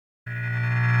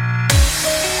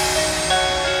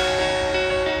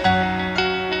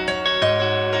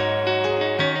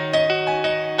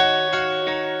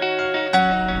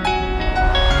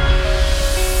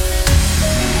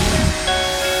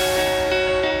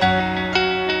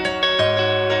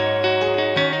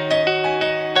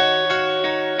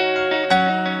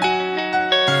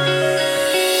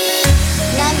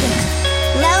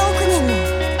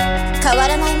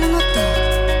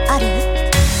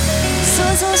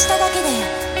しただけで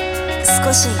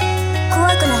少し怖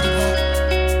くなるね。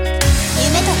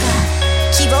夢とか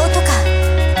希望とか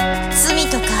罪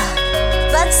とか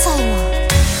罰さえも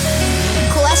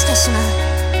壊してしまう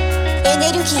エ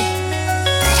ネルギープ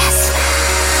ラスマ。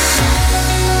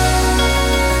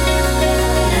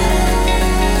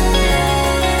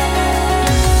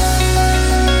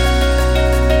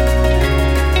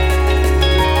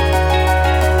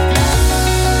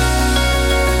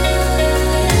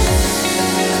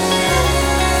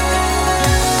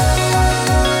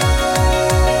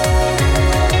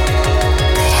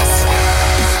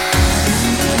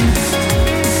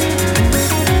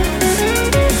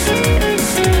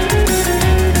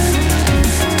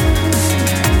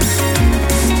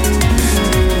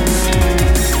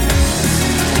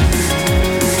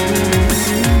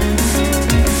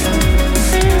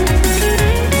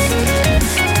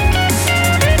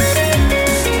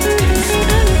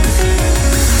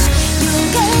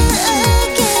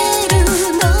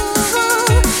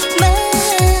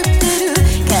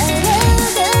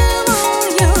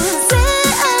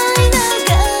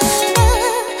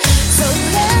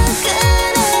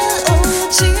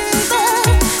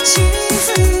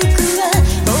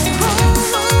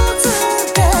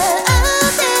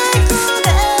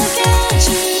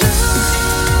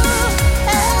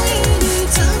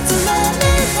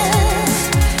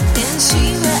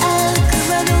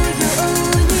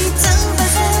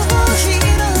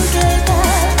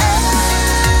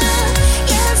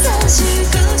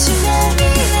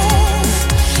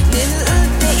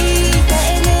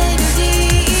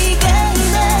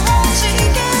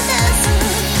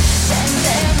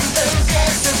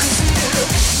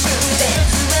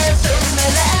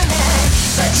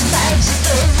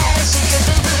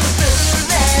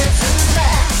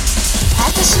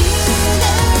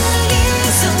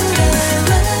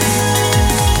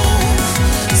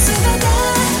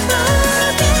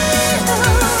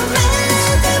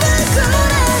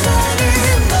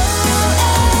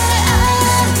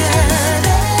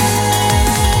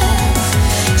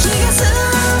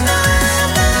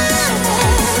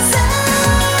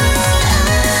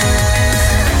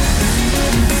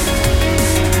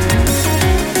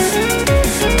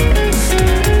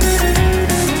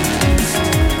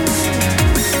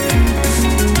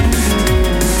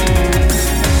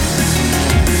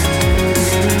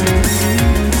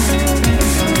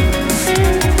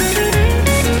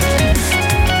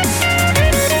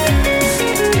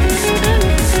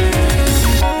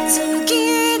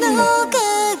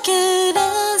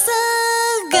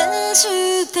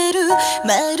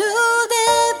まるで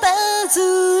パズル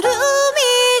み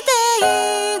たい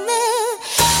ね。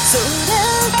空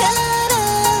から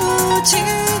落ち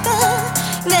た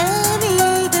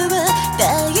涙は大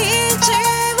地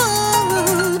を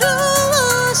潤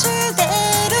して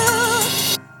る。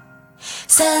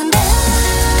サンライ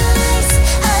ズ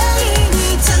愛に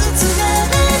包ま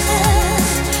れた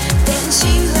天使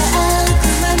は悪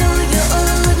魔のよ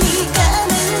うに仮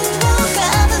面をか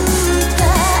ぶった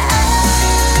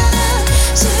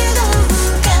白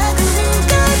深く深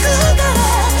くから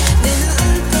眠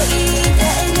っていた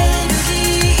エネルギ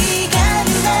ー光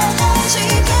が弾き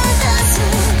出す。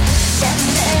だん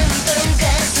だんと加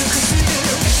速する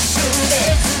分裂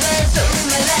は止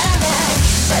まらない。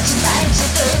パチパチ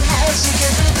と弾け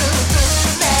飛ぶ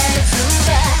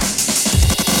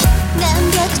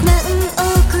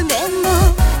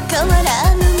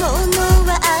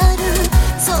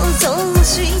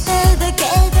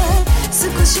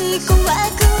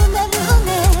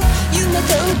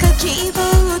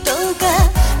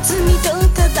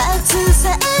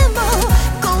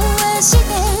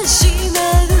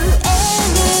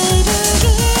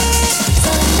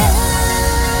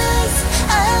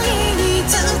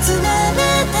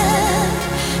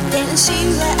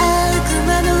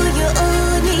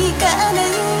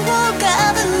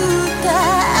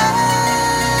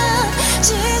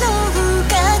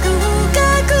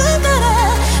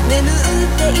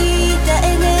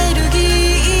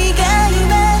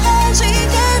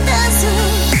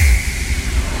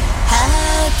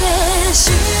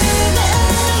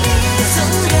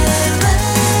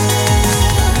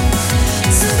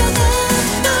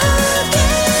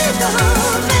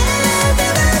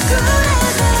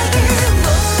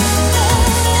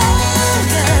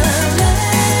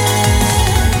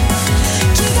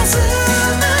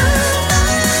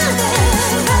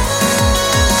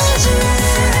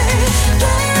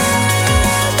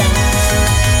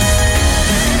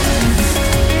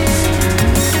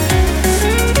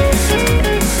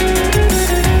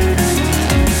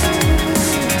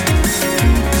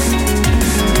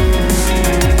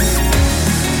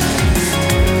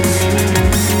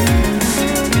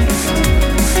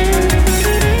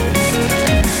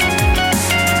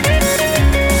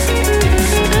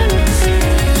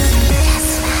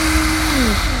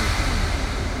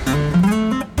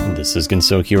This is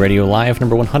Gensokyo Radio Live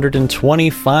number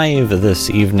 125 this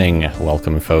evening.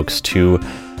 Welcome, folks, to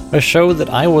a show that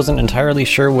I wasn't entirely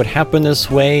sure would happen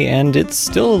this way, and it's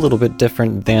still a little bit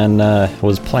different than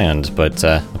was planned, but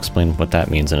I'll explain what that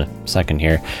means in a second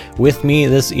here. With me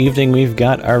this evening, we've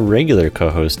got our regular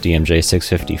co-host,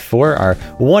 DMJ654, our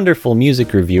wonderful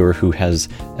music reviewer who has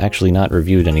actually not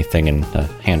reviewed anything in a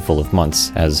handful of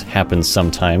months, as happens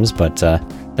sometimes, but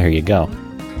there you go.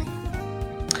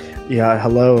 Yeah,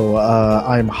 hello.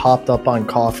 I'm hopped up on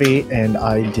coffee, and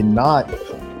I did not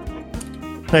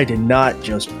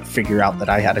just figure out that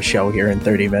I had a show here in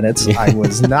 30 minutes. I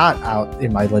was not out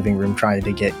in my living room trying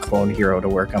to get Clone Hero to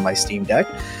work on my Steam Deck,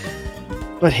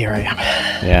 but here I am.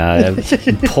 Yeah,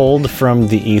 I've pulled from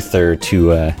the ether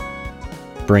to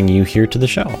bring you here to the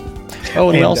show.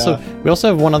 Oh, and we also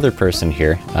have one other person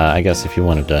here. I guess if you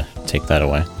wanted to take that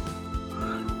away.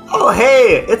 Oh,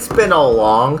 hey! It's been a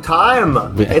long time.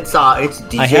 It's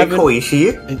DJ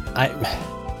Koishi.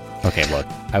 Okay, look,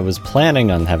 I was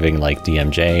planning on having like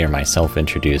DMJ or myself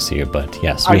introduce you, but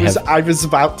yes, I was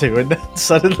about to, and then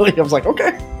suddenly I was like,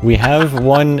 okay. We have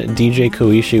one DJ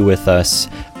Koishi with us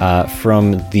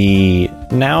from the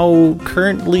now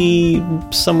currently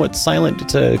somewhat silent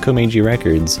Komeiji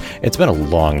Records. It's been a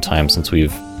long time since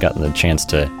we've gotten the chance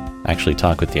to actually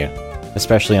talk with you,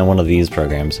 especially on one of these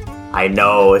programs. I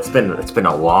know, it's been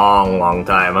a long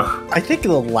time. I think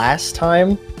the last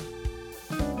time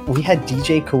we had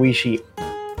DJ Koishi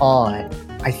on,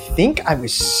 I think I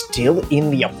was still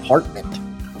in the apartment.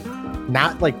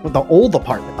 Not like the old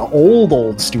apartment, the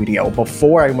old studio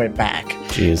before I went back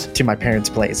to my parents'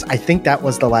 place. I think that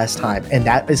was the last time, and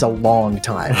that is a long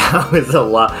time. That was a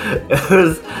lot.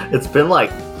 It's been like,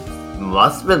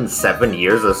 must have been 7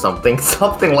 years or something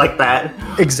like that.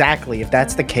 Exactly. If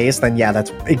that's the case, then yeah, that's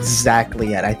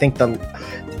exactly it. I think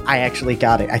I actually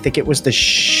got it. I think it was the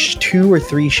 2 or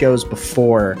 3 shows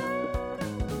before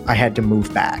I had to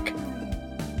move back.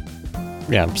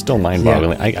 Yeah, I'm still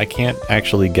mind-boggling. Yeah. I can't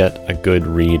actually get a good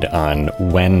read on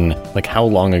how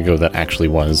long ago that actually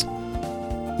was.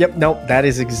 Yep, no, that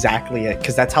is exactly it.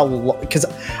 Because that's because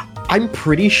I'm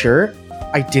pretty sure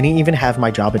I didn't even have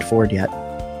my job at Ford yet.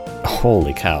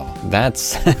 Holy cow.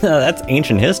 That's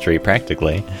ancient history,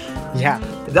 practically. Yeah.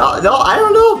 No, I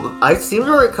don't know. I seem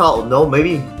to recall.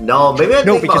 Maybe I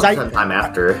think about sometime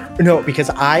after. No, because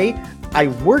I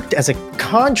worked as a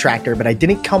contractor, but I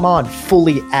didn't come on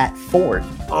fully at Ford.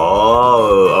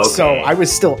 Oh, okay. So I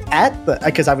was still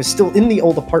because I was still in the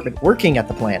old apartment working at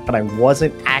the plant, but I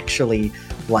wasn't actually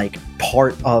like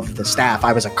part of the staff.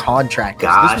 I was a contractor.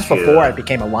 Gotcha. This was before I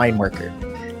became a line worker.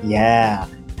 Yeah.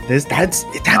 That's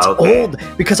okay. Old,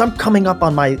 because I'm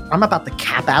about to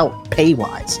cap out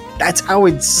pay-wise. That's how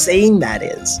insane that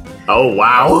is. Oh,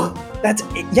 wow.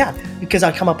 Yeah, because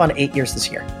I come up on 8 years this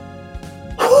year.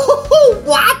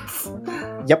 What?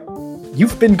 Yep.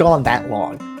 You've been gone that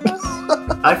long.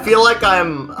 I feel like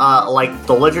I'm like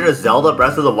The Legend of Zelda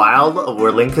Breath of the Wild,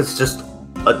 where Link is just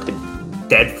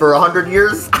dead for 100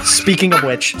 years. Speaking of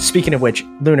which,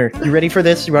 Lunar, you ready for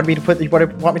this? You want me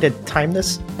to time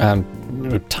this?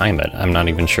 Time it. I'm not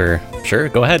even sure. Sure,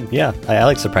 go ahead. Yeah, I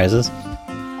like surprises.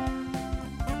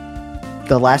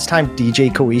 The last time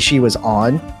DJ Koishi was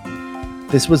on,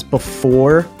 this was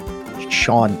before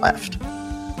Sean left.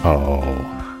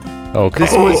 Oh. Okay.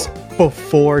 This was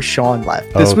before Sean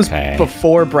left. This was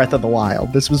before Breath of the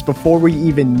Wild. This was before we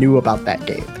even knew about that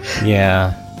game.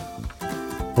 Yeah.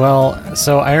 Well,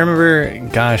 so I remember,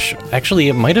 actually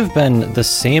it might have been the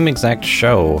same exact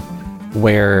show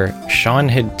where Sean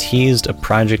had teased a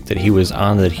project that he was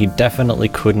on that he definitely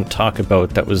couldn't talk about,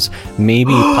 that was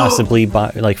maybe possibly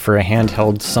for a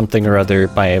handheld something or other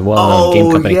by a well-known game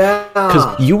company.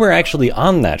 Because you were actually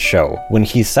on that show when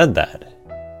he said that.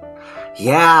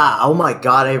 Yeah, oh my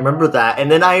god, I remember that.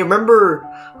 And then I remember,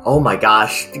 oh my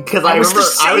gosh, because I was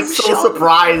so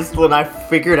surprised when I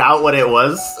figured out what it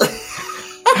was.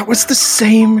 That was the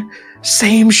same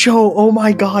show. Oh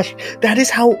my gosh, that is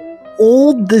how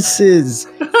old this is.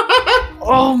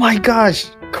 Oh my gosh,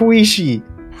 Koishi.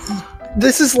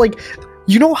 This is like,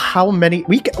 you know how many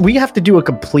we have to do a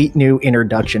complete new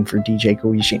introduction for DJ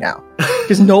Koishi now.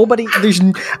 Because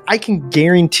I can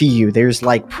guarantee you there's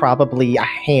like probably a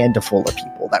handful of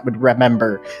people that would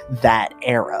remember that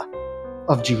era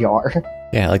of GR.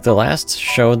 Yeah, like the last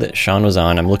show that Sean was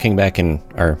on, I'm looking back in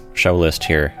our show list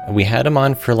here. We had him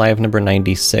on for live number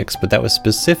 96, but that was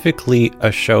specifically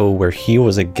a show where he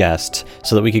was a guest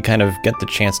so that we could kind of get the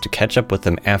chance to catch up with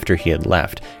him after he had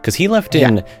left. Because he left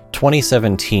in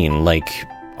 2017, like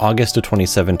August of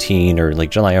 2017 or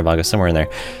like July or August, somewhere in there.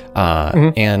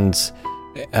 And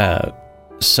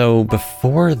so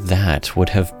before that would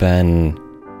have been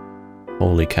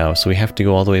Holy cow. So we have to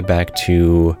go all the way back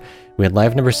to... We had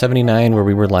live number 79 where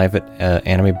we were live at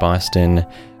Anime Boston.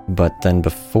 But then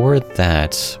before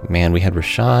that, man, we had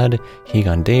Rashad,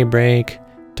 Higan Daybreak,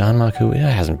 Danmaku. It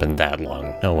hasn't been that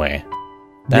long. No way.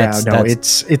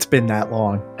 It's been that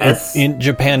long. In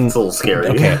Japan... It's a little scary.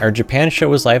 Okay, our Japan show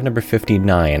was live number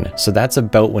 59. So that's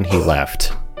about when he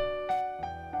left.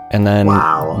 And then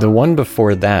the one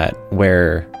before that,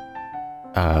 where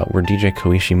DJ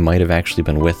Koishi might have actually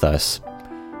been with us.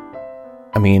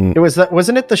 I mean,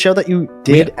 wasn't it the show that you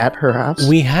did at her house?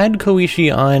 We had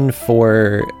Koishi on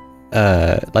for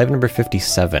live number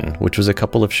 57, which was a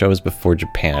couple of shows before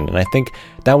Japan, and I think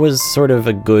that was sort of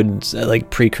a good like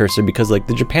precursor because like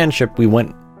the Japan ship we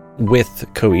went with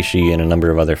Koishi and a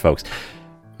number of other folks.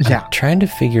 Yeah, I'm trying to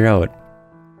figure out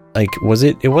like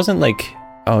it wasn't like.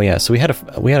 Oh yeah, so we had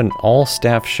an all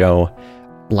staff show,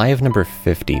 live number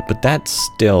 50, but that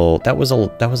was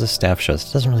a staff show. So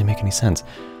it doesn't really make any sense.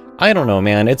 I don't know,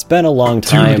 man. It's been a long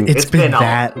time. Dude, it's been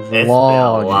that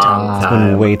long time. It's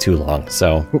been way too long.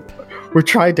 So we're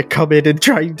trying to come in and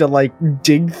trying to like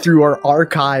dig through our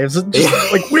archives and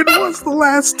just like, when was the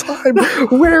last time?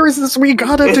 Where is this? We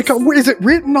gotta to come. Is it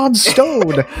written on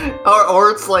stone? or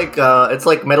it's like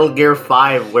Metal Gear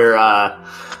 5 where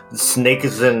Snake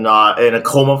is in a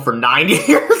coma for 9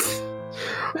 years.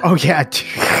 Oh yeah,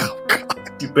 oh,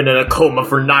 God. You've been in a coma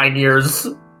for 9 years.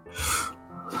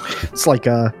 It's like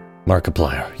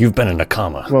Markiplier, you've been in a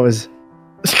coma. What was?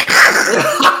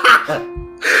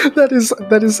 That is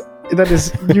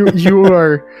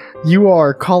you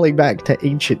are calling back to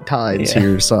ancient times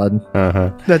here, son.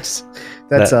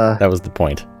 That was the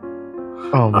point.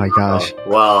 Oh my gosh.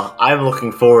 Well, I'm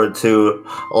looking forward to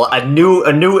a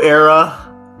new era.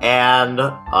 And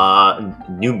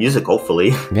new music,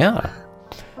 hopefully. Yeah.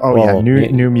 Oh, well,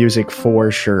 yeah, new music for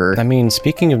sure. I mean,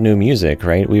 speaking of new music,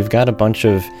 right? We've got a bunch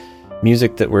of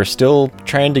music that we're still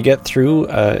trying to get through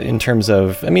in terms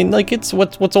of, I mean, like, it's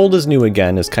what's old is new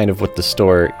again is kind of what the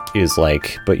store is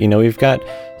like. But, you know, we've got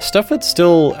stuff that's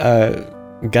still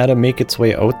got to make its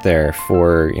way out there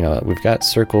for, you know, we've got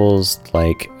circles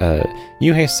like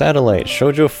Yuhei Satellite,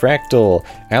 Shoujo Fractal,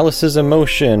 Alice's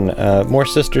Emotion, More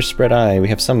Sisters Spread Eye. We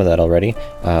have some of that already.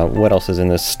 What else is in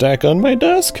this stack on my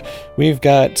desk? We've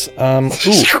got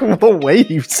the way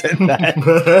you said that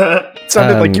it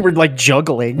sounded like you were like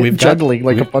juggling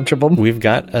a bunch of them. We've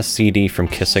got a CD from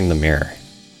Kissing the Mirror.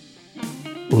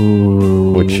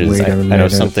 Ooh, which is I know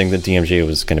something that DMG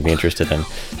was going to be interested in.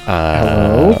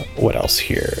 Hello? What else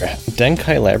here?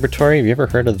 Denkai Laboratory. Have you ever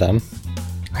heard of them?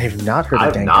 I have not heard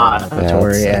of Denkai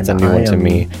Laboratory. That's a new one to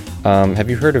me. Have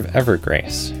you heard of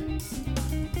Evergrace?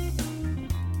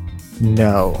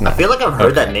 No. I feel like I've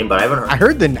heard that name, but I haven't heard. I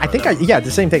heard the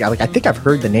same thing. I think I've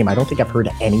heard the name. I don't think I've heard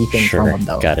anything from them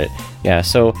though. Got it. Yeah.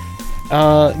 So.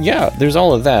 There's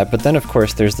all of that, but then of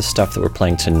course there's the stuff that we're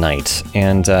playing tonight,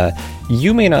 and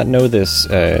you may not know this,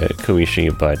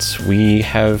 Koishi, but we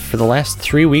have for the last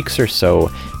 3 weeks or so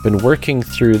been working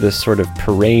through this sort of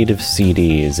parade of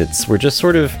CDs. We're just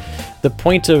sort of, the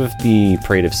point of the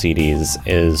parade of CDs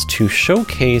is to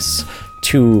showcase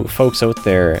to folks out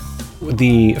there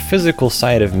the physical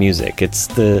side of music. It's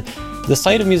the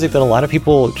side of music that a lot of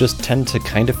people just tend to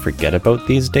kind of forget about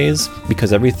these days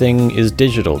because everything is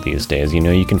digital these days. You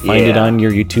know, you can find it on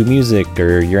your YouTube Music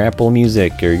or your Apple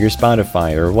Music or your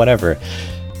Spotify or whatever.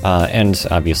 And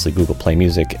obviously Google Play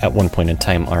Music at one point in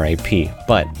time, RIP.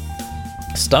 But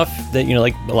stuff that, you know,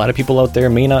 like a lot of people out there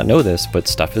may not know this, but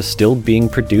stuff is still being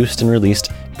produced and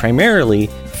released primarily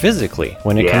physically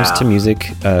when it comes to music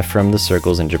from the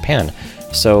circles in Japan.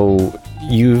 So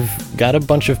you've got a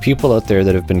bunch of people out there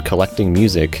that have been collecting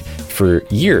music for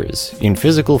years in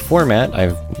physical format.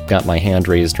 I've got my hand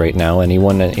raised right now.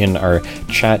 Anyone in our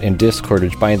chat and Discord,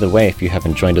 which by the way, if you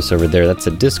haven't joined us over there, that's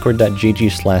at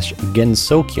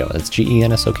discord.gg/Gensokyo. That's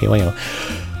Gensokyo.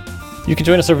 You can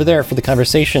join us over there for the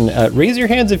conversation. Raise your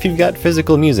hands if you've got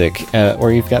physical music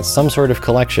or you've got some sort of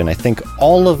collection. I think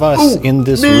all of us in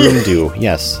this room do.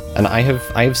 Yes, and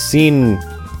I've seen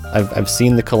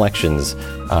the collections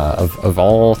of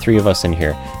all three of us in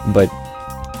here, but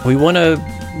we want to,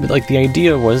 like, the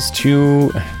idea was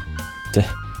to did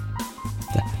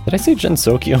I say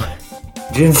Gensokyo?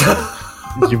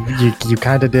 You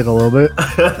kind of did a little bit.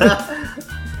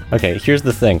 Okay, here's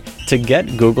the thing. To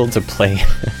get Google to play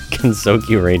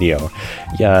Gensokyo Radio,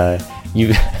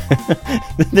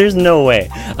 there's no way.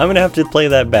 I'm going to have to play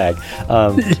that back.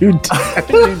 You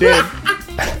did.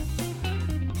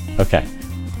 Okay.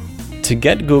 To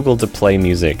get Google to play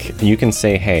music, you can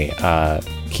say, hey,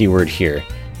 keyword here,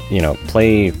 you know,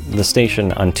 play the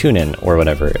station on TuneIn or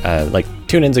whatever, like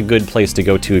TuneIn's a good place to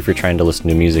go to if you're trying to listen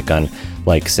to music on,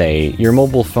 like, say, your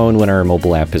mobile phone when our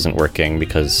mobile app isn't working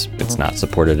because it's not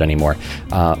supported anymore,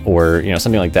 or, you know,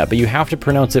 something like that. But you have to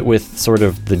pronounce it with sort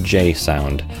of the J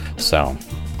sound. So,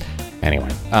 anyway,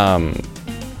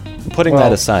 putting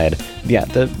that aside, yeah,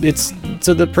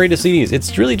 the parade of CDs.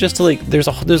 It's really just to, like, there's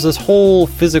this whole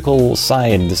physical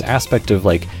side, this aspect of,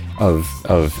 like, of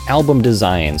album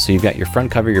design. So you've got your front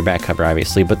cover, your back cover,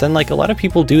 obviously, but then, like, a lot of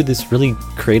people do this really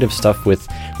creative stuff with,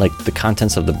 like, the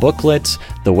contents of the booklet,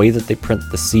 the way that they print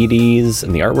the CDs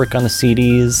and the artwork on the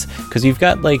CDs, because you've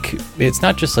got, like, it's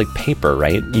not just like paper,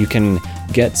 right? You can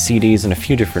get CDs in a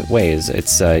few different ways.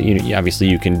 It's obviously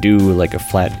you can do like a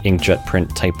flat inkjet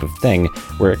print type of thing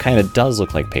where it kind of does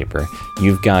look like paper.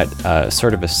 You've got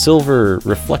sort of a silver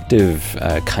reflective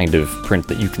kind of print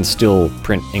that you can still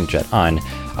print inkjet on.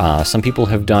 Some people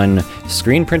have done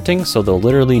screen printing, so they'll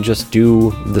literally just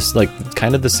do this, like,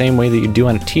 kind of the same way that you do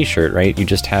on a t-shirt, right? You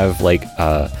just have, like,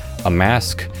 a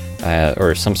mask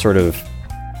or some sort of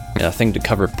thing to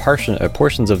cover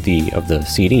portions of the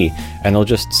CD, and they'll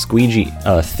just squeegee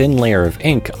a thin layer of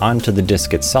ink onto the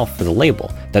disc itself for the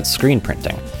label. That's screen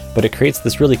printing. But it creates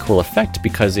this really cool effect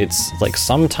because it's, like,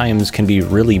 sometimes can be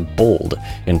really bold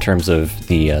in terms of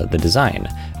the design.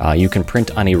 You can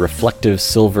print on a reflective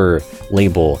silver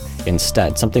label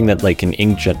instead, something that, like, an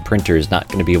inkjet printer is not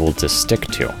going to be able to stick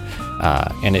to,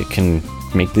 and it can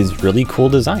make these really cool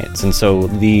designs. And so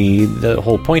the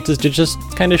whole point is to just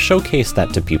kind of showcase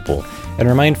that to people and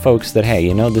remind folks that, hey,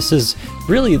 you know, this is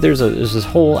really, there's this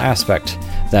whole aspect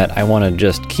that I want to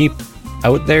just keep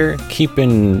out there, keep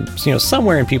in, you know,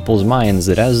 somewhere in people's minds,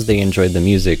 that as they enjoy the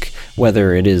music,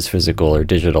 whether it is physical or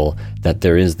digital, that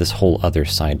there is this whole other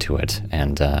side to it,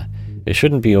 and it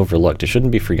shouldn't be overlooked. It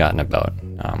shouldn't be forgotten about,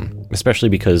 especially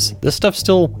because this stuff's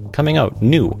still coming out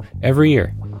new every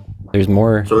year. There's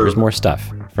more stuff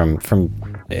from,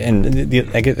 and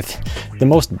the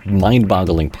most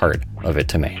mind-boggling part of it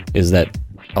to me is that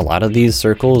a lot of these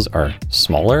circles are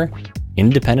smaller,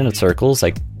 independent circles.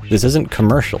 Like, this isn't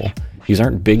commercial. These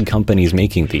aren't big companies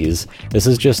making these. This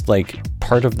is just, like,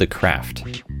 part of the craft.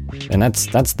 And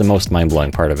that's the most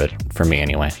mind-blowing part of it, for me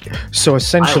anyway. So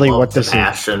essentially I love what this the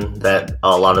passion that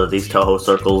a lot of these Toho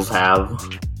circles have.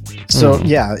 So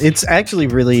yeah, it's actually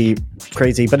really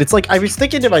crazy. But it's like, I was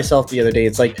thinking to myself the other day,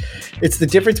 it's like, it's the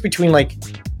difference between, like,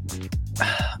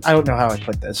 I don't know how I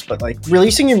put this, but, like,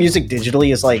 releasing your music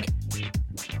digitally is, like,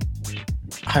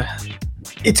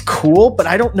 it's cool, but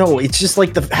I don't know. It's just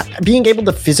like being able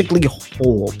to physically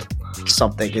hold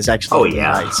something is actually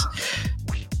nice.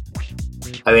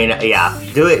 I mean, yeah,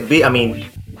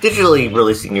 digitally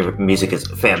releasing your music is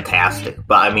fantastic.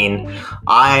 But I mean,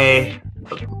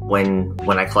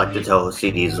 when I collected Toho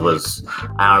CDs was,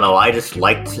 I don't know, I just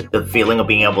liked the feeling of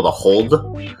being able to hold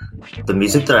the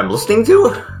music that I'm listening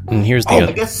to. And here's the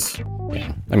I guess.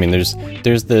 Yeah. I mean, there's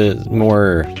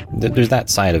that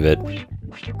side of it.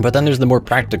 But then there's the more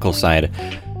practical side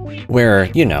where,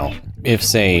 you know, if,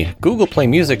 say, Google Play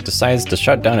Music decides to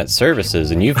shut down its services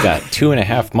and you've got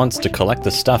 2.5 months to collect the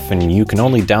stuff and you can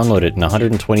only download it in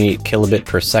 128 kilobit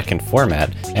per second format,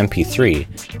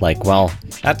 MP3, like, well,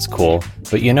 that's cool.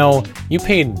 But, you know, you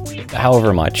paid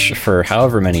however much for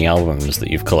however many albums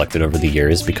that you've collected over the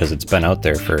years because it's been out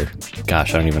there for,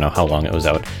 gosh, I don't even know how long it was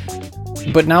out.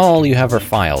 But now all you have are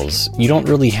files. You don't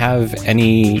really have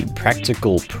any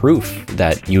practical proof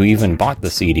that you even bought the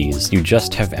CDs. You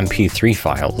just have MP3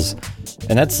 files.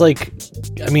 And that's, like,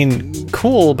 I mean,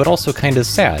 cool, but also kind of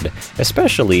sad.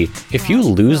 Especially if you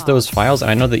lose those files,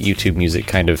 and I know that YouTube Music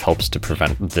kind of helps to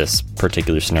prevent this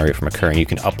particular scenario from occurring. You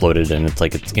can upload it and it's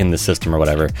like it's in the system or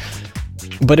whatever.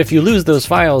 But if you lose those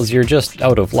files, you're just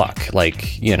out of luck.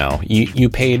 Like, you know, you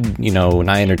paid, you know,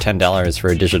 $9 or $10 for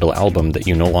a digital album that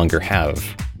you no longer have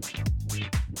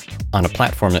on a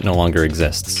platform that no longer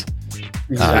exists.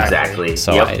 Exactly.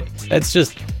 So it's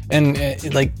just, and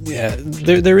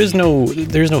there's no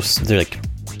like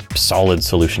solid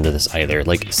solution to this either.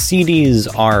 Like, CDs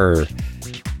are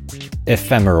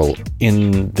ephemeral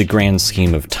in the grand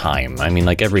scheme of time. I mean,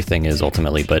 like, everything is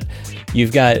ultimately, but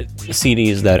you've got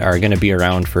CDs that are going to be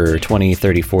around for 20,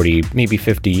 30, 40, maybe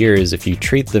 50 years if you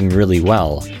treat them really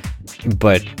well,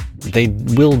 but they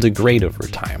will degrade over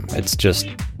time. It's just,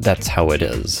 that's how it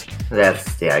is.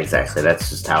 Exactly. That's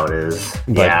just how it is.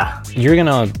 But you're going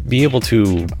to be able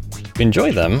to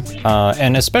enjoy them,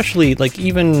 and especially, like,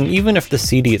 even if the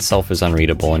CD itself is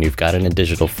unreadable and you've got it in a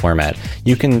digital format,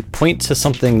 you can point to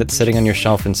something that's sitting on your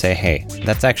shelf and say, hey,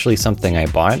 that's actually something I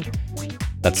bought.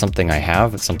 That's something I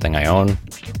have, it's something I own.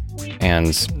 And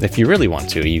if you really want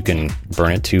to, you can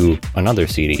burn it to another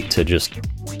CD to just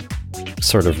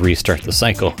sort of restart the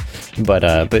cycle.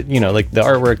 But you know, like the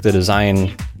artwork, the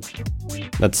design,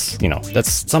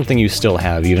 that's something you still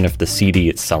have, even if the CD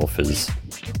itself is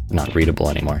not readable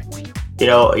anymore. You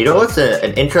know what's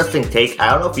an interesting take?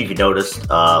 I don't know if you've noticed,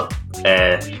 but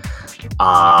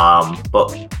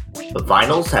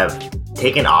vinyls have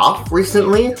taken off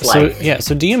recently. So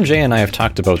DMJ and I have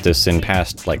talked about this in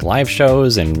past like live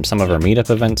shows and some of our meetup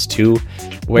events too,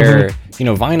 where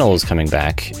vinyl is coming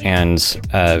back, and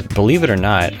believe it or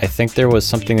not, I think there was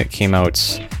something that came out,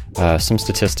 some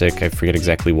statistic, I forget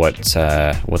exactly what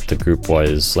the group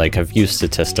was. Like, I've used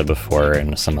Statista before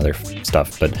and some other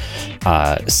stuff, but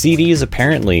CDs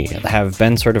apparently have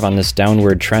been sort of on this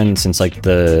downward trend since like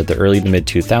the early to mid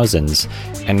 2000s,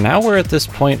 and now we're at this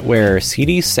point where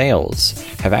CD sales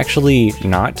have actually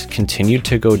not continued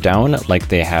to go down like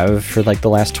they have for like the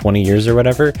last 20 years or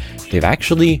whatever. They've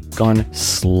actually gone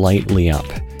slightly up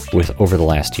over the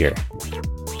last year.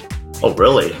 Oh,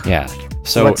 really? Yeah.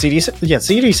 So what, CD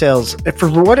sales, for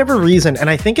whatever reason, and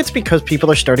I think it's because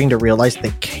people are starting to realize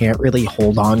they can't really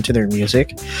hold on to their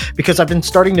music, because I've been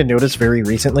starting to notice very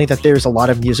recently that there's a lot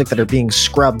of music that are being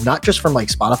scrubbed, not just from like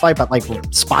Spotify, but like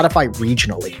Spotify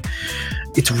regionally.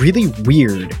 It's really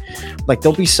weird. Like,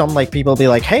 there'll be some like people be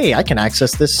like, hey, I can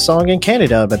access this song in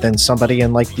Canada, but then somebody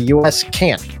in like the US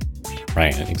can't.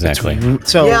 Right, exactly.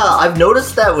 So yeah, I've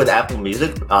noticed that with Apple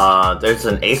Music. There's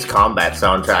an Ace Combat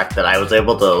soundtrack that I was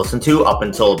able to listen to up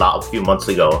until about a few months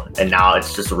ago, and now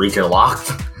it's just region locked.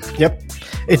 Yep,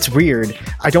 it's weird.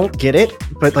 I don't get it,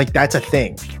 but like that's a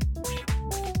thing.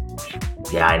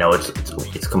 Yeah, I know it's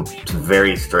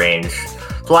very strange.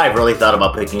 That's why I've really thought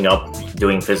about picking up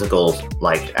doing physical,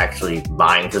 like actually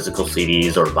buying physical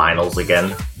CDs or vinyls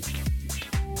again.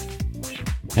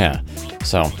 Yeah.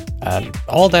 So,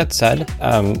 all that said,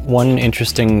 one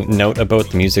interesting note about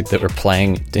the music that we're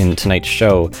playing in tonight's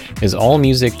show is all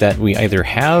music that we either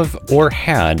have or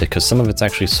had, because some of it's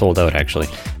actually sold out, actually,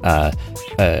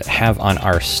 have on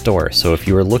our store. So if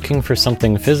you are looking for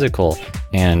something physical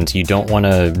and you don't want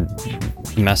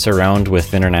to mess around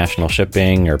with international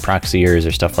shipping or proxiers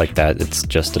or stuff like that, it's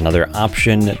just another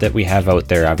option that we have out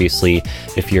there. Obviously,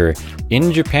 if you're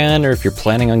in Japan or if you're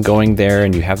planning on going there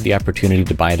and you have the opportunity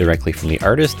to buy directly from the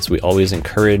artists, we always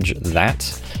encourage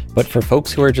that. But for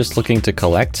folks who are just looking to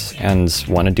collect and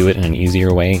want to do it in an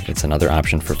easier way, it's another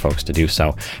option for folks to do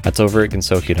so. That's over at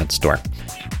Gensokyo.store.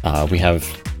 We have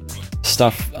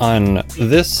stuff on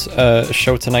this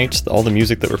show tonight. All the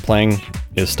music that we're playing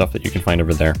is stuff that you can find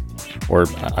over there. Or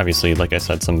obviously, like I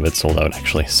said, some of it's sold out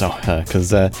actually. So, because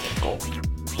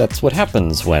that's what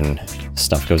happens when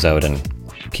stuff goes out and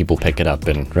people pick it up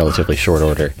in relatively short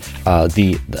order.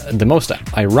 The most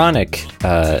ironic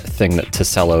thing to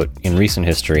sell out in recent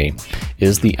history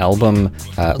is the album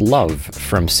Love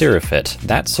from Seraphit.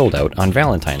 That sold out on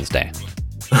Valentine's Day.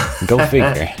 Go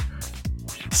figure.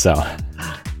 So,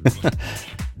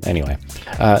 anyway.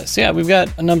 So yeah, we've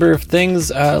got a number of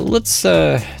things. Let's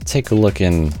take a look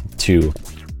into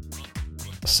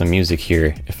some music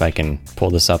here. If I can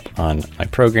pull this up on my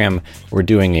program, we're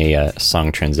doing a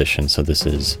song transition, so this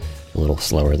is a little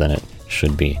slower than it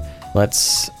should be.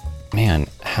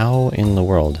 How in the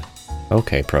world?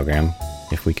 Okay, program,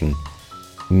 if we can,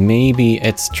 maybe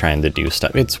it's trying to do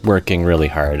stuff. It's working really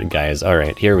hard, guys. All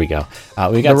right, here we go.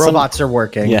 We got the robots are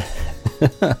working. Yeah,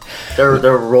 they're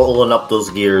rolling up those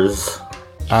gears.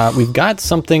 We've got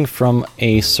something from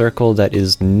a circle that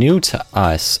is new to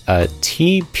us,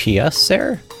 TPS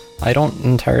there? I don't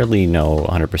entirely know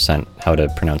 100% how to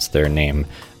pronounce their name.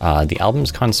 The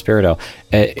album's Conspirito.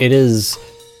 It is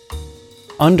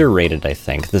underrated, I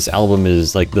think. This album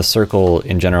is like the circle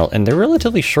in general, and they're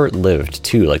relatively short-lived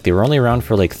too. Like, they were only around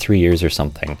for like 3 years or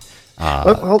something.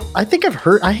 Well, I think I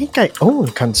own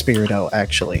Conspirito,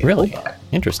 actually. Really?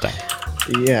 Interesting.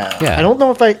 Yeah. I don't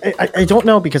know if I don't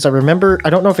know, because I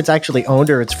don't know if it's actually owned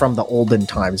or it's from the olden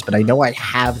times, but I know I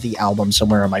have the album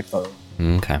somewhere on my phone.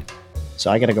 Okay.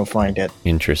 So I gotta go find it.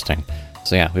 Interesting.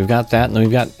 So yeah, we've got that, and then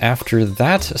we've got after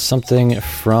that something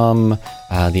from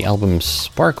the album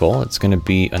Sparkle. It's going to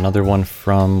be another one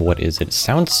from, what is it?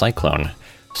 Sound Cyclone.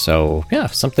 So yeah,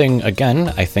 something, again,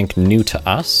 I think new to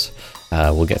us.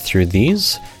 We'll get through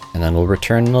these, and then we'll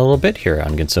return in a little bit here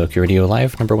on Gensokyo Radio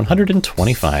Live, number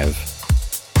 125.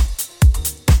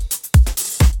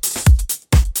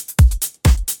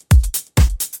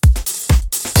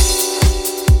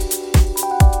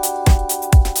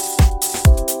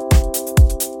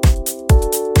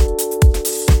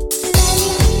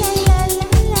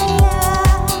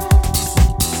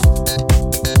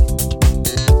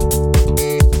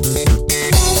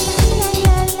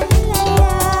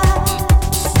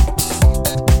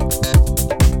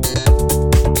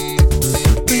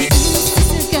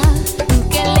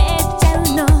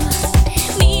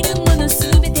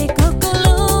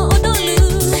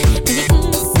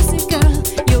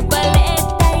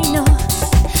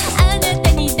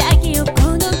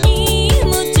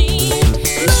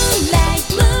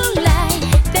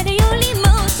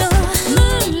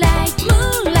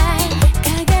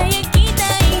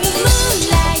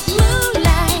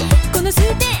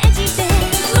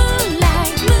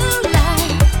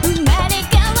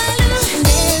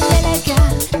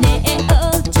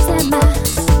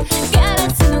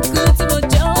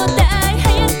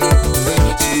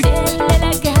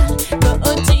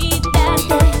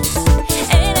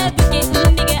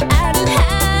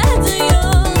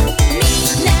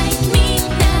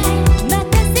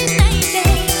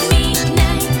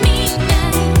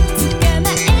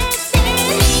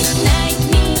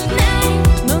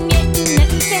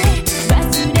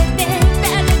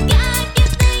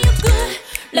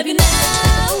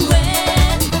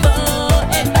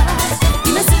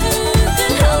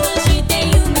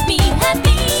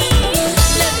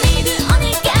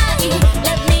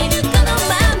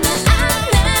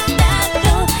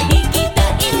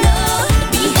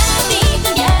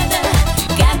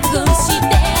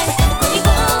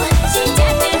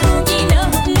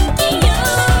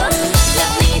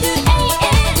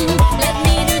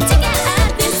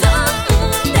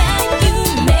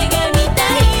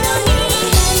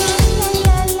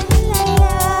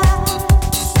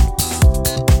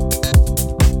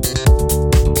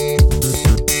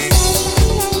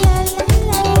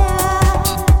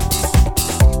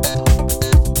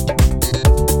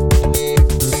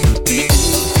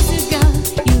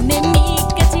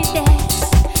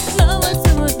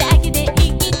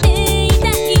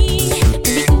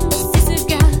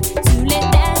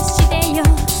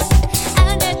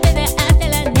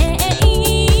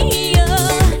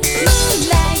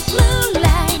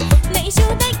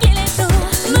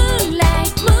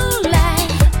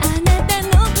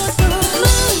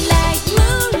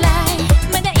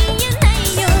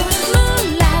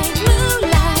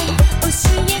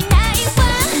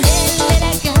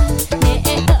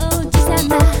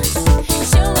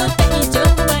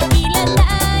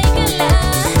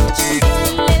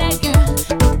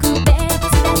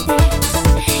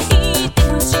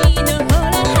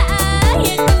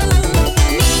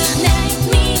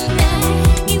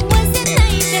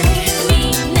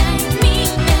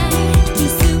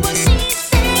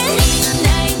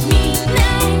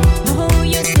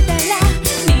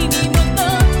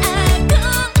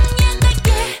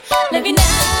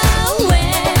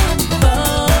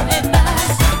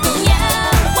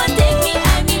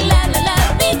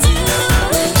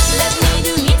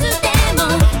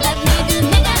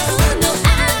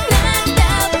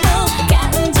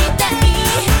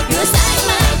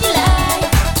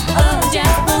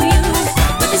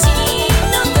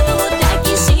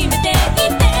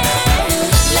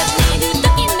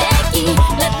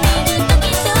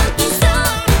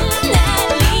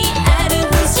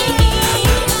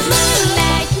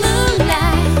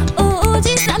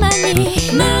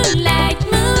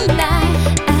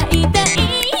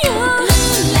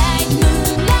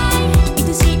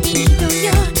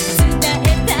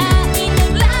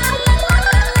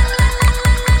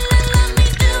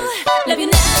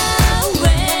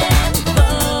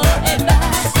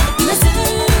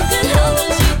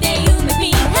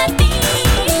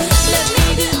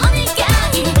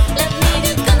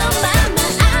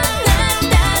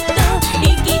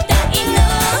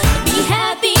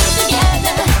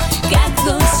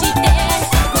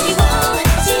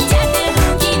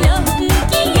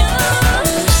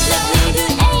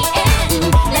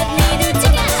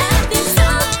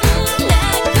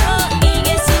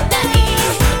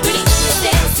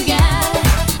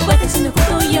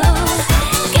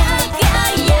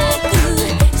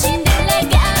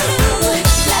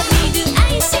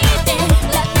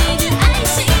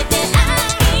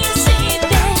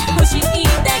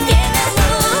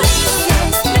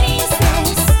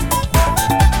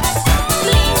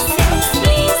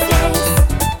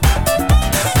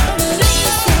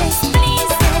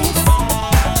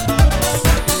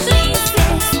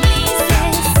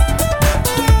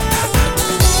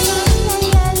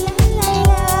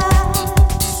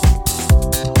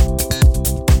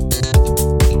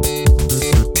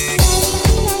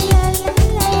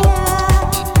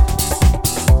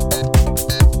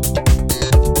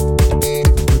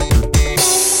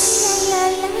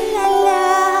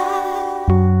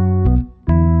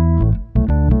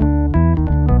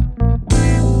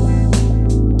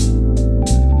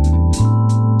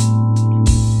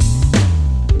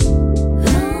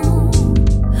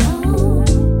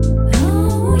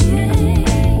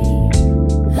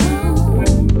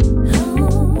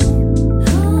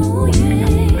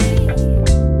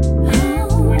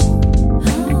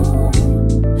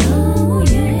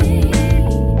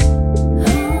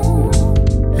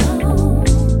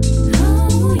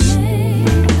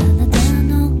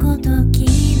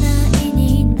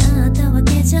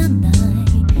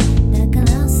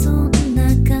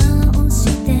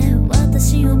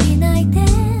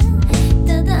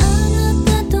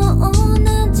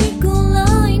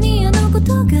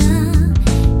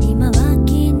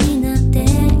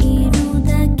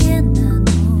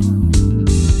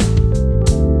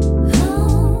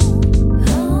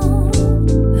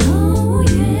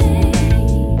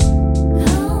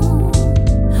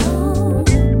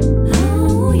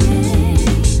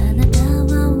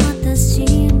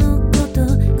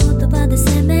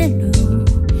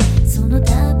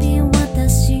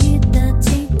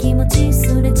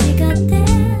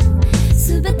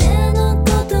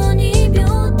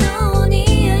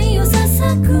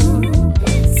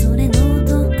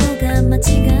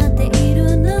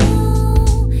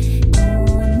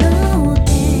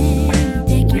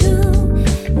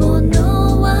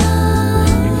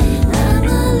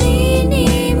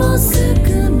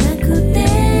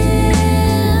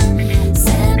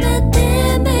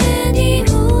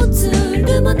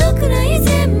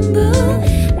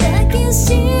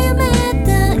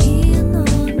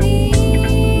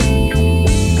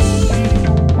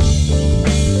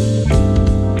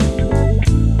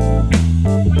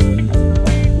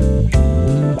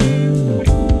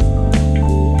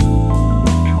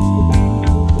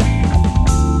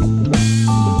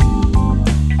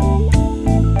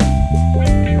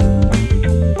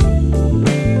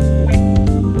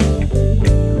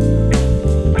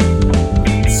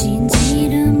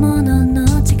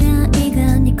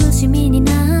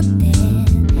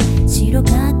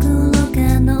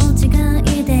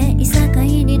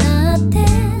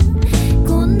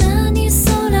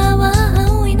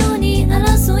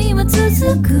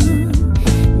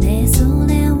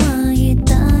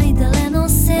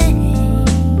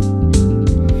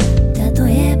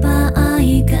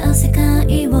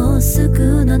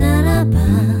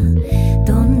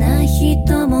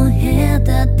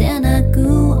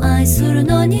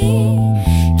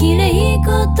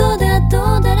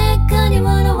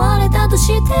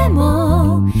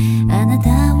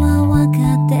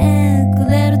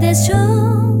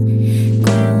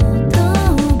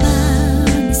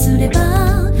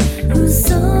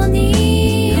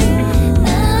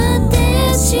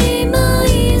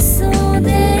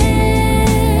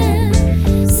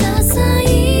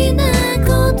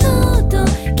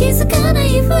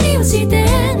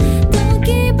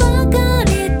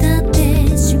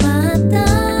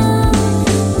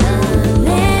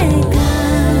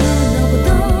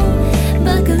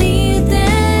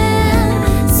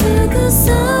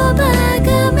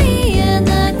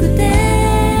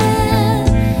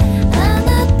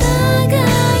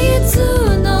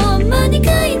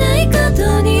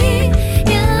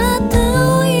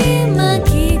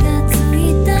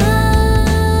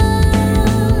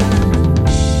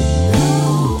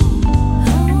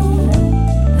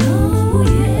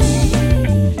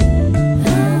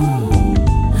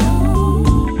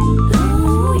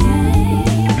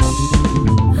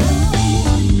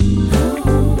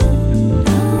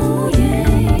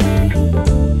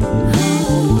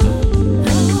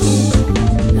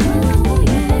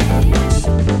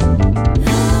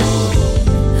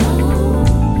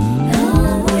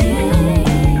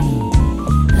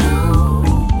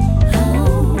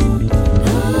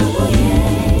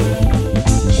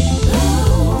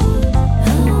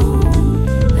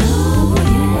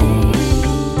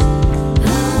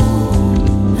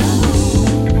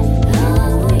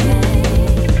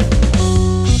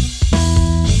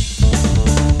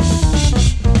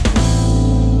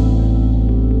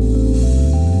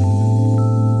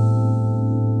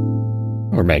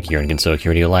 We're back here on Gensokyo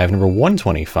Radio Live number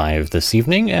 125 this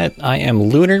evening. I am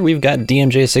Lunar. We've got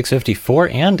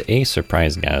DMJ654 and a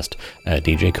surprise guest,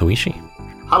 DJ Koishi.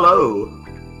 Hello.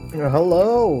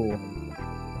 Hello.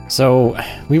 So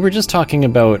we were just talking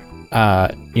about,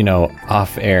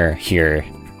 off air here,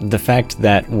 the fact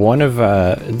that one of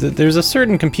there's a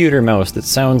certain computer mouse that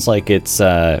sounds like it's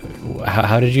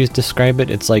how did you describe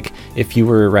it? It's like if you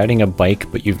were riding a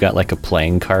bike, but you've got like a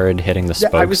playing card hitting the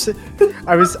spokes.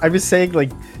 I was saying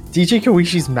like DJ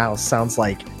Koishi's mouse sounds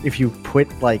like if you put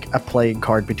like a playing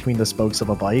card between the spokes of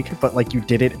a bike, but like you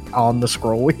did it on the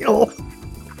scroll wheel.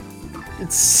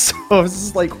 It's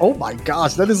just like, oh my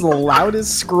gosh, that is the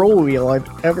loudest scroll wheel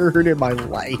I've ever heard in my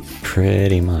life.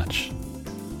 Pretty much.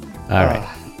 All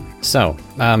right. So,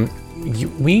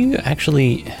 we've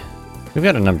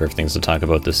got a number of things to talk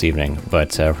about this evening,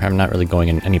 but I'm not really going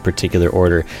in any particular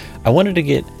order. I wanted to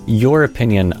get your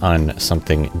opinion on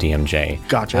something, DMJ.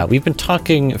 Gotcha. We've been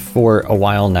talking for a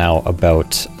while now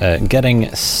about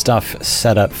getting stuff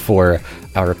set up for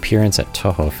our appearance at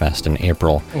Toho Fest in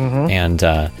April,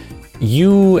 and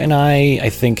you and I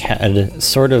think, had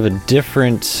sort of a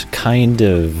different kind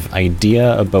of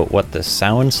idea about what the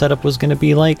sound setup was going to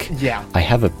be like. Yeah. I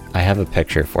have a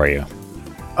picture for you.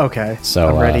 Okay.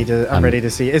 So I'm ready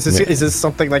to see. Is this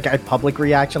something like a public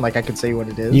reaction? Like I could say what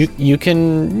it is? You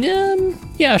can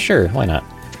yeah, sure, why not?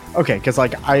 Okay, because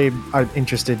like I'm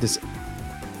interested to.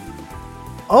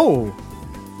 Oh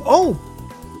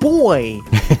boy.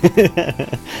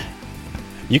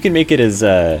 You can make it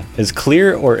as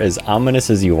clear or as ominous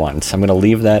as you want. I'm gonna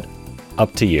leave that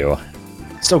up to you.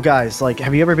 So guys, like,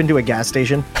 have you ever been to a gas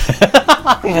station?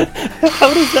 How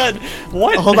does that?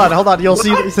 What? Hold on. You'll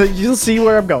see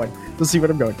where I'm going. You'll see where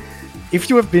I'm going. If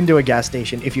you have been to a gas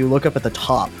station, if you look up at the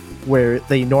top where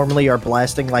they normally are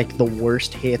blasting like the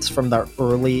worst hits from the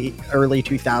early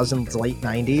 2000s, late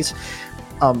 90s,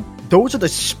 those are the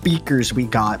speakers we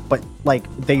got, but like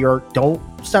they don't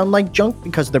sound like junk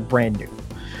because they're brand new.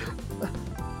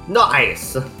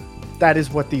 Nice. That is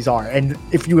what these are. And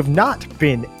if you have not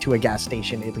been to a gas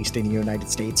station, at least in the United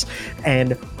States,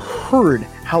 and heard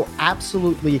how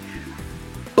absolutely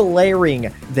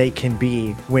blaring they can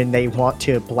be when they want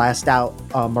to blast out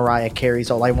Mariah Carey's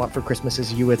 "All I Want for Christmas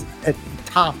Is You" at the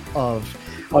top of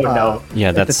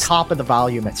at the top of the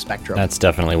volume at Spectrum. That's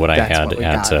definitely what I had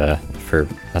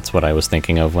that's what I was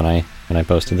thinking of when I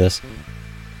posted this.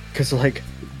 Because like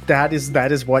that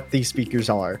is what these speakers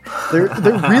are. They're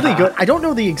really good. I don't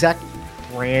know the exact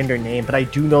brand or name, but I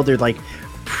do know they're like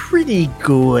pretty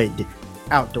good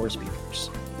outdoor speakers.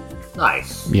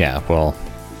 Nice. Yeah, well,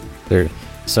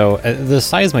 the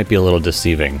size might be a little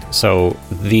deceiving. So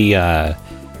there's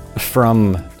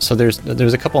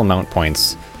a couple of mount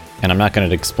points, and I'm not going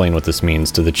to explain what this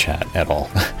means to the chat at all.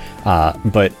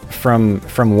 But from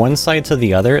one side to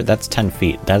the other, that's 10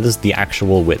 feet. That is the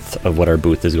actual width of what our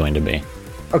booth is going to be.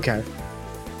 Okay.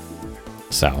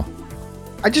 So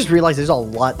I just realized there's a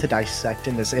lot to dissect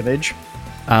in this image.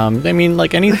 I mean,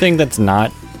 like anything that's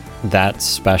not that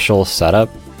special setup,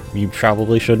 you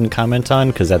probably shouldn't comment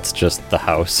on because that's just the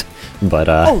house. But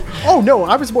oh no,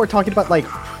 I was more talking about like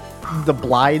the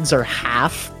blinds are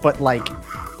half, but like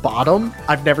bottom.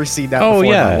 I've never seen that before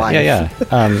in my life.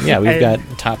 Yeah. We've got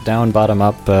top down, bottom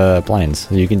up blinds.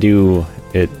 You can do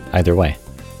it either way.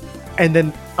 And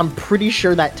then I'm pretty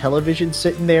sure that television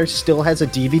sitting there still has a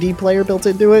DVD player built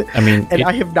into it. I mean,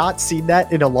 I have not seen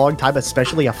that in a long time,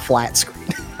 especially a flat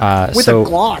screen with a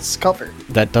gloss cover.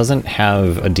 That doesn't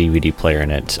have a DVD player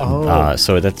in it.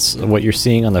 So that's what you're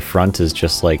seeing on the front is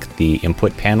just like the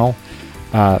input panel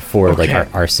for like our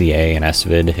RCA and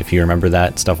SVID, if you remember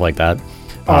that, stuff like that.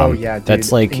 Dude,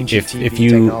 that's like if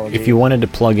you wanted to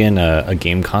plug in a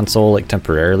game console like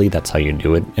temporarily, that's how you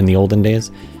do it in the olden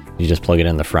days. You just plug it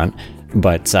in the front.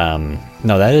 But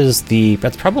no,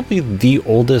 that's probably the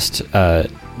oldest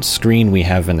screen we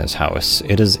have in this house.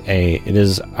 It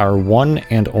is our one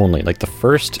and only, like the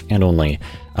first and only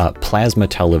plasma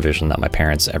television that my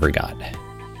parents ever got.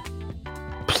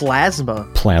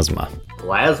 Plasma.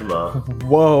 Wow.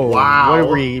 Whoa! What are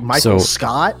we, Michael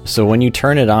Scott? So when you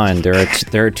turn it on, there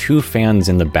are two fans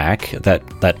in the back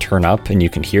that turn up, and you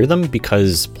can hear them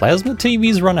because plasma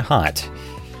TVs run hot.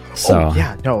 So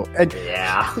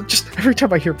just every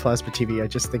time I hear plasma TV, I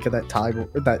just think of that time,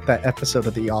 that episode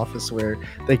of The Office where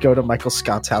they go to Michael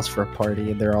Scott's house for a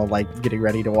party and they're all like getting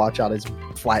ready to watch on his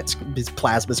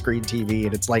plasma screen TV,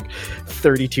 and it's like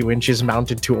 32 inches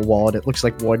mounted to a wall, and it looks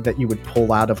like one that you would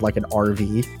pull out of like an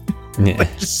RV,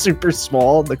 like just super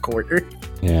small in the corner.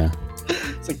 Yeah,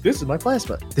 it's like, this is my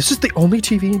plasma. This is the only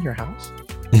TV in your house.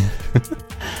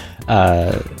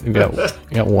 We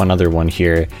got one other one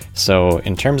here. So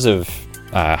in terms of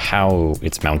how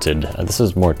it's mounted. This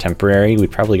is more temporary.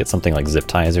 We'd probably get something like zip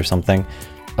ties or something.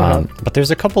 But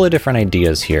there's a couple of different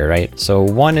ideas here, right? So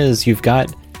one is you've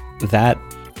got that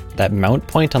mount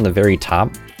point on the very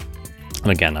top.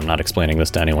 And again, I'm not explaining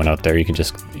this to anyone out there. You can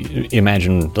just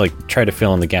imagine, like, try to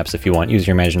fill in the gaps if you want. Use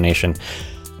your imagination.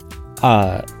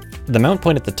 The mount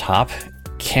point at the top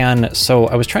so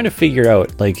I was trying to figure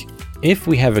out, like, if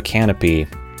we have a canopy,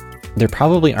 there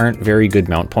probably aren't very good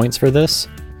mount points for this.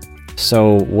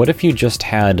 So what if you just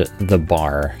had the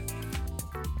bar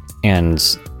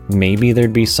and maybe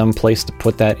there'd be some place to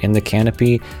put that in the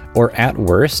canopy, or at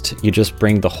worst, you just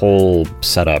bring the whole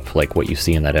setup like what you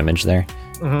see in that image there.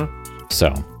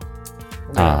 So,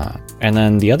 and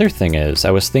then the other thing is,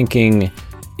 I was thinking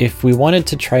if we wanted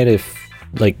to try to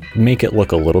like make it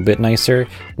look a little bit nicer,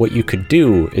 what you could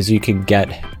do is you could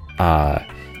get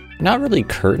not really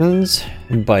curtains,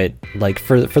 but like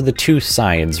for the two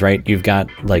sides, right? You've got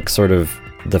like sort of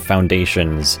the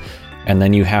foundations, and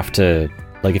then you have to,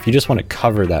 like, if you just want to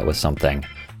cover that with something,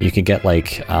 you could get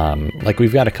like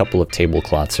we've got a couple of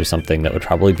tablecloths or something that would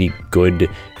probably be good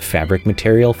fabric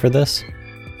material for this,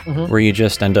 where you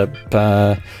just end up,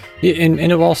 and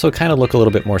it'll also kind of look a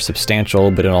little bit more substantial,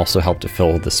 but it'll also help to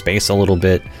fill the space a little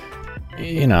bit.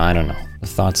 You know, I don't know.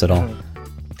 Thoughts at all?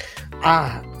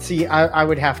 See, I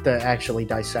would have to actually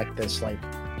dissect this, like,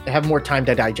 have more time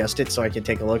to digest it so I can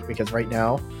take a look, because right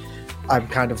now I'm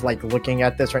kind of like looking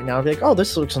at this right now and be like, oh,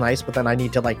 this looks nice, but then I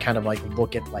need to like kind of like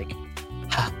look at like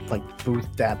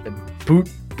booth depth and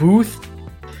booth.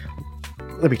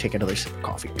 Let me take another sip of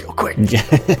coffee real quick.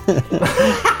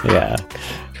 Yeah.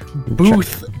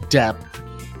 Booth depth.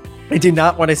 I did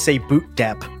not want to say boot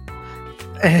depth.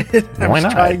 I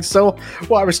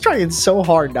was trying so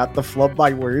hard not to flub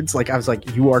my words. Like, I was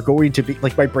like, you are going to be,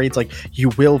 like, my brain's like, you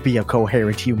will be a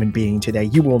coherent human being today.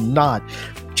 You will not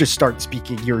just start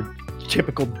speaking your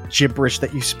typical gibberish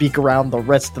that you speak around the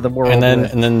rest of the world. And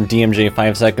then DMJ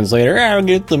 5 seconds later, I'll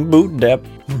get some boot depth.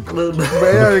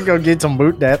 Go get some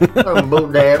boot depth.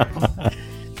 Boot depth.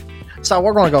 So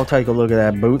we're going to go take a look at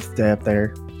that boot depth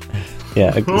there.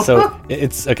 Yeah, so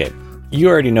it's, okay, you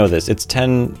already know this. It's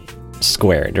 10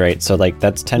 squared, right? So like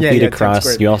that's 10 feet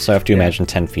across. You also have to imagine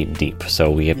 10 feet deep. So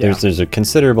we have, there's a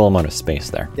considerable amount of space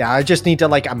there. Yeah, I just need to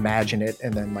like imagine it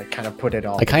and then like kind of put it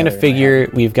all. I kind of figure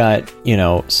we've got, you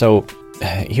know, so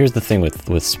here's the thing with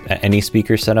any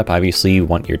speaker setup. Obviously you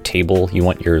want your table, you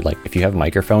want your, like, if you have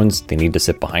microphones, they need to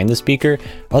sit behind the speaker.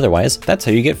 Otherwise, that's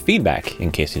how you get feedback,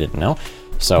 in case you didn't know.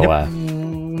 So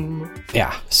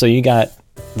yeah, so you got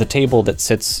the table that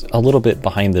sits a little bit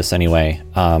behind this anyway.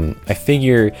 I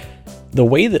figure the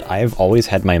way that I've always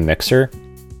had my mixer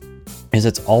is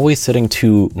it's always sitting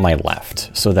to my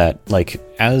left, so that like,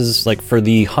 as like for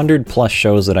the 100+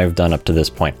 shows that I've done up to this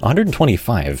point,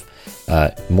 125,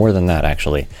 more than that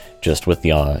actually, just with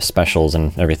the specials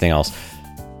and everything else.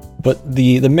 But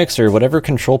the mixer, whatever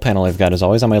control panel I've got, is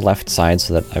always on my left side,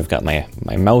 so that I've got my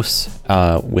mouse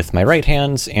with my right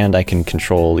hands, and I can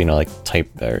control, you know, like type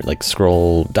or like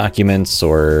scroll documents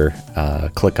or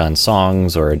click on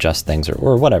songs or adjust things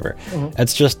or whatever.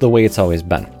 That's just the way it's always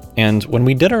been. And when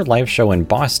we did our live show in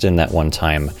Boston that one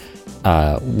time,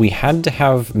 we had to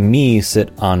have me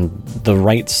sit on the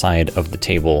right side of the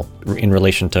table in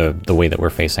relation to the way that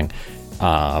we're facing.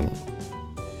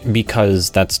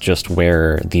 Because that's just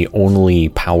where the only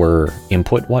power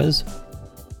input was.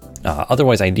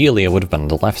 Otherwise, ideally, it would have been on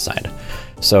the left side.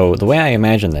 So the way I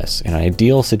imagine this, in an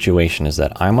ideal situation, is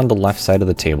that I'm on the left side of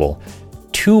the table.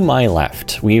 To my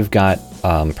left, we've got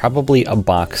probably a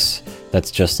box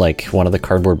that's just like one of the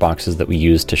cardboard boxes that we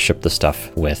use to ship the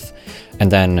stuff with.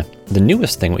 And then the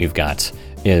newest thing we've got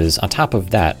is, on top of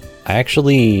that, I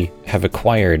actually have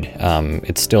acquired,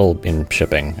 it's still in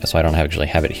shipping, so I don't actually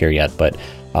have it here yet, but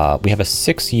we have a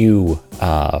 6U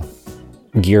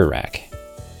gear rack.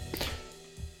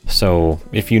 So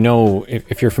if you know,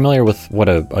 if you're familiar with what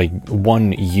a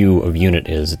 1U of unit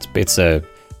is, it's a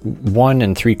 1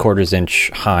 3/4 inch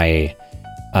high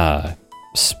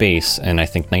space, and I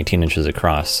think 19 inches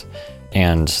across.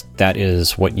 And that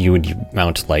is what you would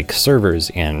mount like servers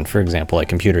in, for example, like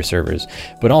computer servers.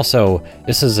 But also,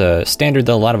 this is a standard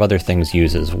that a lot of other things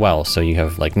use as well. So you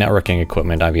have like networking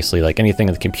equipment, obviously, like anything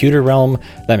in the computer realm,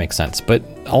 that makes sense. But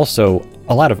also,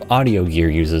 a lot of audio gear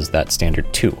uses that standard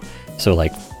too. So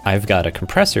like, I've got a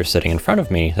compressor sitting in front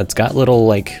of me that's got little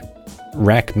like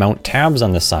rack mount tabs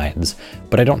on the sides,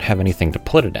 but I don't have anything to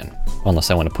put it in,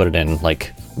 unless I want to put it in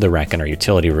like the rack in our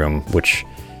utility room, which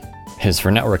is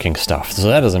for networking stuff, so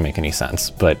that doesn't make any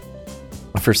sense. But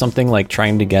for something like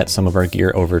trying to get some of our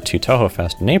gear over to Toho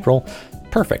Fest in April,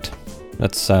 perfect.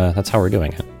 That's how we're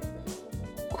doing it.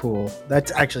 cool.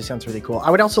 That actually sounds really cool. I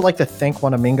would also like to thank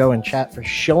Wanamingo in chat for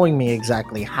showing me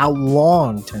exactly how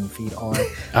long 10 feet are. That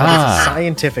is a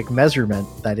scientific measurement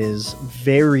that is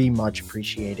very much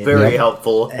appreciated. Very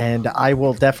helpful. And I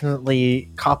will definitely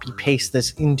copy paste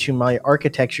this into my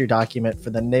architecture document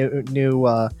for the new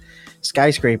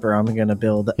skyscraper I'm going to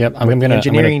build. Yep, I'm going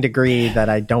engineering degree that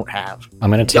I don't have.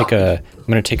 I'm going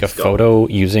to take a photo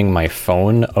using my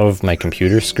phone of my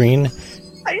computer screen.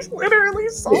 I literally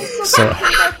saw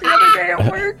that the other day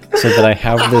at work. So that I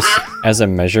have this as a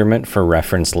measurement for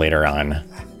reference later on.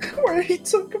 Where he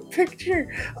took a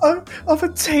picture of a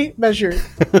tape measure.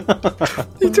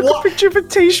 He took a picture of a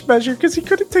tape measure because he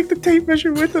couldn't take the tape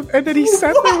measure with him. And then he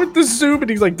sat there with the zoom and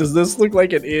he's like, does this look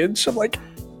like an inch? I'm like,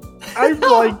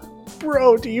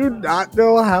 bro, do you not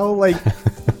know how,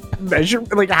 measure,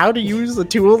 how to use the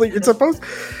tool? It's supposed,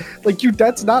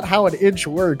 that's not how an inch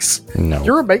works. No.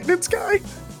 You're a maintenance guy?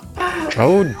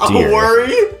 Oh, dear. Don't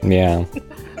worry. Yeah.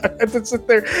 And then sit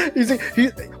there. He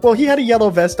had a yellow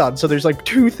vest on, so there's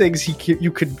three things you could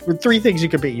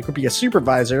be. You could be a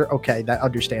supervisor. Okay, that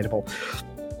understandable.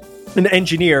 An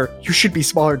engineer. You should be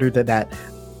smarter than that.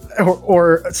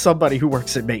 Or somebody who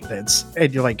works in maintenance,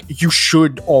 and you're you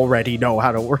should already know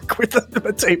how to work with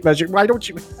a tape measure. Why don't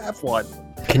you have one?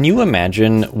 Can you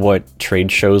imagine what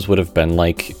trade shows would have been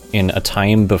like in a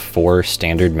time before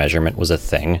standard measurement was a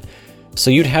thing? So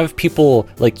you'd have people,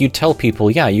 you'd tell people,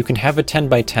 yeah, you can have a 10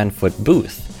 by 10 foot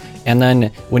booth. And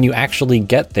then when you actually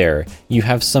get there, you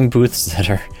have some booths that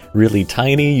are really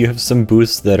tiny, you have some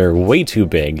booths that are way too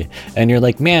big, and you're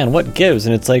like, man, what gives?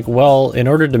 And it's like, well, in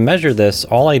order to measure this,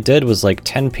 all I did was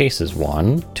 10 paces.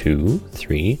 1, 2,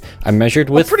 3. I measured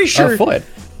with a foot.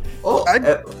 Oh,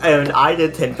 and I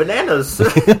did 10 bananas.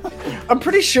 I'm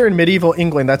pretty sure in medieval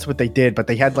England that's what they did, but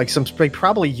they had they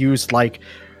probably used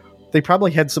they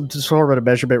probably had some sort of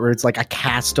measurement where it's a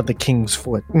cast of the king's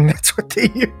foot, and that's what they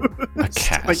used. A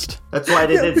cast. That's why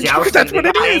they did jousting. That's what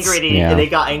it is. And they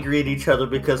got angry at each other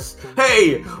because,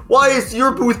 hey, why is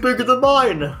your booth bigger than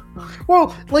mine?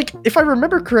 Well, if I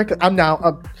remember correctly,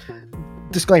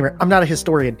 disclaimer, I'm not a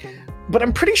historian, but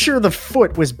I'm pretty sure the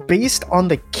foot was based on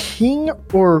the king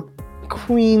or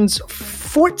queen's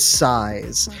foot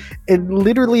size, and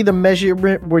literally the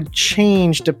measurement would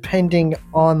change depending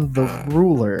on the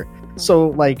ruler.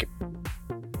 So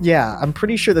yeah, I'm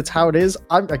pretty sure that's how it is.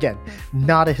 I'm, again,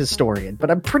 not a historian, but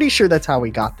I'm pretty sure that's how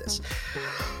we got this.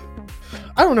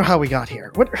 I don't know how we got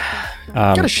here. What?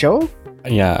 Got a show?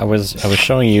 Yeah, I was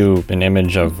showing you an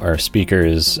image of our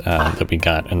speakers that we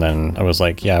got, and then I was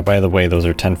like, yeah, by the way, those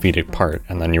are 10 feet apart.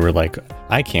 And then you were like,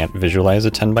 I can't visualize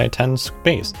a 10 by 10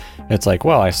 space. And it's like,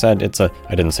 well, I said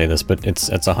I didn't say this, but it's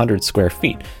 100 square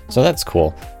feet. So that's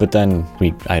cool. But then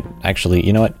I actually,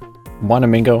 you know what?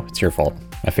 Wanamingo, it's your fault.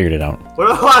 I figured it out.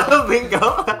 What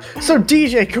Wanamingo? So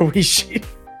DJ Koishi.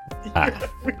 Ah.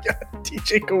 We got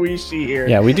DJ Koishi here.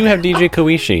 Yeah, we do have DJ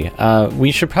Koishi.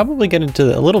 We should probably get into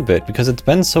it a little bit because it's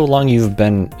been so long you've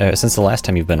been, since the last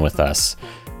time you've been with us.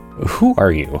 Who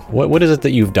are you? What is it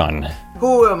that you've done?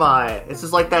 Who am I? This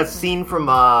is like that scene from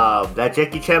that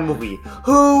Jackie Chan movie.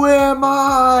 Who am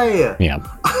I? Yeah.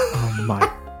 Oh my.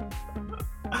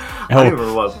 I don't even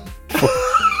remember what.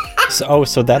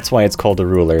 So that's why it's called a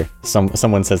ruler.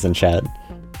 Someone says in chat.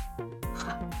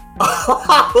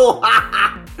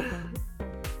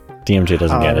 DMJ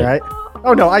doesn't get it. Right.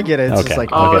 Oh no, I get it. It's okay. just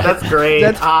Oh, okay. that's great.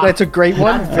 That's a great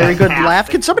one. Very good laugh.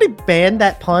 Can somebody ban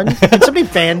that pun? Can somebody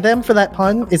ban them for that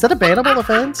pun? Is that a bannable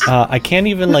offense? I can't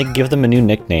even give them a new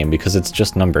nickname because it's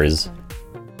just numbers.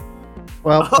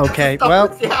 Well, okay.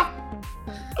 Well, yeah.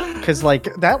 because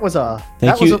that was a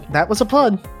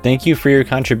pun. Thank you for your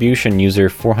contribution, user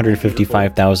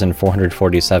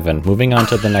 455,447. Moving on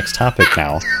to the next topic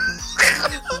now.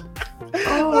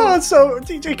 So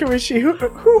DJ Koishi,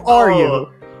 who are you?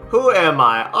 Who am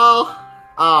I?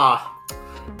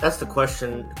 That's the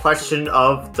question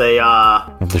of the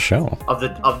Of the show. of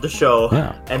the show.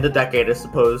 Yeah. And the decade, I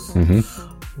suppose. Mm-hmm.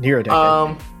 Near a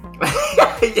decade.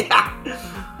 Yeah.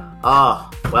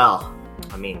 Well,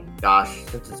 I mean, gosh,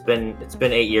 since it's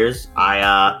been 8 years,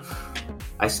 I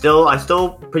still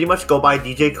pretty much go by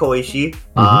DJ Koishi.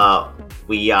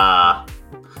 We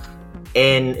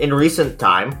in recent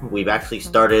time, we've actually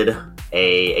started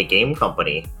a game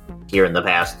company here in the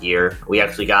past year. We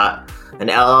actually got an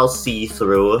LLC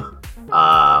through,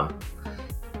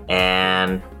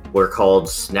 and we're called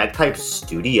Snag Type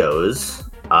Studios.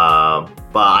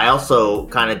 But I also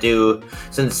kind of do,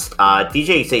 since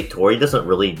DJ Satori doesn't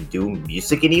really do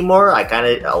music anymore, I kind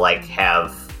of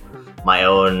have my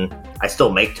own. I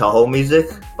still make Toho music,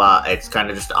 but it's kind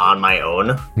of just on my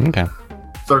own. Okay.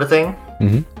 Sort of thing.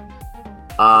 Mm-hmm.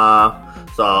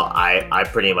 So So I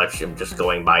pretty much am just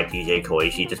going by DJ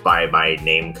Koichi, just by my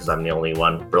name, because I'm the only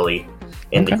one really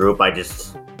in the group. I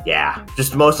just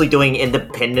mostly doing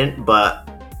independent, but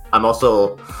I'm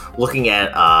also looking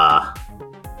at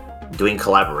doing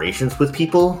collaborations with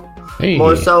people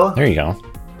more so. There you go.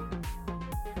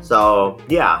 So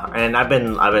yeah, and I've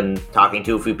been talking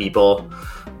to a few people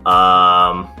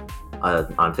on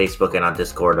Facebook and on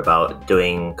Discord about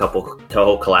doing a couple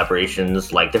Toho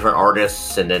collaborations, like different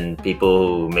artists and then people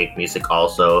who make music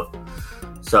also.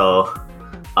 So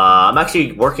I'm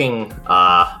actually working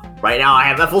right now. I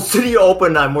have FL Studio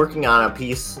open. I'm working on a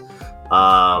piece.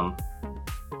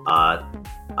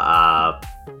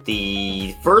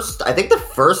 The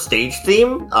first stage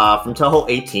theme from Toho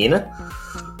 18.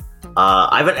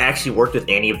 I haven't actually worked with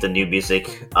any of the new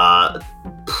music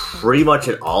pretty much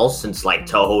at all since like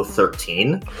Toho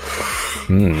 13.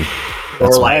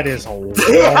 That is a long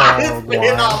it's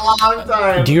been a long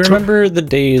time. Do you remember the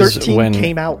days 13 when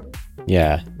came out?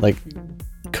 Yeah, like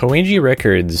Koenji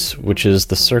Records, which is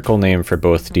the circle name for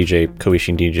both DJ Koichi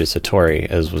and DJ Satori,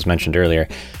 as was mentioned earlier.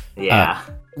 Yeah.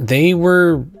 They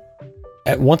were,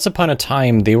 once upon a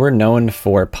time, they were known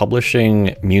for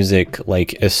publishing music,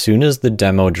 like, as soon as the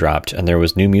demo dropped and there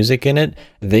was new music in it,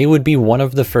 they would be one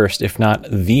of the first, if not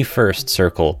the first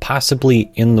circle,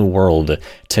 possibly in the world,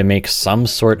 to make some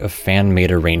sort of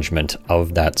fan-made arrangement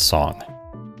of that song.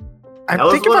 That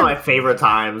was one of my favorite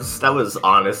times. That was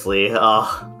honestly,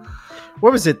 what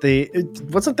was it?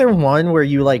 Wasn't there one where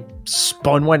you like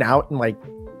spun one out in like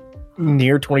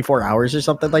near 24 hours or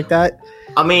something like that?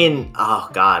 I mean, oh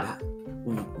god,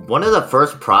 one of the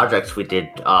first projects we did,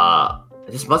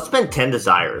 this must have been 10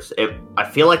 Desires. I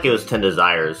feel like it was 10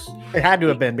 Desires. It had to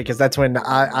have been, because that's when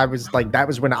I was like, that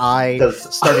was when I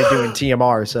started doing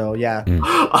TMR. So yeah,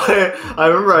 I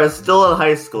remember I was still in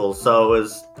high school, so it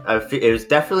was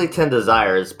definitely 10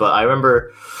 Desires. But I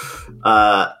remember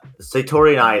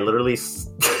Satori and I literally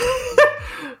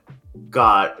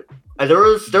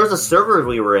there was a server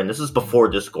we were in. This was before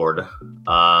Discord.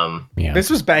 This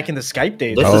was back in the Skype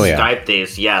days. Skype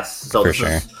days, yes. So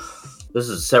this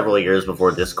is several years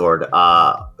before Discord.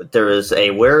 There is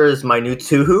a Where Is My New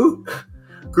Tuhu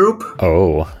group.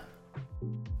 Oh.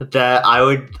 That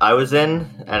I was in,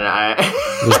 and I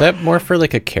was that more for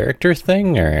like a character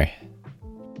thing, or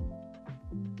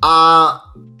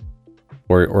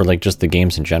like just the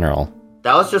games in general?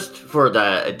 That was just for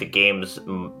the games.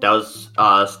 That was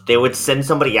they would send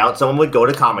somebody out. Someone would go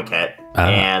to Comiket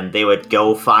and they would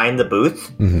go find the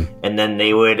booth, and then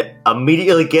they would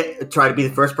immediately try to be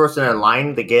the first person in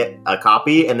line to get a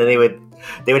copy, and then they would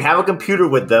have a computer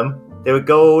with them. They would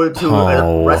go to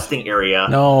a resting area.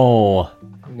 No,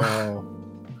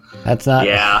 that's not.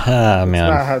 Yeah,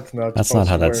 man, that's not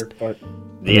how that's. But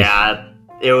yeah,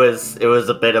 it was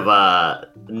a bit of a.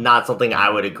 Not something I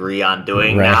would agree on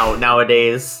doing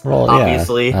nowadays. Well,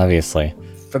 obviously. Yeah, obviously.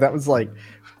 But that was like,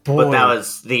 but that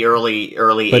was the early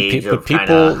age of people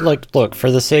kinda... like look, for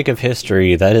the sake of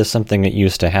history, that is something that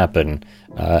used to happen.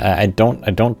 I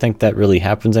don't think that really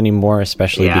happens anymore,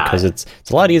 especially because it's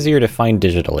a lot easier to find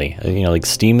digitally. You know, like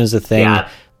Steam is a thing. Yeah.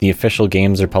 The official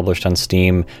games are published on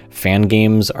Steam. Fan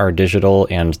games are digital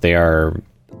and they are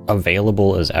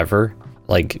available as ever.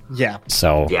 Like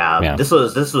So this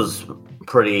was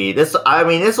pretty. This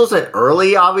wasn't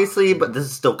early, obviously, but this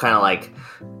is still kind of like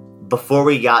before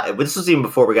we got. This was even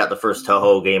before we got the first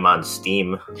Toho game on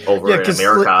Steam over in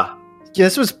America.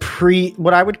 This was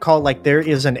what I would call like there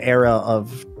is an era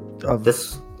of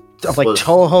this of like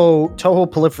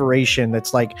Toho proliferation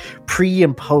that's like pre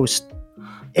and post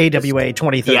AWA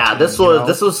 2013. Yeah, this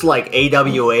was like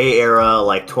AWA era,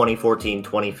 like 2014,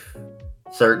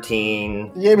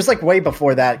 2013. Yeah, it was like way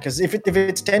before that, because if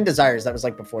it's 10 Desires, that was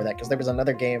like before that, because there was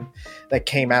another game that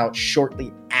came out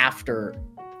shortly after.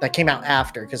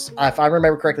 Because if I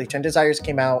remember correctly, 10 Desires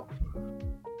came out.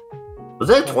 Was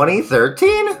it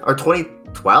 2013 or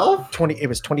 2012? It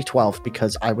was 2012,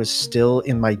 because I was still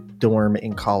in my dorm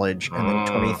in college, and then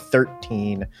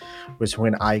 2013 was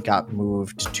when I got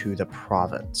moved to the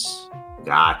province.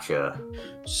 Gotcha.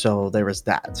 So there was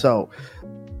that. So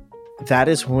that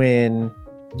is when.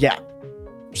 Yeah.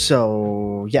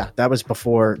 So yeah, that was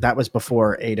before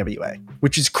AWA,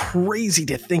 which is crazy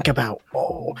to think about.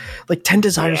 Oh, like 10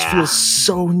 Desires feels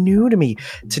so new to me.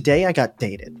 Today I got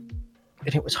dated,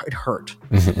 and it hurt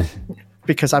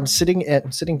because I'm sitting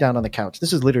down on the couch.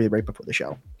 This is literally right before the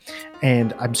show,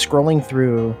 and I'm scrolling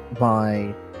through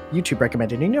my YouTube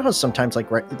recommended. And you know how sometimes like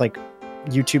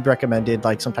YouTube recommended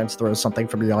like sometimes throws something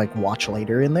from your like watch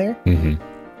later in there.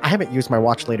 I haven't used my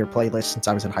watch later playlist since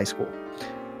I was in high school.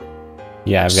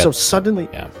 Yeah, suddenly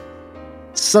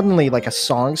like a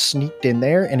song sneaked in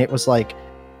there, and it was like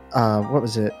what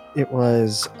was it? It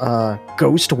was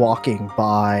Ghost Walking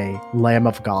by Lamb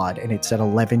of God, and it said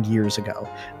 11 years ago.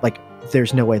 Like,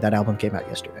 there's no way that album came out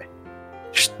yesterday.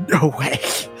 Just no way.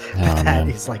 That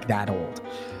is like that old.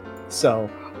 So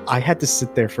I had to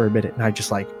sit there for a minute, and I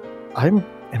just like, am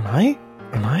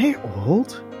I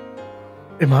old?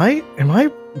 Am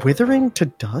I withering to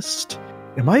dust?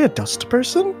 Am I a dust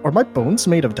person? Are my bones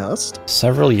made of dust?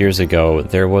 Several years ago,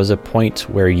 there was a point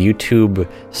where YouTube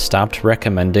stopped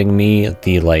recommending me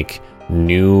the like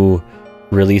new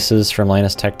releases from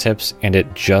Linus Tech Tips, and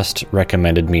it just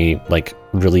recommended me like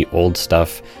really old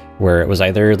stuff where it was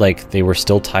either like they were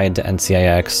still tied to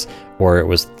NCIX or it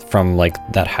was from like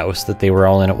that house that they were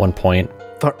all in at one point.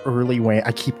 The early WAN,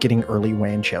 I keep getting early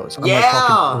WAN shows. I'm like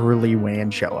talking early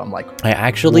WAN show. I'm like,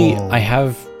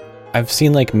 I've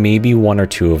seen like maybe one or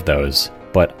two of those,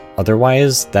 but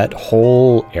otherwise that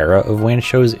whole era of WAN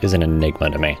shows is an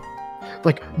enigma to me.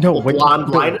 Like, no, Blonde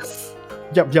Linus?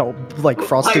 Yo, like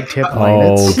Frosted Tip Oh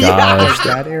Linus. gosh,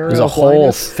 that era. It was a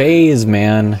whole phase,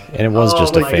 man, and it was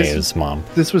just a phase, Mom.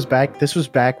 This was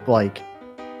back like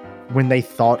when they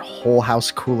thought whole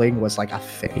house cooling was like a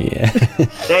thing. Yeah.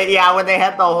 When they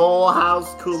had the whole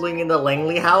house cooling in the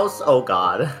Langley house. Oh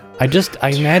god. I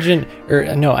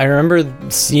remember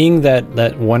seeing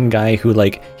that one guy who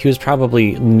like he was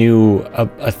probably knew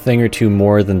a thing or two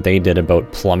more than they did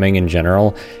about plumbing in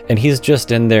general, and he's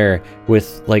just in there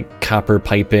with like copper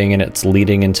piping and it's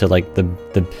leading into like the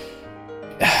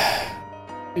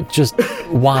just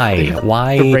why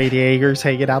the radiators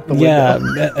hanging out the window.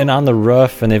 Yeah, and on the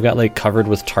roof, and they've got like covered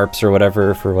with tarps or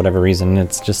whatever for whatever reason.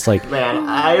 It's just like, man,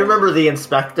 I remember the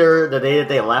inspector the day that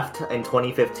they left in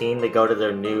 2015. They go to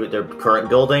their current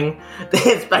building.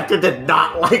 The inspector did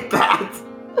not like that.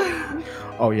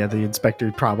 Oh yeah, the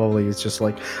inspector probably is just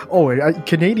like,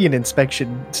 Canadian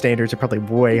inspection standards are probably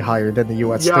way higher than the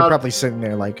U.S. Yeah. They're probably sitting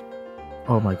there like,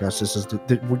 oh my gosh,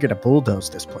 we're gonna bulldoze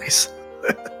this place.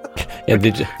 Yeah,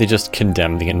 they just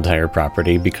condemn the entire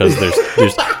property because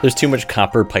there's too much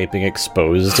copper piping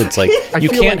exposed. It's like, you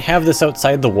can't have this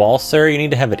outside the wall, sir. You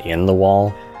need to have it in the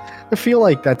wall. I feel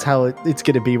like that's how it's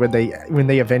going to be when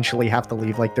they eventually have to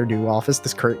leave like their new office,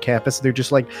 this current campus. They're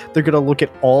just like, they're going to look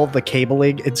at all the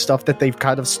cabling and stuff that they've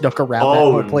kind of snuck around that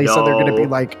whole place, and they're going to be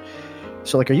like,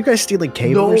 so like, are you guys stealing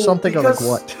cable or something? Or like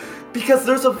what? Because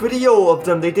there's a video of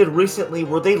them they did recently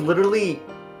where they literally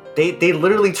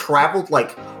traveled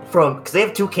like from, because they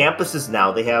have two campuses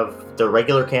now. They have their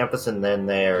regular campus and then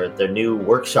their new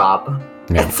workshop.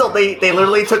 Yeah. And so they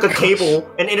literally took a cable,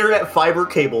 an internet fiber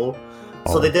cable,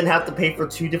 so they didn't have to pay for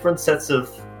two different sets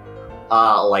of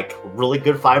like really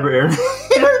good fiber internet.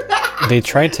 They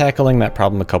tried tackling that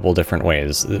problem a couple different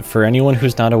ways. For anyone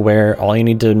who's not aware, all you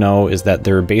need to know is that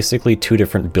there are basically two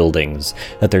different buildings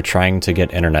that they're trying to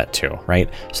get internet to, right?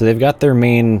 So they've got their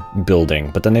main building,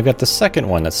 but then they've got the second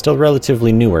one that's still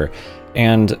relatively newer.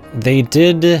 And they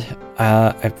did,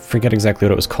 I forget exactly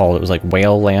what it was called. It was like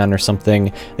Whale LAN or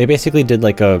something. They basically did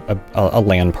like a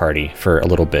LAN party for a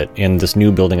little bit in this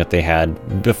new building that they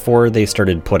had before they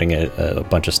started putting a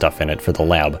bunch of stuff in it for the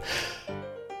lab.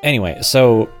 Anyway,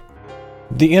 so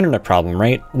the internet problem,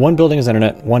 right? One building has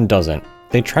internet, one doesn't.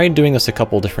 They tried doing this a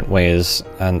couple different ways,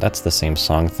 and that's the same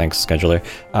song, thanks, scheduler.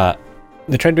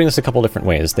 They tried doing this a couple different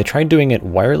ways. They tried doing it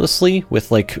wirelessly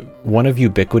with like one of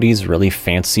Ubiquity's really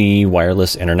fancy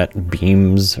wireless internet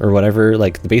beams or whatever.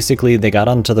 Like basically they got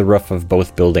onto the roof of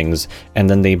both buildings and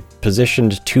then they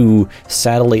positioned two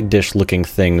satellite dish looking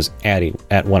things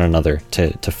at one another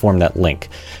to form that link.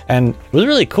 And it was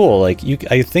really cool. Like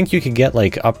I think you could get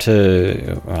like up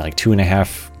to like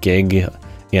 2.5 gig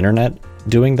internet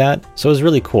doing that. So it was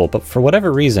really cool. But for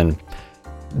whatever reason,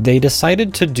 they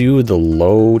decided to do the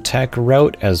low-tech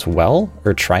route as well,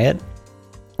 or try it,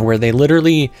 where they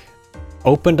literally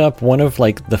opened up one of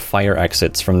like the fire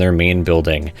exits from their main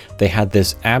building. They had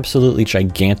this absolutely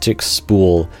gigantic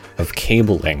spool of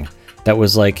cabling that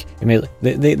was like, I mean,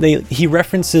 he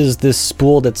references this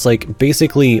spool that's like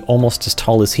basically almost as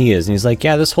tall as he is, and he's like,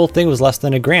 yeah, this whole thing was less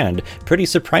than $1,000. Pretty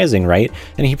surprising, right?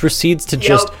 And he proceeds to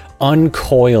just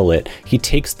uncoil it. He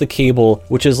takes the cable,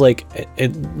 which is like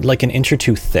an inch or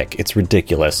two thick. It's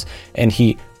ridiculous. And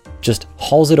he just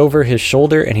hauls it over his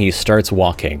shoulder and he starts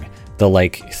walking the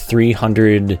like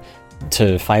 300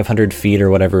 to 500 feet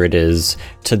or whatever it is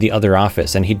to the other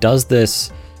office. And he does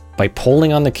this by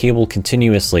pulling on the cable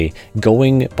continuously,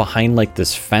 going behind like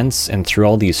this fence and through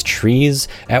all these trees.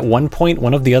 At one point,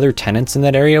 one of the other tenants in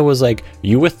that area was like,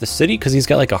 you with the city? Because he's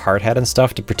got like a hard hat and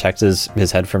stuff to protect his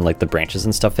head from like the branches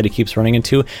and stuff that he keeps running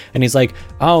into. And he's like,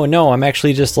 oh no, I'm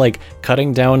actually just like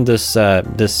cutting down this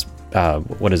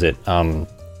what is it?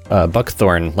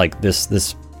 Buckthorn, like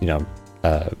this, you know,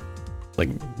 like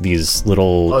these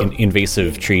little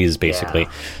invasive trees, basically.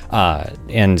 Yeah.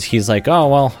 And he's like, oh,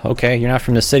 well, okay, you're not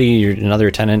from the city, you're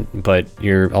another tenant, but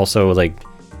you're also like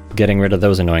getting rid of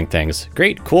those annoying things.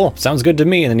 Great, cool, sounds good to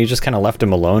me. And then he just kind of left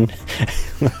him alone.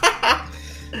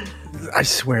 I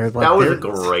swear, like, that was a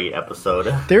great episode.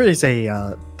 There is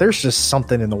there's just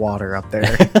something in the water up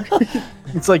there.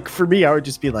 It's like, for me, I would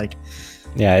just be like,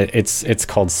 yeah, it's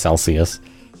called Celsius.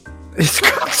 It's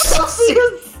called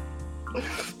Celsius.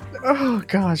 Oh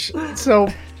gosh. So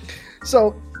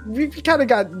we kind of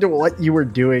got into what you were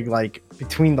doing, like,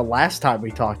 between the last time we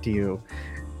talked to you,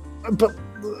 but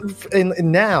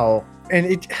and now, and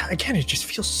it just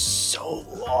feels so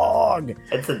long.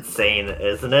 It's insane,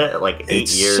 isn't it? Like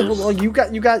 8 years. So long. You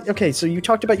got okay. So you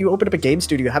talked about you opened up a game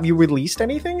studio. Have you released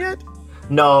anything yet?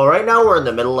 No, right now we're in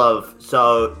the middle of.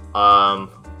 So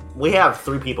we have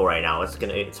 3 people right now.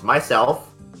 It's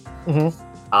myself.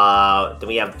 Mm-hmm. Then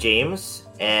we have James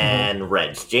and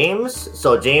Reg. James,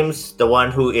 the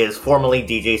one who is formerly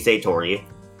DJ Satori,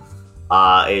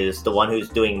 is the one who's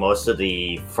doing most of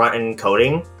the front-end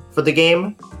coding for the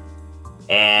game.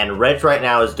 And Reg right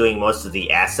now is doing most of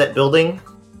the asset building.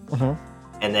 Mm-hmm.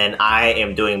 And then I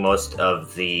am doing most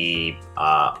of the,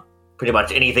 pretty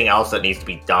much anything else that needs to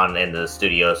be done in the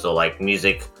studio. So like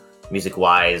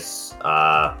music-wise,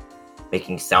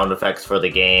 making sound effects for the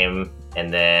game,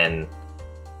 and then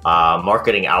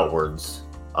marketing outwards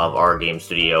of our game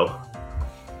studio.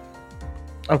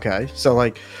 Okay, so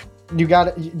like you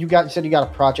said you got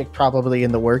a project probably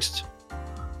in the works.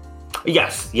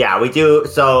 Yes, yeah, we do.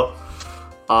 So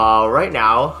right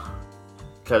now,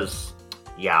 because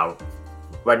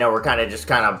right now we're kind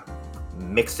of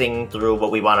mixing through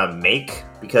what we want to make,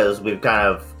 because we've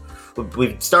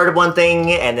started one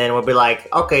thing and then we'll be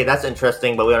like, okay, that's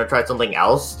interesting, but we want to try something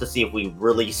else to see if we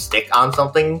really stick on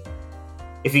something.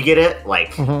 If you get it,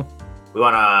 like, we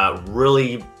want to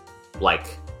really,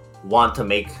 like, want to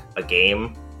make a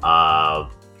game, but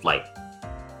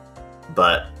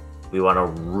we want to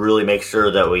really make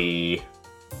sure that we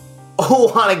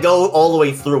want to go all the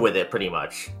way through with it, pretty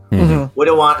much. Mm-hmm. We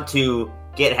don't want to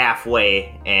get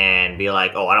halfway and be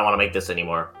like, oh, I don't want to make this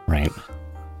anymore. Right.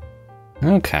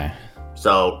 Okay.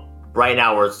 So, right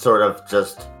now we're sort of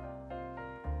just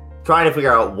trying to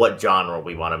figure out what genre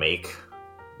we want to make.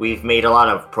 We've made a lot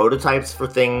of prototypes for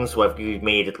things. We've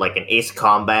made it like an Ace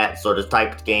Combat sort of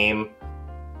typed game.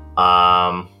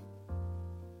 And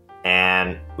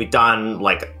we've done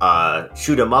like a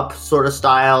shoot 'em up sort of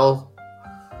style.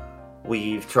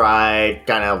 We've tried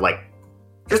kind of like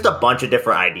just a bunch of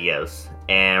different ideas.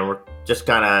 And we're just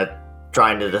kind of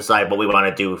trying to decide what we want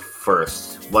to do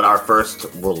first. What our first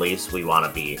release is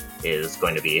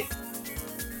going to be.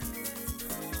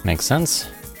 Makes sense.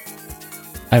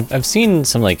 I've seen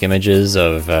some like images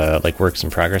of like works in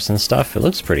progress and stuff. It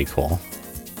looks pretty cool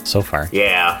so far.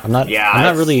 Yeah. I'm not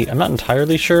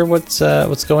entirely sure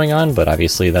what's going on, but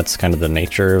obviously that's kind of the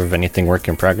nature of anything work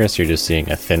in progress. You're just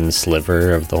seeing a thin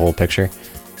sliver of the whole picture.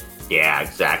 Yeah,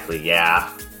 exactly. Yeah.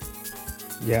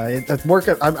 Yeah,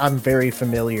 I'm very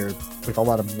familiar with a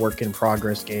lot of work in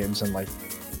progress games, and like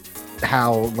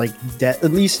how like at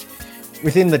least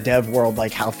within the dev world,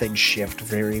 like how things shift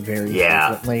very, very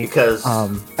frequently. Because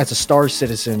as a Star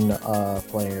Citizen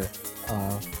player,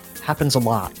 happens a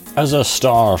lot. As a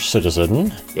Star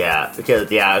Citizen,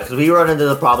 because we run into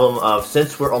the problem of,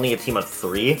 since we're only a team of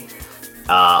 3,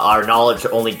 our knowledge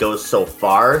only goes so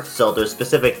far. So there's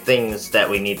specific things that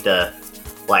we need to,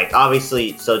 like,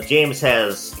 obviously. So James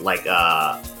has like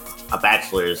a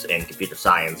bachelor's in computer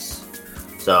science,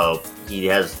 so he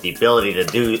has the ability to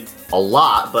do a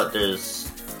lot, but there's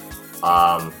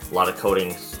a lot of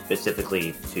coding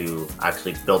specifically to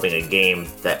actually building a game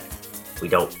that we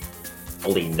don't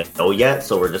fully know yet,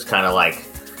 so we're just kind of like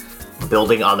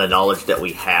building on the knowledge that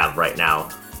we have right now.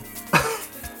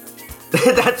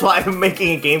 That's why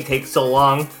making a game takes so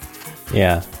long.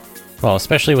 Yeah. Well,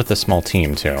 especially with a small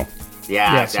team, too.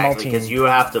 Yeah, exactly, because you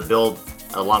have to build,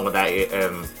 along with that, you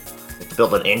have to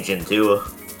build an engine, too.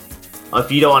 If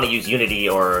you don't want to use Unity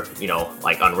or,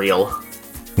 like Unreal.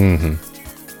 Mm-hmm.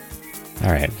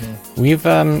 All right.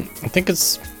 Mm-hmm. I think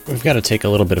we've got to take a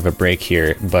little bit of a break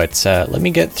here, but let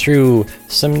me get through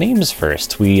some names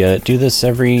first. We do this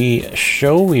every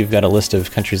show. We've got a list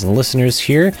of countries and listeners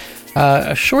here.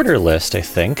 A shorter list, I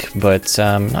think, but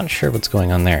not sure what's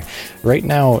going on there. Right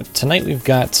now, tonight we've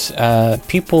got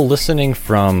people listening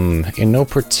from, in no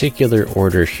particular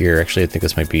order here, actually I think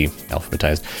this might be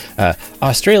alphabetized,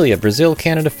 Australia, Brazil,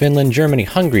 Canada, Finland, Germany,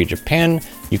 Hungary, Japan,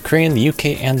 Ukraine, the UK,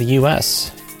 and the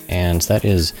US. And that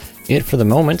is it for the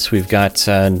moment. We've got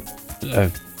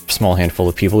small handful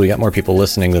of people. We got more people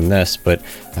listening than this, but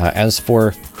as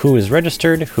for who is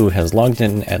registered, who has logged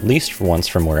in at least once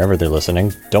from wherever they're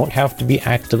listening, don't have to be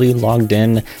actively logged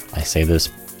in. I say this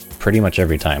pretty much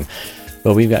every time.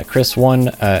 But we've got Chris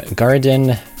 1,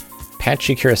 Garden,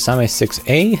 Patchy Kurasame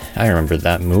 6A. I remember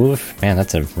that move. Man,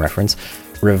 that's a reference.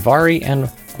 Rivari and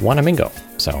Wanamingo.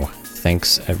 So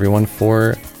thanks everyone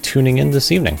for tuning in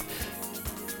this evening.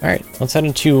 All right, let's head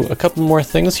into a couple more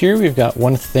things here. We've got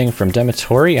one thing from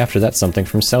Dematori. After that, something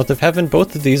from South of Heaven.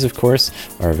 Both of these, of course,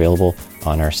 are available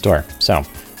on our store. So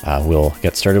we'll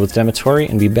get started with Dematori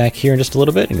and be back here in just a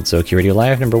little bit. Gensokyo Radio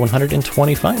Live, number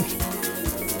 125.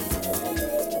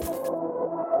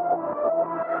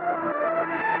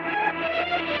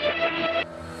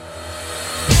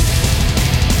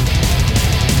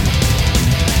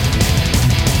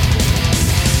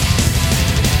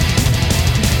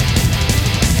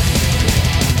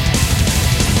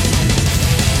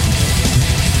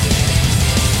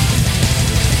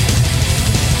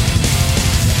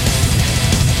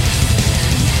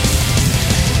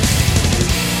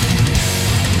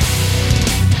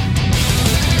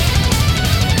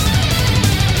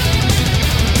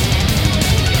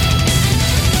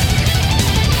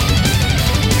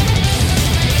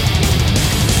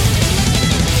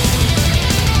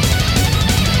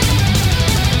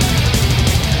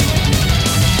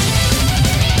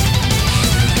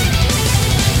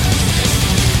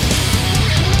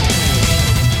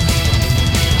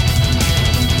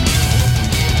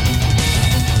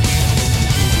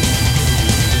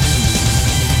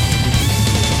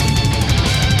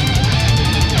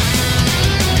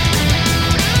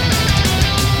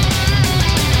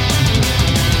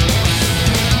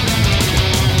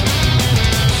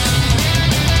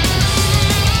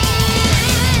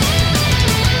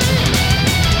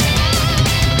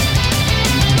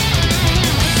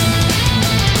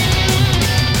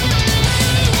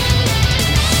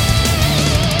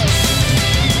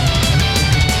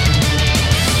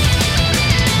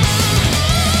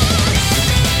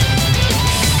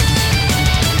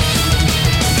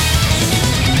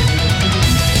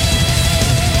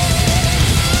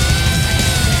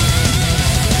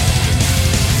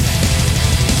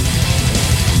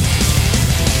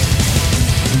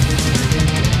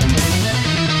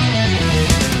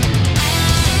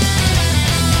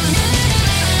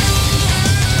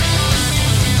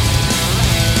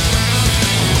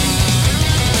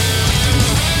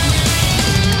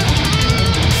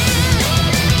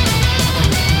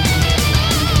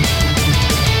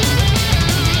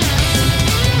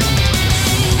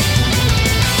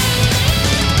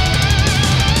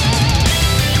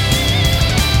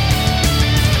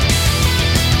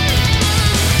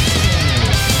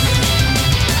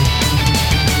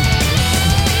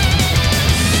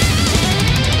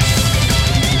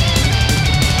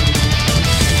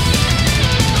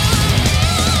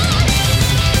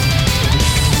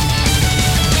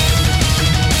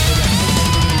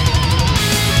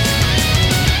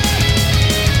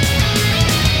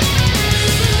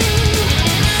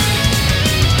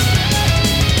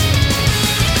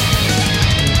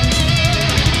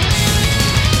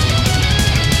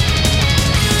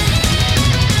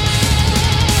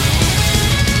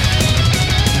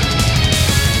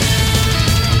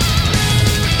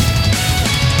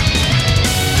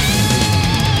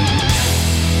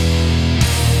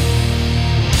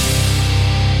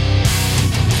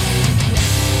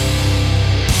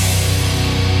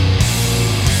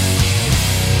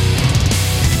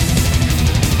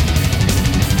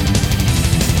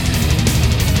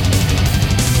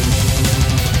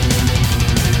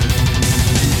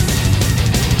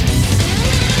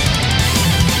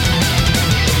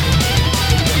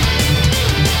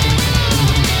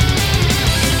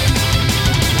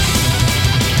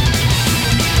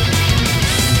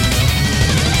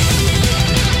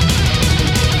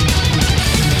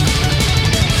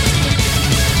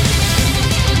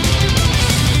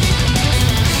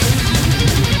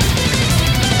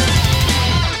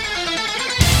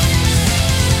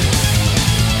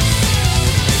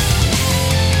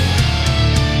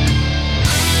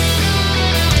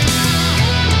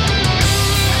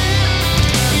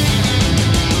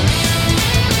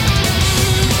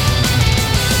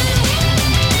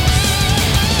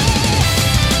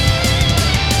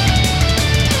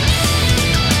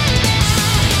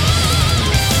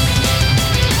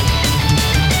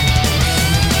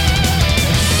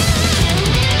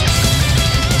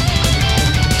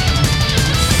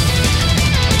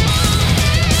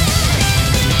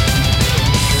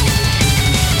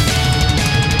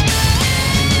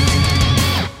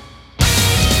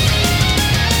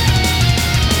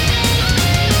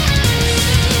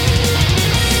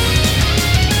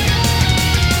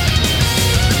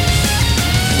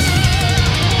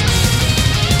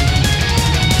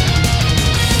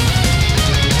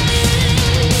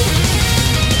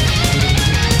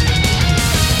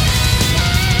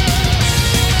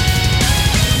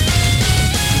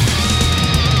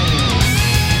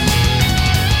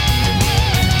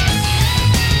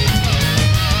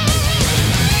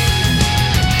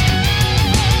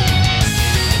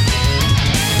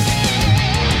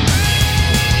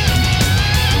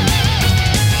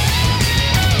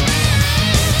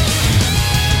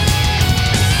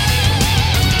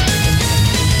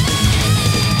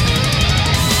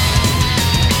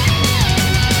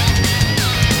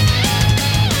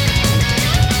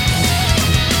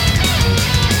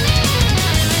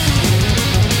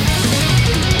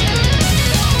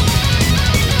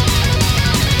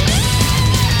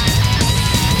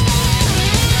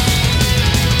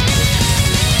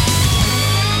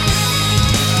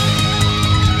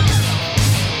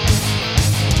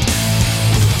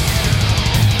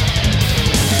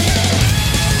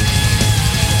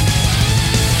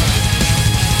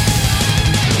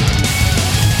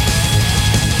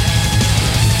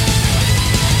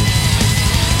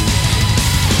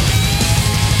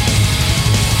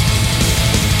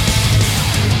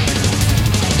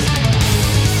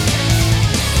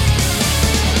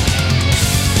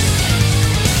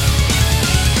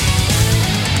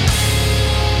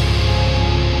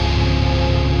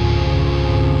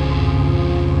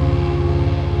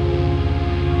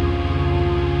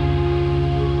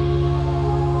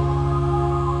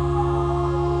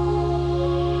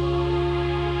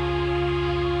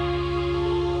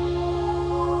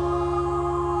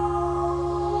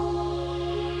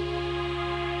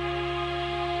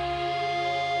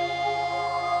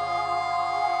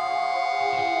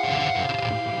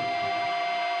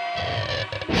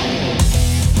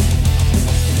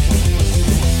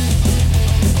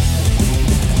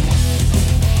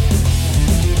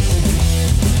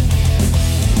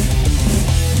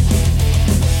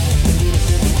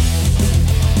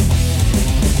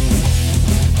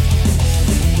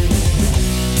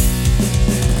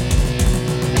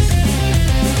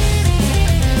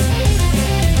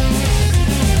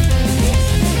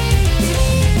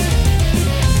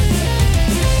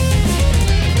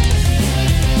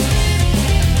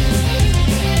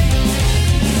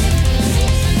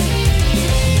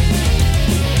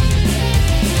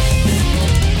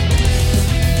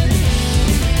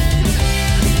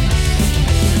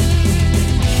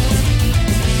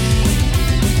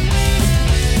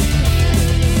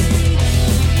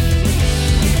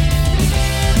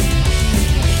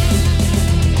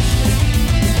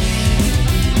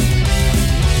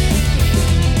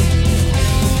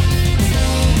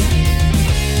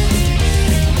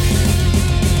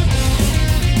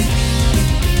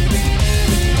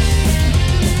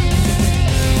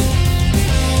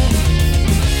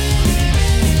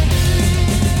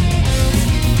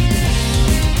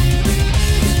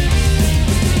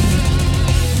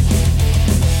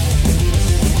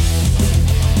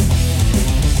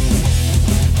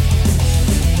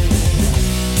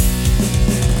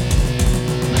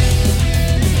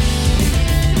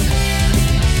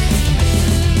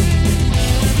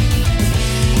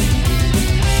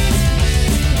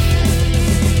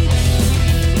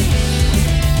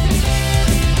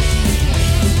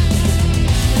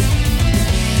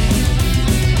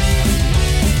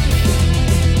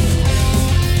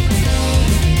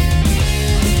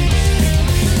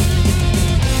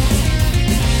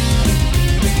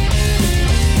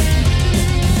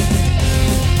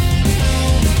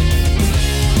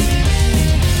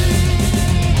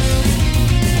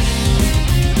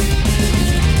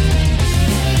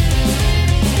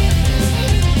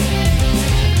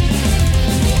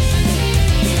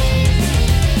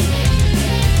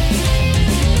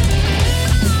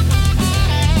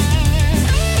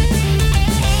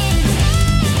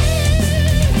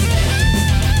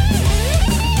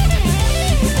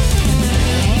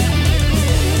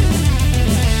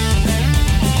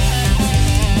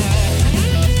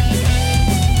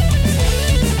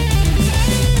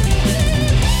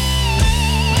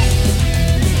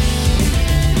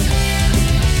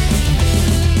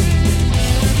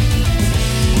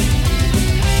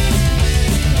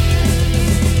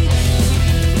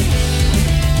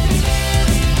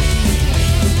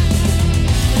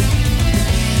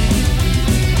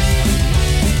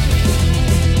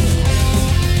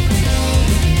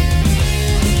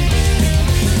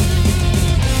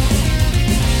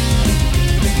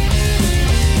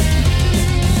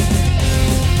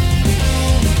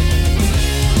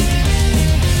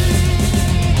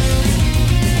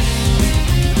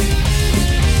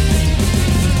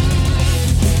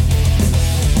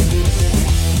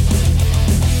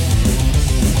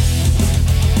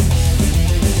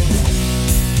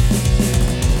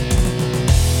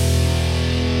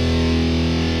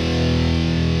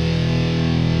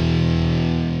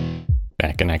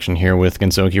 back in action here with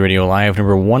Gensokyo Radio Live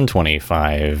number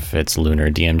 125. It's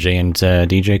Lunar, DMJ, and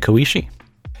DJ Koishi.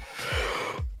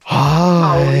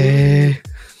 Hi.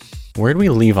 Where did we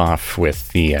leave off with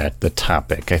the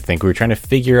topic? I think we were trying to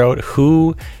figure out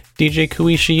who DJ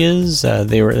Koishi is.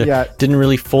 Didn't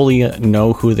really fully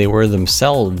know who they were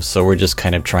themselves, so we're just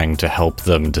kind of trying to help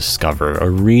them discover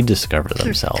or rediscover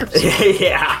themselves.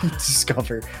 Yeah.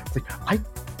 Discover.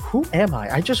 Who am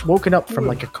I? I just woken up from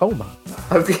like a coma.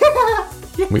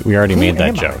 We already made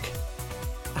that joke.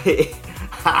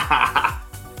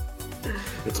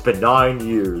 It's been 9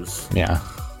 years. Yeah.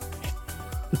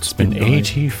 It's been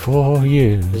 84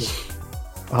 years.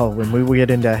 Oh, when we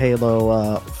get into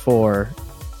Halo 4,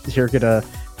 you're gonna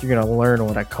learn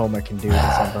what a coma can do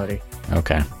to somebody.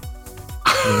 Okay.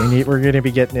 We're gonna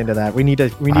be getting into that. We need to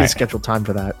schedule time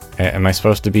for that. Am I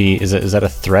supposed to be? Is that a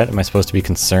threat? Am I supposed to be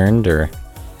concerned or?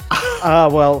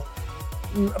 Well,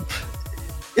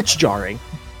 it's jarring,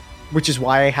 which is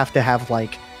why I have to have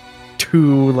like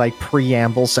 2 like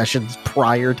preamble sessions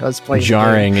prior to us playing.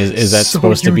 Jarring is that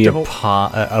supposed to be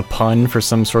a pun for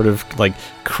some sort of like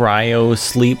cryo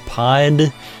sleep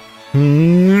pod?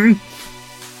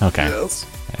 Okay.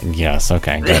 Yes.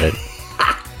 Okay. Got it.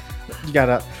 You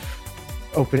gotta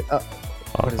open it up.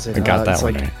 What is it? I got that it's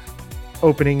one. like Right.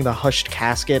 opening the hushed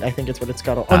casket. I think it's what it's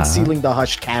called. Unsealing the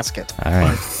hushed casket. All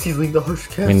right. Sealing the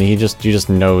hush I mean, he just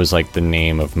knows like the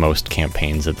name of most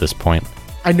campaigns at this point.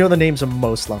 I know the names of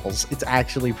most levels. It's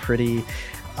actually pretty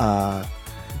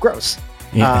gross.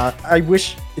 Yeah. I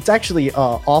wish it's actually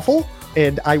awful,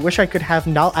 and I wish I could have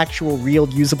not actual real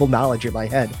usable knowledge in my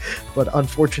head, but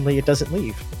unfortunately it doesn't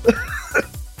leave.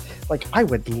 Like, I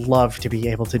would love to be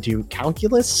able to do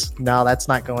calculus. No, that's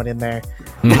not going in there.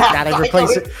 Gotta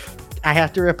replace it. I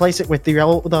have to replace it with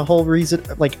the whole reason,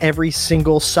 like every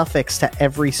single suffix to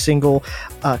every single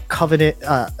covenant,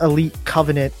 elite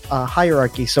covenant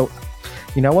hierarchy. So,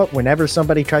 you know what? Whenever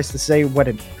somebody tries to say what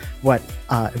an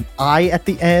I at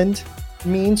the end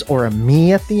means or a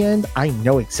me at the end, I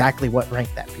know exactly what rank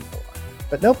that people are.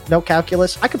 But nope, no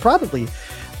calculus. I could probably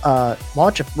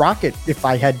launch a rocket if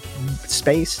I had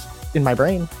space in my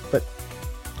brain, but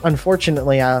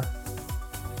unfortunately,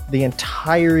 the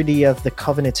entirety of the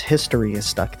Covenant's history is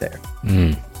stuck there.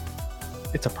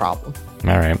 It's a problem.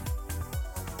 All right.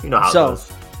 You know how it goes.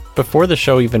 Before the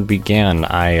show even began,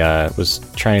 I was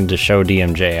trying to show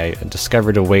DMJ. I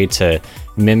discovered a way to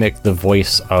mimic the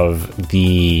voice of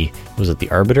the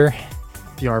Arbiter?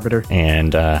 The Arbiter.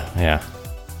 And yeah,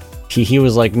 he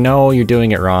was like, "No, you're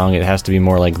doing it wrong. It has to be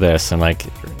more like this." And like,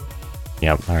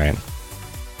 yep, all right.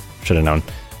 Should have known.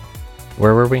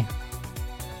 Where were we?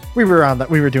 We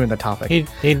were doing the topic.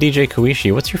 Hey, DJ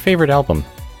Koishi, what's your favorite album?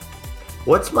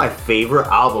 What's my favorite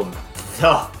album?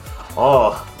 I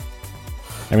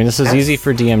mean, this is easy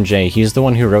for DMJ. He's the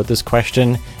one who wrote this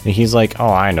question, and he's like,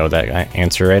 "Oh, I know that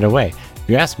answer right away." If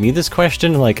you ask me this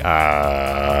question, like,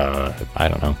 I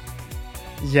don't know.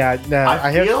 Yeah, no,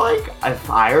 I feel like if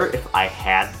I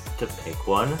had to pick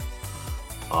one,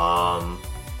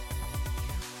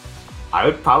 I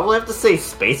would probably have to say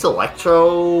Space Electro.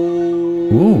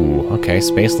 Ooh, okay,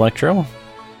 Space Electro.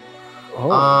 Oh.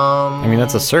 I mean,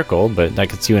 that's a circle, but that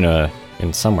gets you in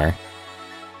somewhere.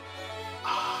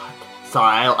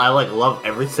 Sorry, I like love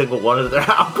every single one of their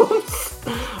albums.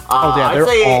 They're all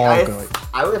good.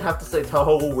 I would have to say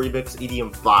Toho Remix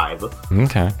EDM 5.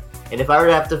 Okay. And if I were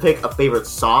to have to pick a favorite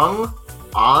song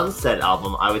on said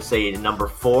album, I would say number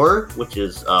 4, which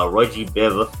is Roy G.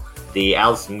 Biv, the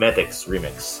Alsmetics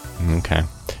remix. Okay.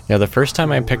 Yeah, the first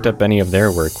time I picked up any of their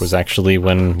work was actually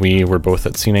when we were both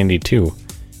at C92.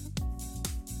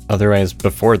 Otherwise,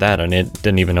 before that, I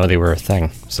didn't even know they were a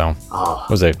thing. So it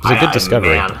was a good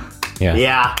discovery. Man.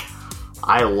 Yeah.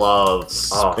 I love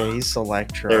Space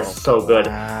Electro. They're so good.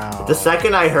 Wow. The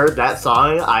second I heard that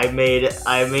song, I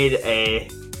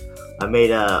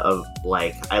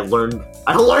learned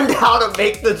how to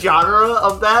make the genre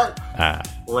of that.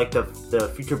 Like the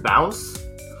future bounce.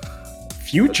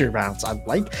 Future bounce. I'm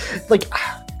like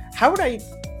how would I?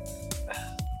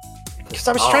 Because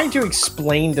I was trying to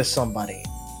explain to somebody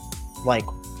like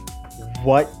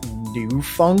what new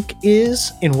funk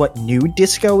is and what new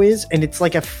disco is, and it's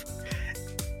like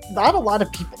not a lot of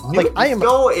people New like I am.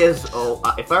 Disco is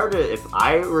if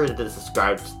I were to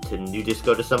describe to new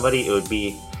disco to somebody, it'd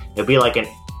be like a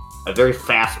very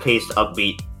fast paced,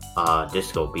 upbeat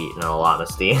disco beat. In all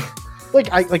honesty,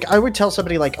 I would tell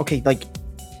somebody like, okay, like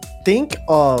think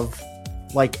of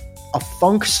like a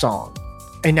funk song,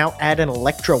 and now add an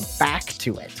electro back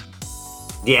to it.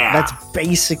 Yeah, that's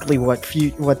basically what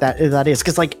that is.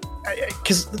 Because like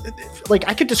because like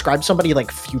I could describe somebody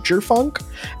like future funk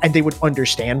and they would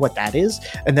understand what that is,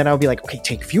 and then I would be like, okay,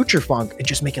 take future funk and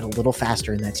just make it a little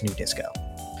faster, and that's new disco.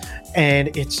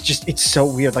 And it's so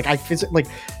weird. Like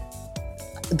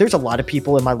there's a lot of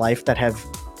people in my life that have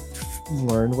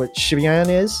learned what Shibuyan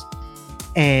is,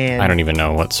 and I don't even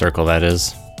know what circle that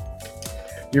is.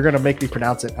 You're gonna make me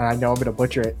pronounce it, and I know I'm gonna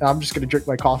butcher it. I'm just gonna drink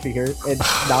my coffee here and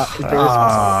not embarrass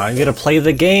myself. I'm gonna play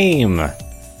the game.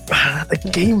 The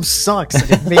game sucks.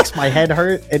 It makes my head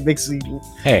hurt. It makes me.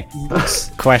 Hey,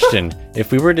 question: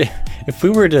 If we were to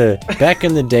back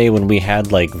in the day when we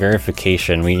had like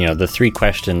verification, the 3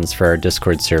 questions for our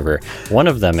Discord server. One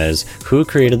of them is who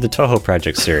created the Toho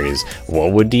Project series.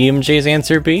 What would DMJ's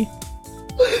answer be?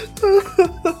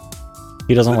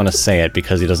 He doesn't want to say it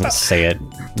because he doesn't say it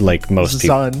like most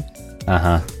people. Son.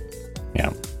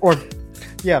 Yeah. Or,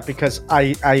 yeah, because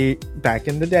I back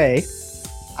in the day,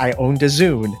 I owned a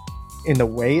Zune. And the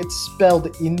way it's spelled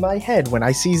in my head when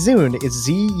I see Zune is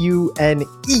Zune.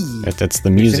 That's the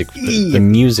music, the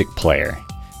music player.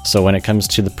 So when it comes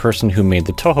to the person who made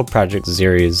the Toho Project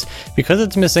series, because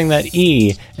it's missing that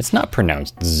E, it's not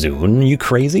pronounced Zune. You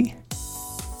crazy?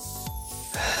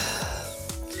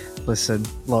 Listen,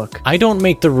 look. I don't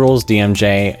make the rules,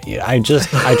 DMJ.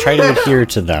 I try to adhere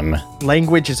to them.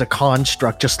 Language is a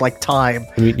construct, just like time.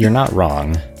 I mean, you're not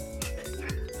wrong.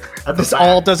 This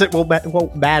all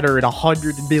won't matter in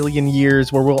 100 million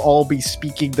years, where we'll all be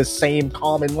speaking the same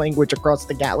common language across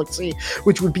the galaxy,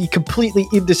 which would be completely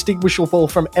indistinguishable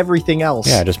from everything else.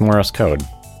 Yeah, just Morse code.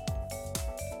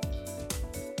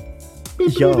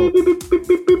 Yo,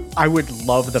 I would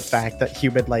love the fact that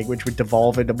human language would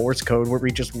devolve into Morse code, where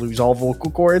we just lose all vocal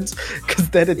cords, because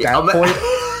then at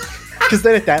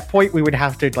that point we would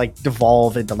have to like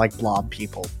devolve into like blob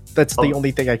people. That's the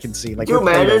only thing I can see. Like, we're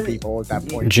Play-Doh people at that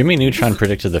point. Jimmy Neutron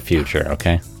predicted the future,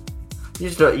 okay?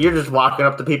 You're just walking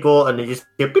up to people and they just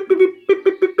beep, beep, beep, beep, beep,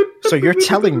 beep, beep. So you're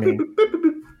telling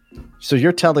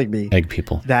me Egg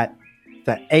people. that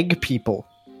egg people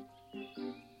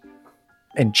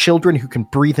and children who can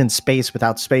breathe in space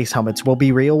without space helmets will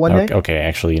be real one day? Okay,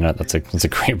 actually, that's a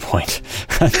great point.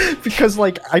 Because,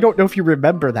 like, I don't know if you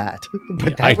remember that,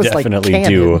 but that I was definitely like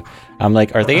do. I'm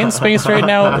like, are they in space right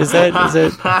now? Is it?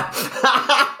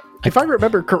 If I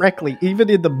remember correctly, even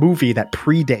in the movie that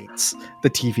predates the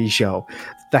TV show,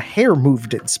 the hair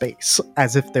moved in space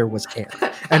as if there was air,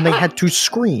 and they had to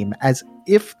scream as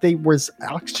if there was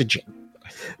oxygen.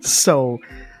 So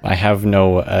I have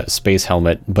no space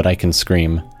helmet, but I can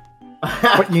scream.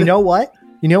 But you know what?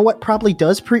 You know what probably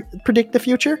does predict the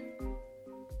future?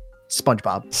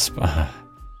 SpongeBob.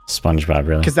 SpongeBob,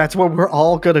 really? Because that's where we're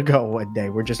all gonna go one day.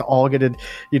 We're just all gonna,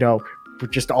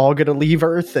 leave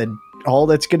Earth, and all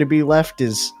that's gonna be left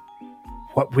is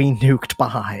what we nuked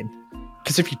behind.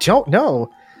 Because if you don't know,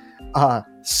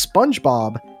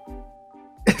 SpongeBob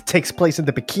takes place in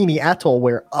the Bikini Atoll,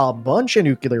 where a bunch of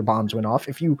nuclear bombs went off.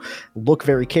 If you look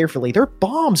very carefully, there are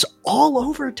bombs all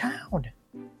over town.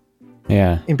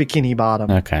 Yeah. In Bikini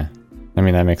Bottom. Okay. I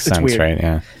mean, that makes sense, weird. right?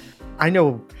 Yeah. I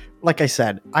know, like I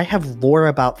said, I have lore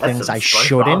about things I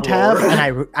shouldn't have,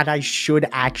 and I should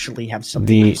actually have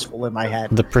something useful in my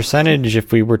head. The percentage,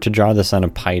 if we were to draw this on a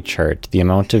pie chart, the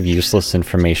amount of useless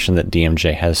information that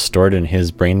DMJ has stored in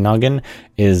his brain noggin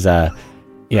is,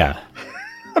 yeah.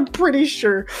 I'm pretty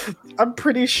sure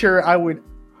I would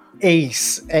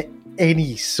ace at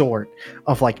any sort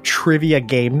of like trivia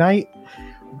game night.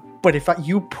 But if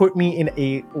you put me in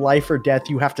a life or death,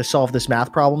 you have to solve this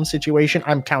math problem situation,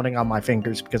 I'm counting on my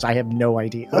fingers because I have no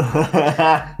idea.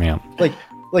 Yeah.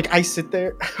 Like I sit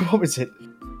there. What was it?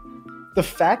 The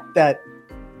fact that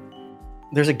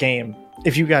there's a game.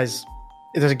 There's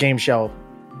a game show,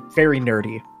 very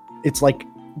nerdy. It's like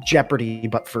Jeopardy,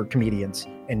 but for comedians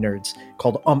and nerds,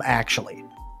 called Actually.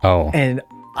 Oh. And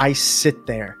I sit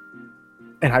there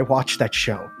and I watch that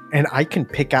show. And I can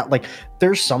pick out, like,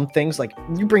 there's some things, like,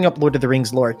 you bring up Lord of the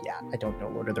Rings lore. Yeah, I don't know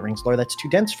Lord of the Rings lore. That's too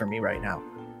dense for me right now.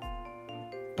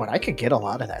 But I could get a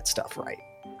lot of that stuff right.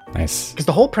 Nice. Because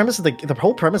the whole premise of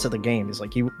the game is,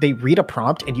 like, they read a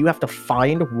prompt, and you have to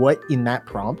find what in that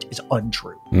prompt is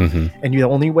untrue. Mm-hmm. And the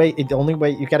only way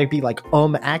you gotta be like,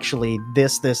 actually,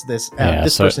 this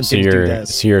person didn't do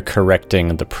this. So you're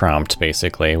correcting the prompt,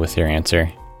 basically, with your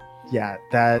answer. Yeah,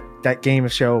 that game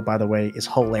show, by the way, is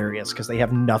hilarious because they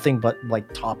have nothing but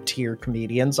like top tier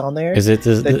comedians on there. Is it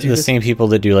the same people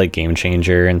that do like Game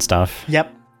Changer and stuff?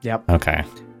 Yep. Okay.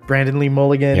 Brandon Lee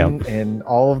Mulligan and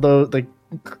all of the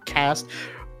cast.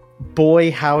 Boy,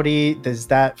 howdy, is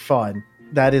that fun.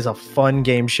 That is a fun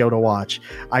game show to watch.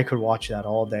 I could watch that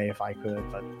all day if I could,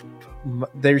 but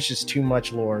there's just too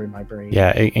much lore in my brain.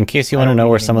 Yeah, in case you want to know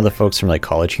where some of the folks from like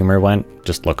College Humor went,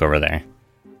 just look over there.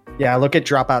 Yeah, look at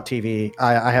Dropout TV.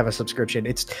 I have a subscription.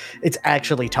 It's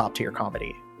actually top tier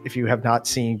comedy. If you have not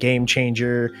seen Game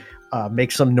Changer,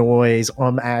 Make Some Noise,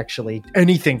 actually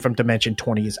anything from Dimension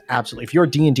 20 is absolutely. If you're a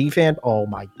D&D fan, oh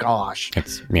my gosh,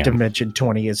 Dimension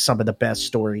 20 is some of the best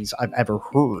stories I've ever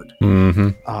heard. Mm-hmm.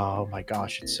 Oh my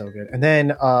gosh, it's so good. And then,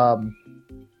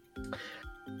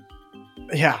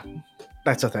 yeah,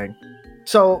 that's a thing.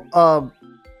 So,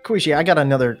 Koichi, I got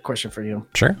another question for you.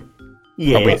 Sure.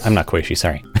 Yes. Oh, wait, I'm not Koichi,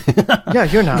 sorry. Yeah,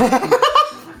 you're not.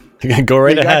 Go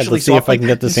right ahead. Let's see if I can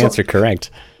get this answer correct.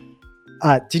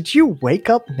 Did you wake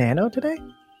up Nano today?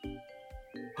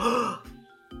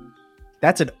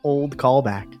 That's an old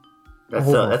callback.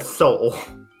 That's so old.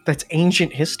 That's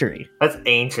ancient history. That's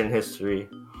ancient history.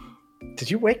 Did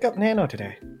you wake up Nano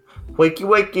today? Wakey,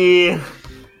 wakey.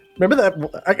 Remember that?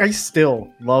 I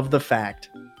still love the fact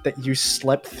that you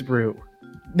slept through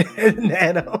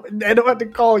Nano. Nano had to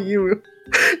call you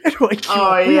and wake you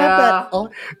up. We have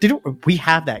that. We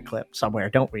have that clip somewhere,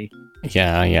 don't we?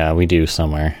 Yeah, we do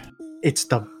somewhere. It's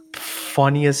the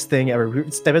funniest thing ever.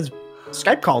 That was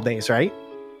Skype call days, right?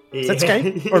 Is that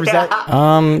Skype? Or was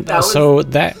that... So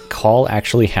that call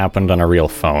actually happened on a real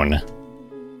phone.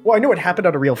 Well, I know it happened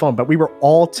on a real phone, but we were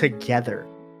all together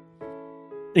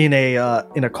in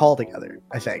a call together,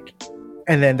 I think.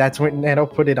 And then that's when Nano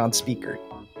put it on speaker.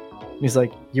 He's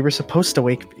like, "You were supposed to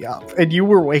wake me up, and you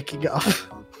were waking up."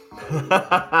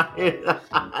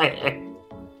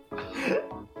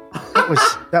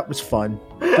 That was fun.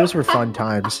 Those were fun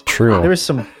times. True. There was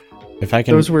some. If I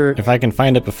can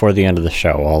find it before the end of the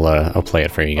show, I'll play it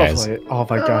for you guys. Oh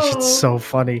my gosh, it's so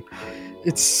funny.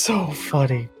 It's so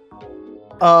funny.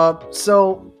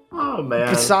 So, oh man.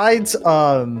 Besides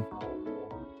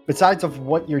of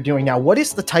what you're doing now, what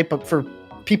is the type of, for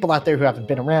people out there who haven't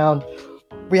been around,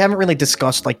 we haven't really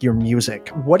discussed like your music.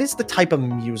 What is the type of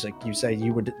music you say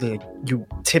you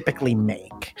typically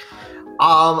make?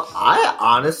 I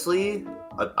honestly,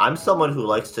 I'm someone who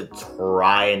likes to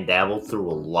try and dabble through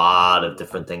a lot of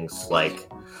different things. Like,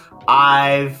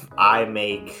 I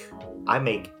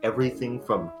make everything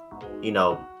from,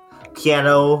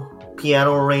 piano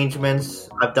arrangements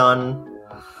I've done.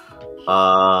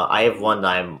 I have one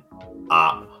that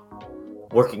I'm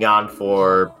working on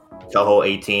for Toho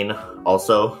 18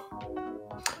 also.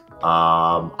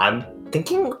 I'm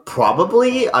thinking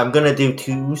probably I'm gonna do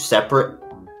 2 separate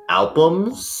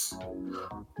albums.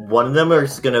 One of them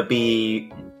is gonna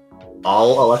be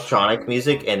all electronic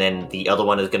music, and then the other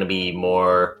one is gonna be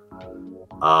more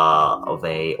of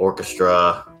a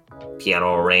orchestra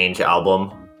piano arrange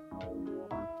album.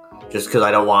 Just because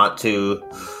I don't want to.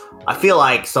 I feel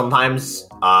like sometimes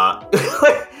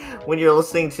when you're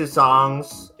listening to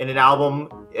songs in an album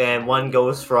and one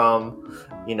goes from,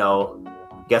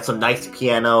 get some nice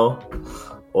piano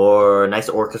or nice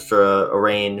orchestra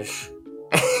arrange,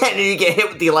 and then you get hit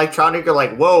with the electronic, you're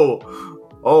like, whoa,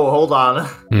 oh, hold on.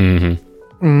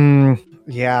 Mm-hmm.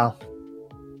 Yeah.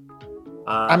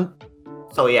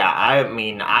 So yeah, I've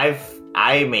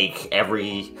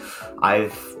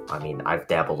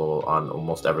dabbled on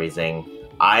almost everything.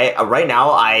 Right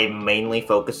now I'm mainly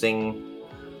focusing.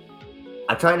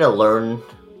 I'm trying to learn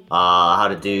how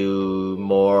to do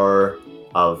more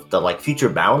of the future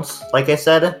bounce, like I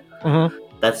said. Mm-hmm.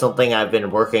 That's something I've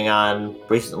been working on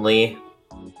recently.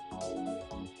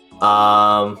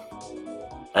 And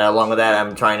along with that,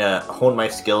 I'm trying to hone my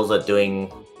skills at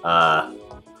doing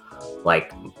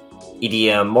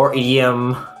EDM, more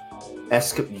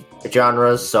EDM-esque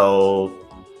genres. So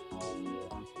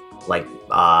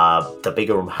the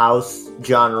bigger room house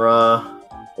genre,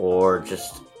 or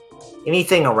just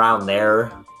anything around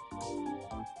there.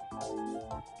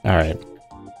 All right.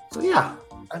 So yeah,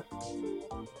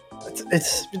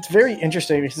 it's very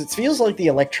interesting because it feels like the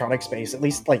electronic space, at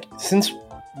least since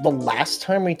the last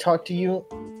time we talked to you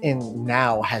and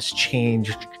now, has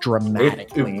changed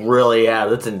dramatically. It really, yeah,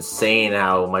 that's insane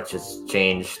how much it's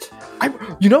changed.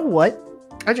 You know what?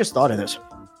 I just thought of this.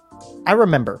 I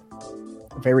remember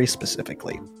very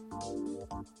specifically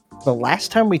the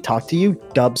last time we talked to you,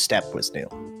 dubstep was new.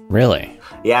 Really?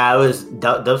 Yeah, it was.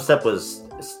 Dubstep was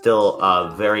still a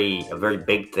very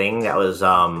big thing. That was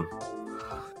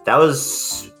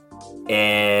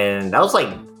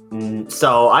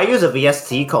so I use a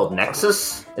VST called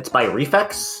Nexus. It's by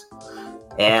Reflex,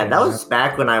 and that was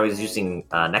back when I was using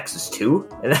Nexus 2.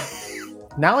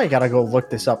 Now I gotta go look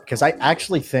this up because I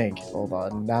actually think. Hold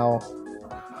on, now.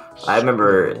 I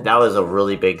remember that was a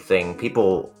really big thing.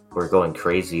 People were going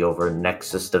crazy over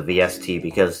Nexus to VST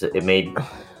because it made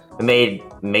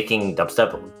making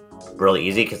dubstep really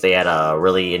easy because they had a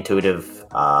really intuitive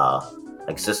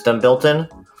like system built in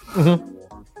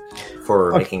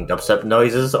for making dubstep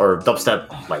noises or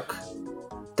dubstep like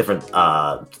different.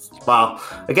 Well,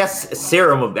 I guess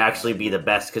Serum would actually be the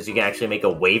best because you can actually make a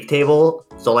wavetable.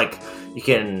 So like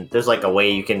there's like a way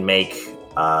you can make.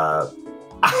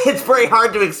 It's very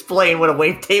hard to explain what a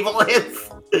wavetable is.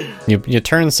 You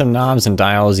turn some knobs and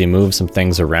dials, you move some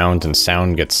things around, and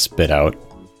sound gets spit out.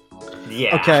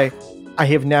 Yeah. Okay, I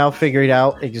have now figured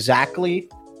out exactly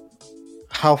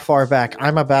how far back.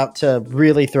 I'm about to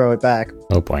really throw it back.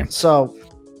 Oh boy. So,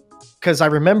 because I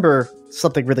remember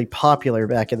something really popular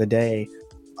back in the day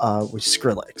was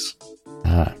Skrillex.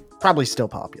 Probably still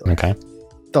popular. Okay.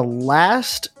 The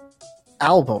last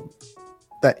album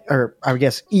or I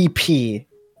guess EP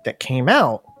that came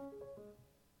out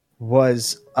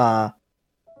was but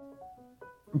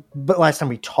last time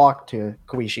we talked to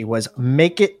Koichi was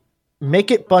Make It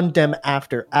Bundem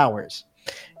After Hours.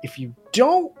 If you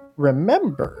don't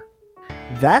remember,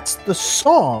 that's the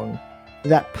song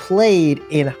that played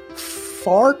in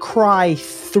Far Cry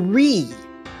 3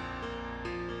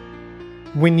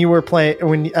 when you were playing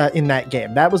in that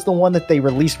game. That was the one that they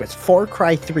released with Far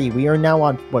Cry 3. We are now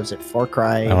on, what was it, Far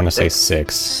Cry? I want to say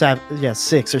 6.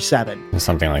 6 or 7.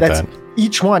 Something like that.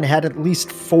 Each one had at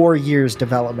least 4 years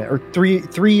development, or 3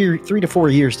 to 4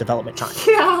 years development time.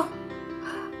 Yeah.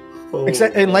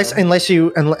 Unless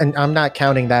you, and I'm not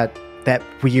counting that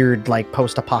weird like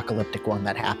post-apocalyptic one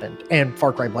that happened. And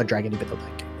Far Cry Blood Dragon, even though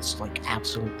that game is like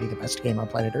absolutely the best game on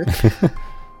planet Earth.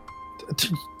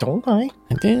 Don't lie.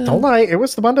 Don't lie. It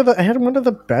was I had one of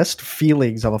the best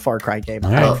feelings of a Far Cry game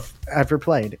I've ever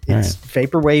played. It's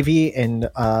vaporwavy and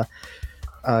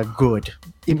good.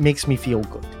 It makes me feel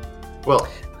good. Well,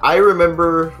 I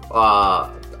remember.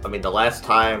 The last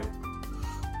time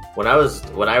when I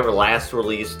last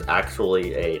released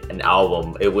actually an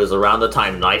album, it was around the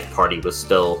time Knife Party was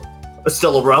still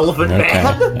a relevant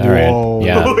band. All right. Whoa.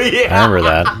 Yeah. I remember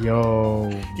that.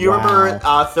 Yo. Do you remember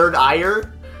Third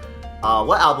Ire?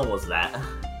 What album was that?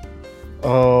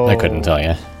 Oh, I couldn't tell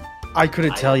you. I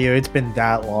couldn't tell you. It's been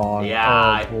that long.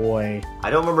 Yeah. Oh boy. I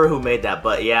don't remember who made that,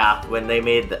 but yeah, when they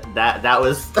made that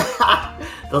was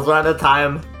those were at the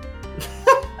time.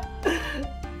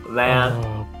 Man.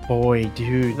 Oh boy,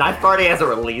 dude. Knife Party hasn't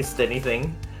released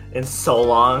anything in so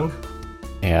long.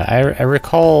 Yeah, I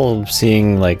recall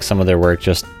seeing like some of their work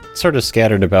just sort of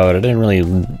scattered about. I didn't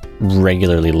really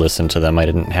regularly listen to them. I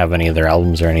didn't have any of their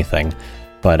albums or anything.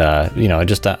 But,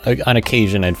 just on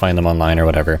occasion I'd find them online or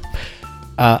whatever.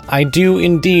 I do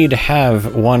indeed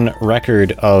have one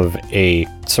record of a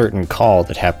certain call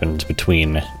that happened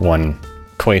between one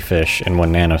Koifish and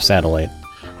one Nano Satellite.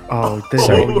 Oh,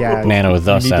 yeah. Nano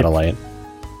the Satellite.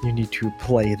 You need to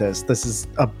play this. This is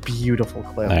a beautiful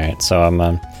clip. All right, so I'm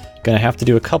going to have to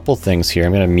do a couple things here.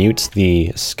 I'm going to mute the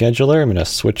scheduler. I'm going to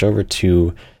switch over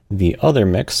to the other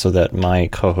mix so that my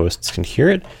co-hosts can hear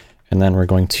it. And then we're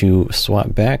going to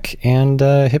swap back and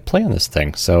hit play on this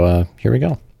thing. So here we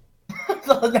go.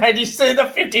 Did you say the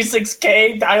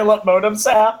 56K dial-up modem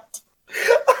sound?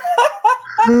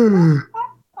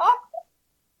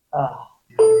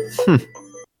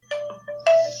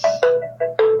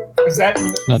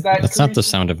 That's not the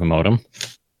sound of a modem.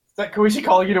 Is that Koichi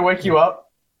calling you to wake you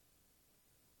up?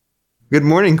 Good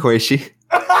morning, Koichi.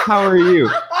 How are you?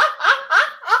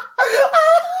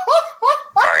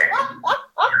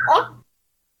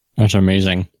 That's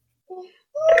amazing. I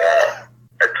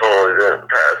totally didn't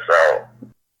pass out.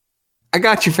 I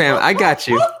got you, fam. I got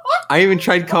you. I even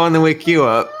tried calling to wake you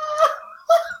up.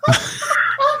 I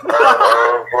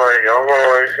was like, I'm gonna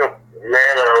wake up,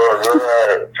 man, I was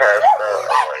passed out.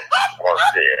 I'm like, oh,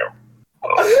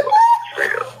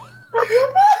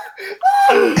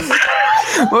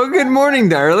 damn. Well, good morning,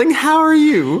 darling. How are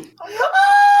you?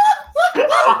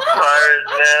 I'm tired,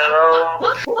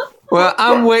 man. Well,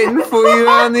 I'm waiting for you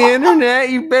on the internet.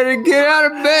 You better get out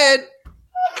of bed.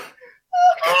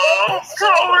 I'm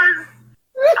sorry.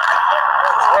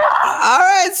 All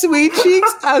right, sweet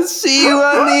cheeks. I'll see you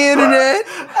on the internet.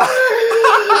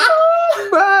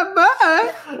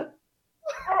 Bye-bye. I'm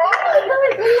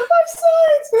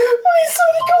sorry.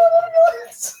 Somebody call an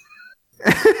ambulance.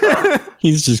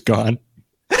 He's just gone.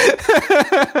 Somebody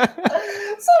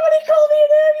call me an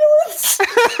ambulance.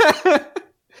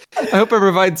 I hope I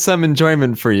provide some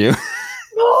enjoyment for you.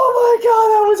 Oh my god,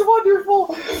 that was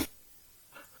wonderful.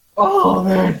 Oh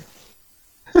man.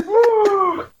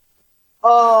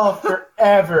 Oh,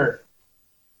 forever.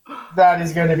 That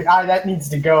is going to be. That needs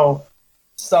to go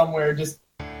somewhere. Just.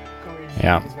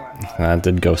 Yeah, that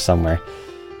did go somewhere.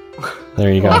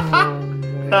 There you go.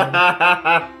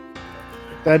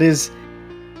 That is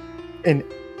an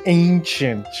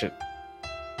ancient,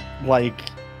 like.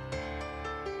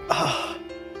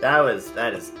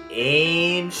 That is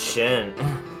ancient.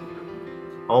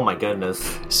 Oh my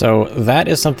goodness. So that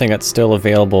is something that's still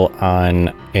available on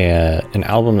an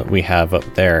album that we have up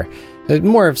there. It's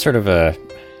more of sort of I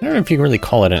don't know if you can really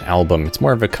call it an album. It's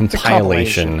more of a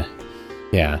compilation.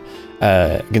 Yeah.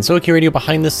 Gensokyo Radio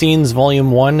Behind the Scenes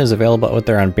Volume 1 is available out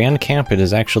there on Bandcamp. It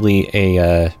is actually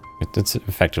it's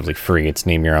effectively free. It's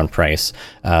name your own price.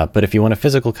 But if you want a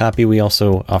physical copy, we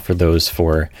also offer those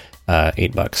for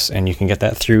 $8, and you can get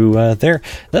that through there.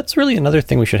 That's really another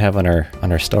thing we should have on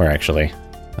our store, actually.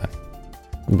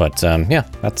 But yeah,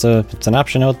 it's an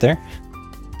option out there.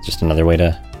 It's just another way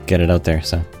to get it out there.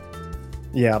 So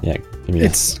yeah,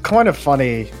 it's kind of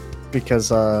funny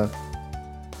because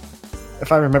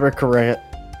if I remember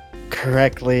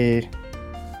correctly,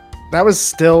 that was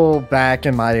still back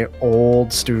in my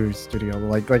old studio,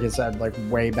 like I said, like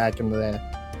way back in the day.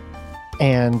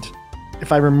 And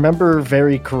if I remember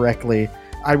very correctly,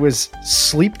 I was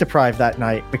sleep deprived that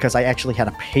night because I actually had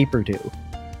a paper due.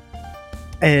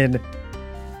 And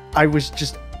I was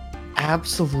just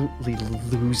absolutely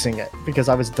losing it because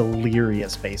I was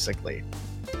delirious, basically.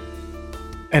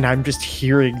 And I'm just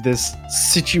hearing this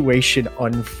situation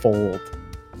unfold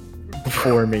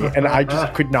before me, and I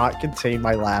just could not contain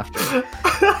my laughter.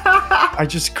 I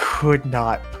just could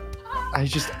not. I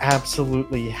just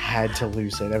absolutely had to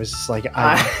lose it. I was just like,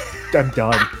 I'm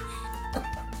done.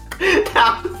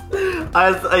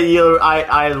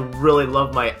 I really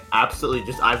love my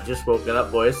I've just woken up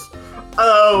voice.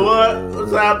 Oh,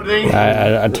 what's happening?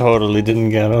 I totally didn't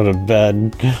get out of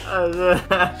bed.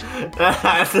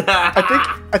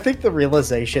 I think the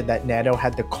realization that Nano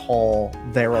had to call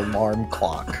their alarm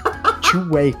clock to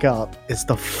wake up is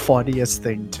the funniest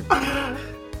thing to me.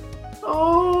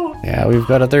 Oh. Yeah, we've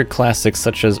got other classics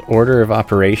such as Order of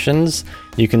Operations.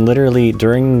 You can literally,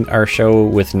 during our show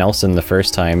with Nelson the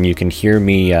first time, you can hear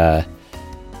me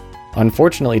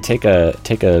unfortunately take a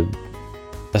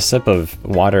sip of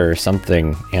water or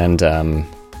something, and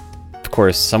of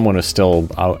course someone was still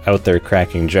out there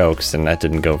cracking jokes, and that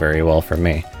didn't go very well for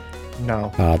me.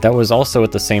 No. That was also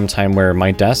at the same time where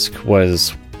my desk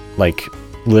was like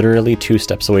literally 2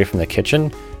 steps away from the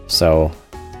kitchen, so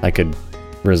I could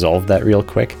resolve that real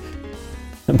quick.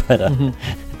 But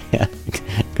yeah,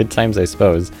 good times, I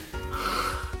suppose.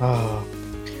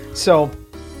 So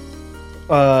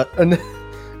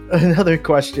another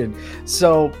question.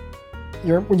 So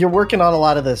you're working on a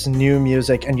lot of this new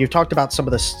music, and you've talked about some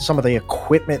of the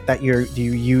equipment that you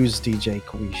use, DJ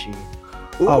Koishi.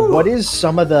 What is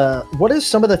some of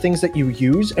the things that you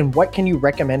use, and what can you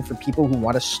recommend for people who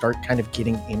want to start kind of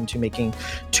getting into making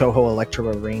Toho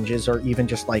electro ranges, or even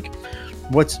just like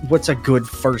what's a good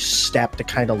first step to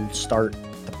kind of start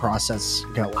the process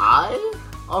going?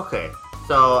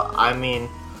 So I mean,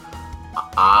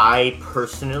 I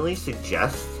personally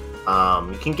suggest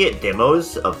you can get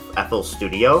demos of FL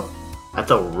Studio.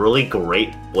 That's a really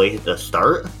great way to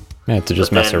start. Yeah, to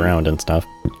just mess around and stuff.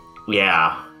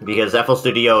 Yeah, because FL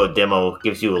Studio demo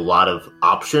gives you a lot of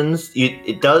options.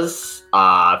 It does.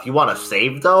 If you want to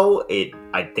save though,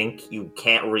 I think you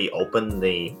can't reopen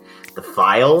the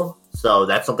file, so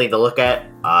that's something to look at.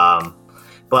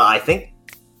 But I think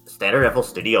standard FL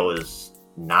Studio is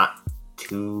not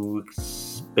too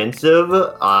expensive.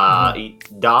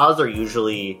 DAWs are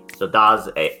usually DAWs,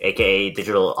 aka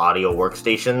digital audio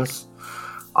workstations,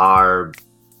 are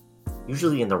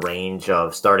usually in the range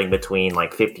of starting between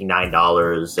like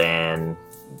 $59 and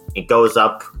it goes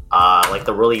up. Like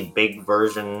the really big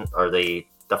version or the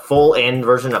full end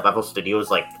version of FL Studio is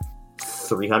like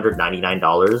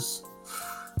 $399,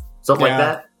 something like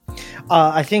that.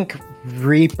 I think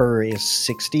Reaper is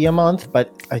 $60 a month,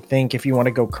 but I think if you want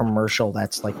to go commercial,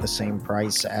 that's like the same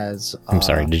price as. I'm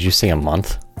sorry, did you say a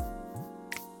month?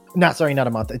 Not a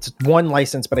month. It's one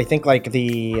license, but I think like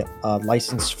the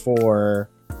license for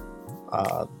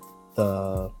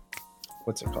the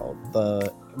what's it called?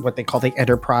 What they call the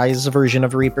enterprise version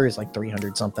of Reaper is like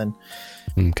 300 something.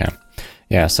 Okay.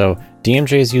 Yeah, so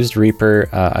DMJ's used Reaper.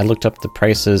 I looked up the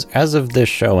prices as of this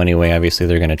show anyway. Obviously,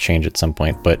 they're going to change at some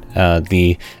point. But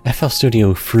the FL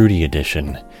Studio Fruity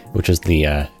Edition, which is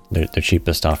the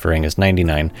cheapest offering, is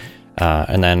 $99.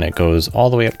 And then it goes all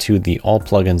the way up to the All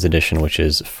Plugins Edition, which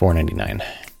is $499.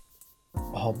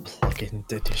 All Plugin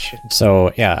Edition.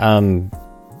 So, yeah,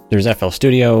 there's FL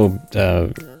Studio.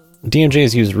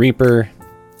 DMJ's used Reaper.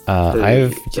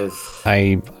 I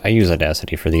use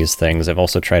Audacity for these things. I've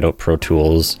also tried out Pro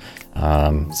Tools,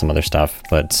 some other stuff,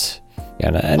 but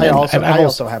Yeah, I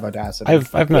also have Audacity.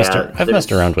 I've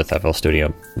messed around with FL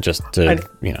Studio just to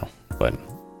but.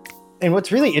 And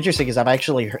what's really interesting is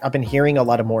I've been hearing a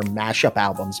lot of more mashup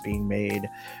albums being made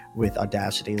with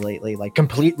Audacity lately, like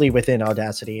completely within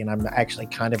Audacity, and I'm actually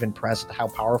kind of impressed at how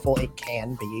powerful it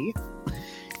can be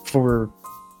for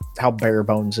how bare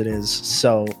bones it is.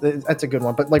 So that's a good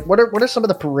one. But like, what are some of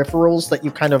the peripherals that you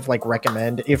kind of like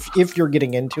recommend if you're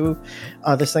getting into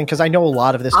this thing? Because I know a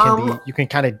lot of this can be, you can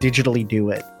kind of digitally do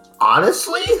it.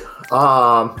 Honestly,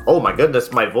 oh my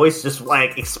goodness, my voice just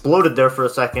like exploded there for a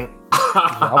second.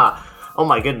 Yep. Oh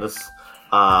my goodness.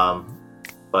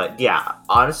 But yeah,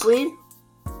 honestly,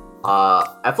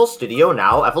 FL Studio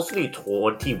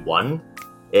 21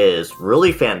 is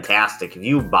really fantastic. If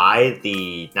you buy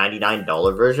the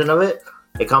 $99 version of it,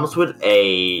 it comes with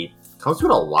a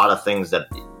lot of things that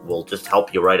will just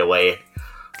help you right away.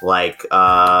 Like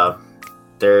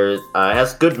it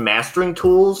has good mastering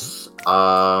tools.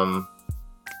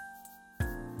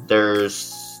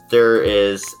 There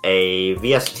is a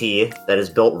VST that is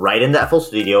built right into FL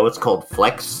Studio. It's called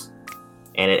Flex,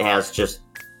 and it has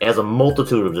a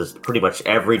multitude of just pretty much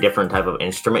every different type of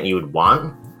instrument you would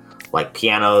want. Like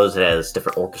pianos, it has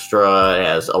different orchestra, it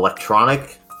has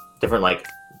electronic, different it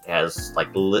has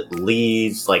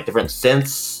leads, like different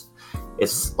synths.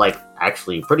 It's like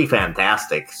actually pretty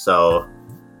fantastic. So,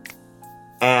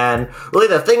 and really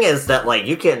the thing is that like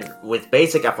you can, with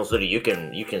basic FL Studio,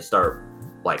 you can start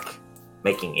like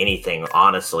making anything.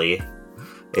 Honestly,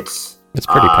 it's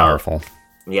pretty powerful.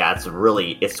 Yeah,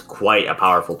 it's quite a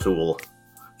powerful tool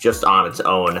just on its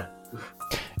own.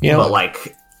 But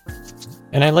like.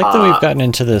 And I like that we've gotten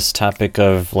into this topic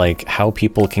of like how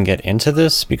people can get into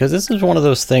this, because this is one of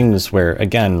those things where,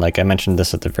 again, like I mentioned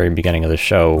this at the very beginning of the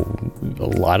show, a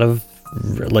lot of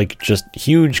like just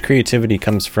huge creativity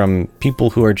comes from people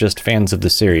who are just fans of the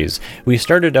series. We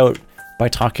started out by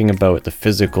talking about the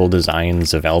physical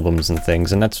designs of albums and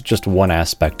things, and that's just one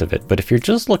aspect of it. But if you're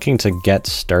just looking to get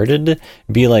started,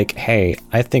 be like, hey,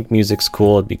 I think music's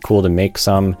cool, it'd be cool to make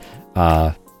some,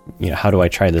 how do I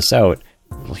try this out?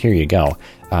 Well, here you go.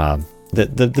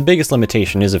 The biggest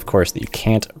limitation is, of course, that you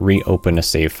can't reopen a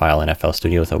save file in FL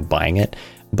Studio without buying it.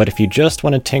 But if you just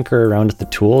want to tinker around with the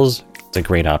tools, it's a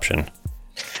great option.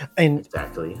 And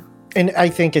exactly. And I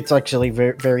think it's actually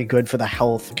very, very good for the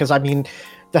health, because I mean,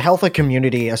 the health of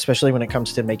community, especially when it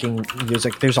comes to making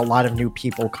music, there's a lot of new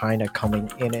people kind of coming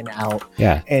in and out.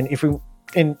 Yeah. And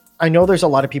I know there's a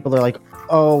lot of people that are like,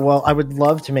 oh, well, I would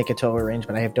love to make a toe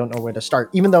arrangement. I don't know where to start.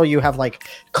 Even though you have like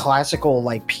classical,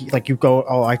 like you go,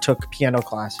 oh, I took piano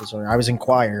classes, or I was in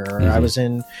choir, or I was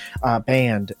in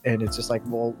band. And it's just like,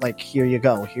 well, like, here you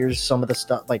go. Here's some of the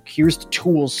stuff, like, here's the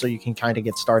tools so you can kind of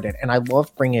get started. And I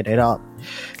love bringing it up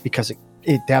because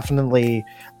it definitely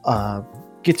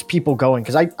gets people going,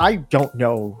 because I don't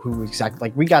know who exactly,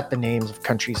 like, we got the names of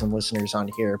countries and listeners on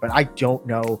here, but I don't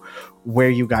know where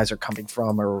you guys are coming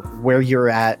from or where you're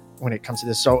at when it comes to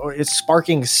this. So it's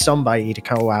sparking somebody to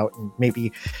go out and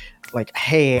maybe like,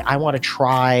 hey, I want to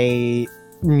try,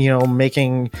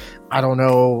 making, I don't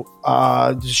know,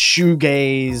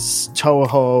 shoegaze,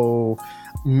 Toho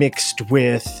mixed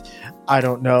with, I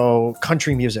don't know,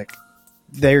 country music.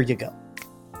 There you go.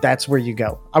 That's where you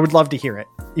go. I would love to hear it,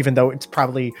 even though it's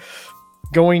probably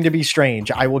going to be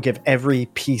strange. I will give every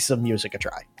piece of music a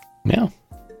try. Yeah.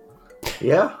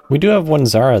 Yeah. We do have one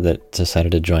Zara that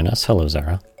decided to join us. Hello,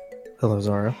 Zara. Hello,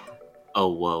 Zara. Oh,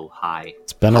 whoa. Hi.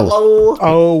 It's been Hello.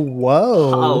 Oh,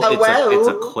 whoa. Oh, Hello. it's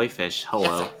a koi fish.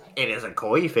 Hello. It is a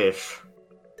koi fish.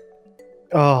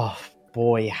 Oh,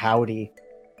 boy, howdy.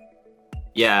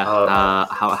 Yeah.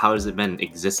 How has it been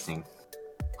existing?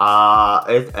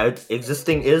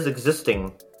 Existing is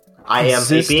existing. I am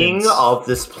a being of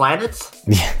this planet.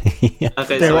 yeah.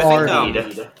 Okay, There so are- I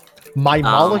think My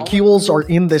molecules are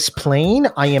in this plane.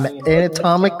 I am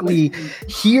anatomically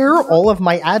here. All of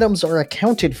my atoms are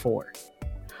accounted for.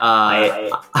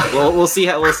 we'll see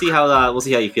how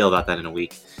you feel about that in a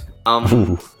week.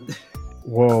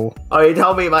 Whoa. Are you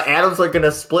telling me my atoms are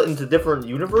gonna split into different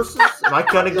universes? Am I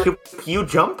gonna you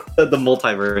jump? the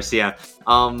multiverse, yeah.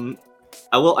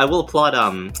 I will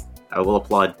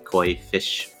applaud Koi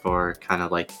Fish for kind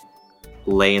of like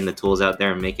laying the tools out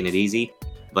there and making it easy.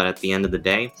 But at the end of the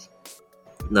day,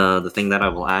 the thing that I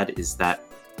will add is that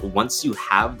once you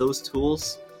have those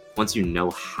tools, once you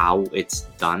know how it's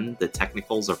done, the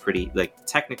technicals are pretty, like,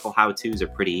 technical how-tos are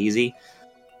pretty easy.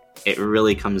 It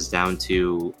really comes down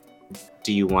to,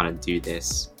 do you want to do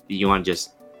this? Do you want to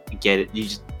just get it? You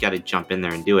just got to jump in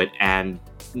there and do it, and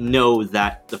know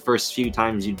that the first few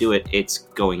times you do it, it's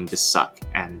going to suck,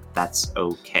 and that's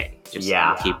okay. Just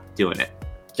keep doing it.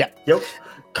 Yeah. Yep.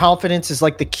 Confidence is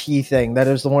like the key thing. That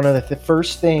is one of the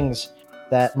first things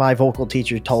that my vocal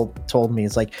teacher told me.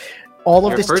 It's like all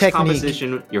of this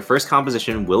technique. Your first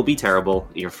composition will be terrible.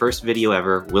 Your first video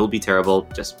ever will be terrible.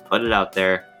 Just put it out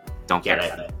there. Don't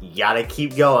care. You gotta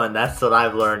keep going. That's what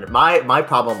I've learned. My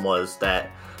problem was that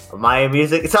my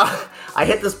music. So I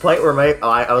hit this point where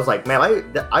I was like, man,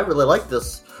 I really like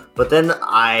this. But then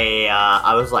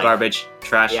I was like, garbage,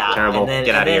 trash, terrible. Get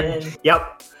out of here.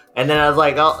 Yep. And then I was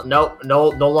like, oh no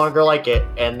longer like it.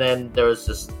 And then there was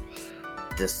this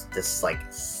like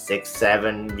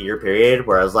 6-7 year period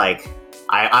where I was like,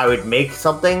 I would make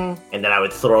something and then I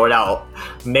would throw it out.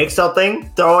 Make something,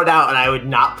 throw it out, and I would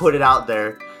not put it out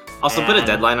there. Also, put a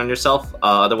deadline on yourself.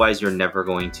 Otherwise, you're never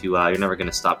going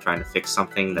to stop trying to fix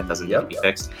something that doesn't need to be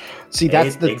fixed. See,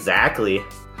 that's exactly.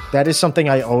 That is something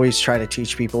I always try to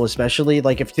teach people, especially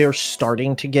like if they're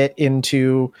starting to get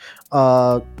into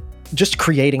just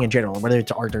creating in general, whether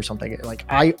it's art or something. Like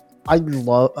I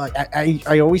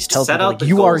always tell people, like,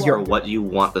 you are what you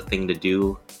want the thing to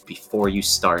do before you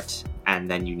start,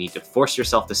 and then you need to force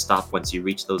yourself to stop once you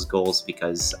reach those goals,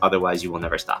 because otherwise you will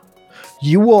never stop.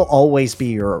 You will always be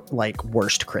your like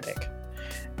worst critic,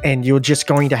 and you're just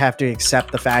going to have to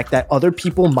accept the fact that other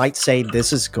people might say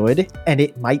this is good, and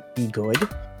it might be good,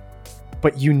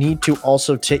 but you need to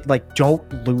also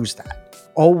don't lose that.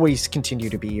 Always continue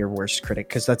to be your worst critic,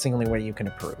 because that's the only way you can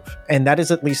improve. And that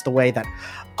is at least the way that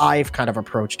I've kind of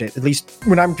approached it, at least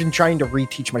when I've been trying to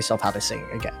reteach myself how to sing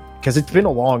again, because it's been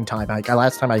a long time.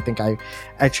 Last time I think I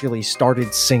actually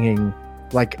started singing,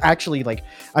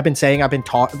 I've been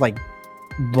taught, like,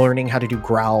 learning how to do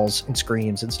growls and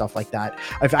screams and stuff like that.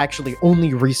 I've actually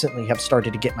only recently have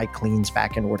started to get my cleans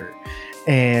back in order,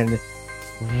 and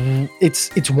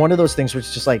it's one of those things where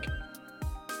it's just like,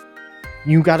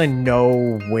 you got to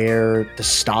know where to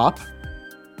stop,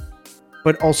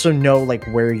 but also know like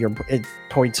where your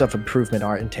points of improvement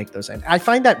are and take those in. I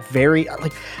find that very,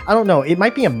 like, I don't know, it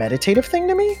might be a meditative thing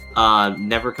to me.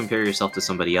 Never compare yourself to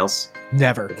somebody else.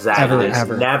 Never. Exactly.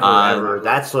 Ever. Never.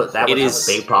 That was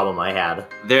a big problem I had.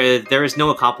 There is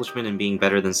no accomplishment in being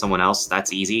better than someone else.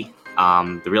 That's easy.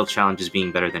 The real challenge is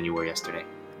being better than you were yesterday.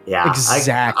 Yeah,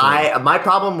 exactly. My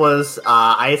problem was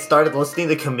I started listening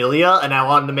to Camellia, and I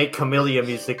wanted to make Camellia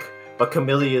music, but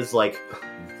Camellia is like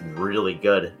really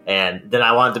good, and then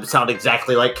I wanted to sound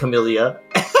exactly like Camellia.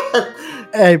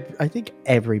 I think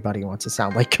everybody wants to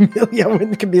sound like Camellia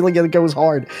when Camellia goes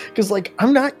hard, because like,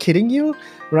 I'm not kidding you.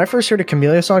 When I first heard a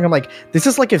Camellia song, I'm like, this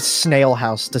is like if Snail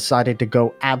House decided to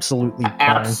go absolutely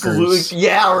bonkers.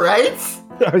 Yeah, right.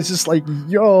 I was just like,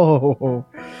 yo.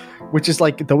 Which is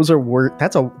like, those are words.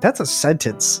 That's a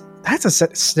sentence. That's a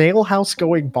Snail House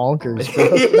going bonkers,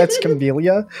 bro. That's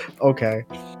Camellia. Okay,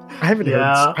 I haven't heard.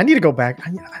 I need to go back.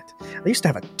 I used to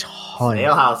have a ton.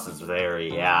 Snail House is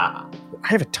very I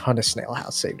have a ton of Snail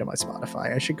House saved on my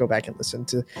Spotify. I should go back and listen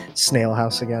to Snail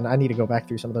House again. I need to go back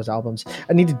through some of those albums.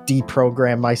 I need to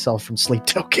deprogram myself from Sleep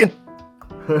Token.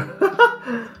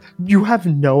 You have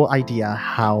no idea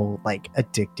how like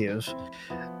addictive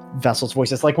Vessel's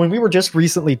voice is. Like, when we were just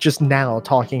now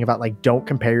talking about like, don't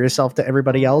compare yourself to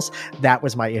everybody else, that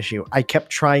was my issue. I kept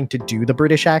trying to do the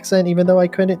British accent even though I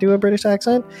couldn't do a British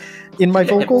accent in my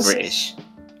vocals. British.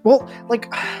 Well, like,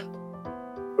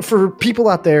 for people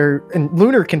out there, and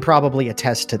Lunar can probably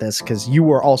attest to this because you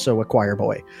were also a choir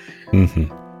boy.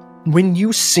 Mm-hmm. When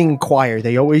you sing choir,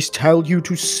 they always tell you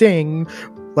to sing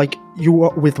like you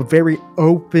are, with a very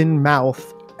open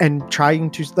mouth, and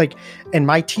trying to like, and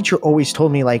my teacher always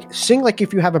told me like, sing like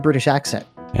if you have a British accent.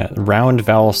 Yeah, round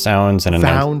vowel sounds and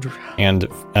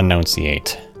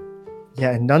enunciate.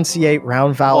 Yeah, enunciate,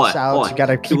 round vowel sounds. You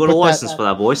gotta keep a little license for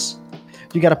that, boys.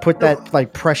 You gotta put that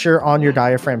like pressure on your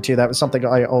diaphragm too. That was something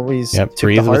I always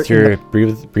breathe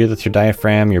with your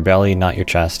diaphragm, your belly, not your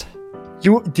chest.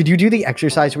 Did you do the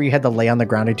exercise where you had to lay on the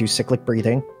ground and do cyclic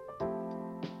breathing?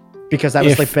 Because that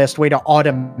was the best way to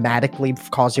automatically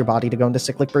cause your body to go into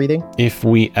cyclic breathing? If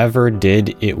we ever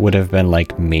did, it would have been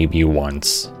like maybe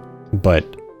once, but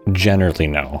generally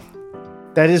no.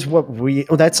 That is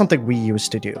that's something we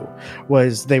used to do,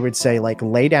 was they would say like,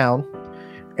 lay down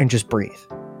and just breathe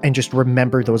and just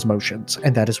remember those motions.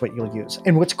 And that is what you'll use.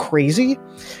 And what's crazy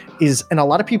is, and a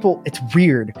lot of people, it's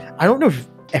weird. I don't know if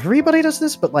everybody does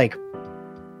this, but like,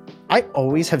 I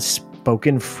always have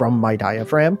spoken from my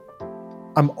diaphragm.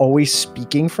 I'm always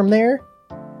speaking from there.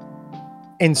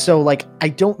 And so like, I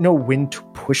don't know when to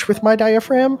push with my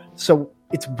diaphragm. So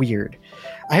it's weird.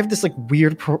 I have this like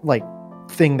weird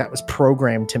thing that was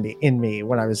programmed to me in me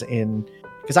when I was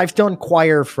because I've done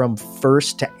choir from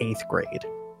 1st to 8th grade.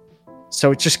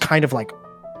 So it's just kind of like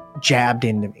jabbed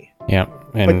into me. Yeah.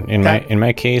 And in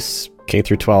my case, K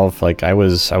through 12, like I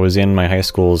was in my high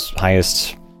school's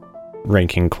highest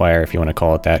ranking choir, if you want to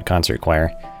call it that, concert choir.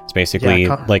 It's basically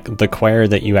like the choir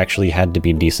that you actually had to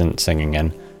be decent singing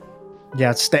in.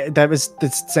 Yeah, that was the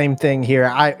same thing here.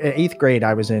 In 8th grade,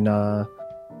 I was in I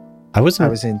was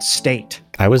in state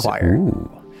choir.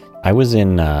 I was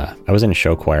in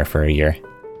show choir for a year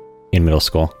in middle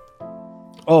school.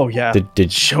 Oh yeah,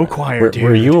 did show choir?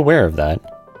 Were you aware of that?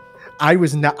 I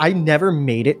was not. I never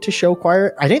made it to show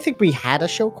choir. I didn't think we had a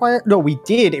show choir. No, we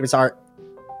did. It was our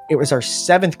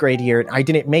 7th grade year, and I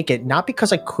didn't make it. Not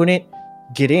because I couldn't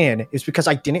get in. It's because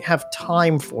I didn't have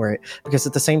time for it. Because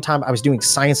at the same time, I was doing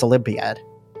Science Olympiad.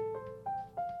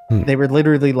 They were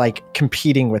literally like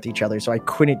competing with each other, so I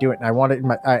couldn't do it. And I wanted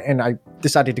and I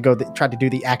decided to try to do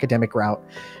the academic route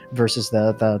versus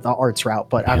the arts route.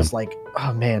 But I was like,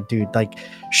 oh man, dude, like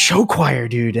show choir,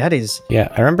 dude, that is. Yeah,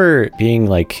 I remember being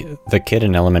like the kid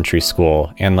in elementary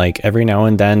school, and like every now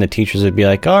and then the teachers would be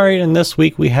like, all right, and this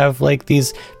week we have like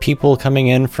these people coming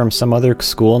in from some other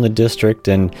school in the district,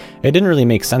 and it didn't really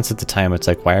make sense at the time. It's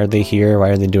like, why are they here? Why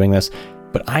are they doing this?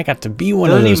 But I got to be one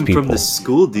of those people from the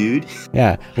school, dude.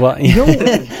 Yeah. Well,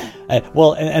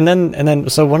 well, and then,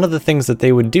 so one of the things that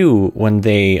they would do when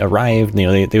they arrived, you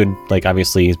know, they would like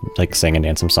obviously like sing and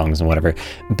dance some songs and whatever,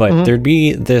 but there'd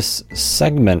be this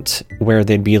segment where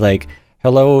they'd be like,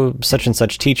 hello, such and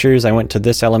such teachers, I went to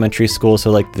this elementary school,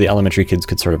 so like the elementary kids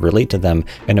could sort of relate to them.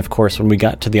 And of course, when we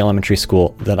got to the elementary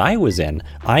school that I was in,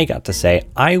 I got to say,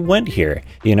 I went here,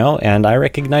 you know, and I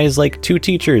recognize like 2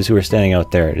 teachers who were standing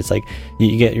out there. It's like,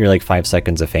 you get your like 5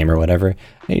 seconds of fame or whatever.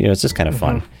 You know, it's just kind of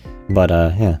fun. But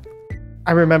yeah.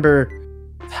 I remember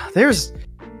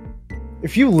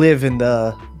if you live in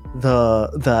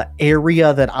the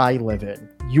area that I live in,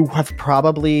 you have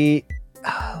probably,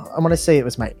 I'm going to say it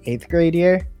was my 8th grade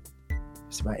year.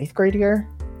 Was it my 8th grade year?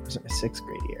 Or was it my 6th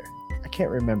grade year? I can't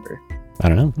remember. I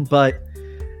don't know. But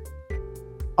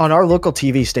on our local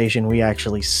TV station, we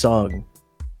actually sung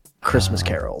Christmas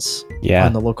carols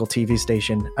on the local TV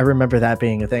station. I remember that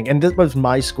being a thing. And this was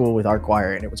my school with our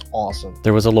choir, and it was awesome.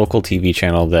 There was a local TV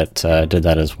channel that did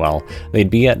that as well. They'd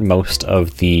be at most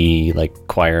of the like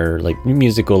choir, like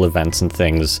musical events and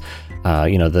things.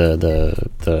 You know,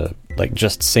 the like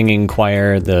just singing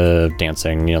choir, the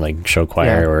dancing, you know, like show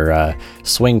choir or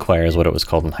swing choir is what it was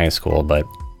called in high school. But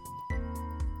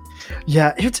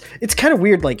yeah, it's kind of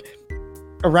weird. Like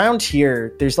around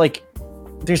here, there's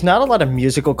not a lot of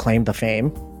musical claim to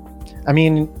fame. I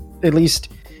mean, at least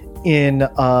in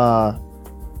my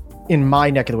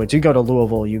neck of the woods, you go to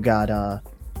Louisville, you got a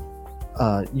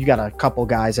couple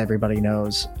guys everybody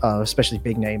knows, especially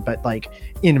big name. But like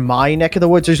in my neck of the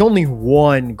woods, there's only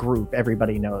one group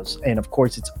everybody knows, and of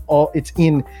course it's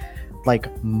in like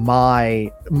my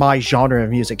genre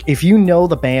of music. If you know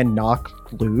the band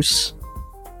Knock Loose,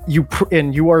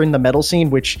 and you are in the metal scene,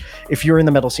 which if you're in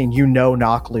the metal scene, you know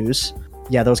Knock Loose.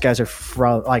 Yeah, those guys are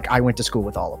from, like, I went to school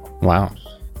with all of them. Wow.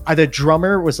 The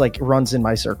drummer was like runs in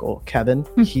my circle, Kevin.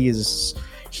 He is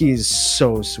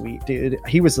so sweet, dude.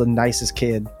 He was the nicest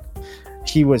kid.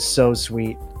 He was so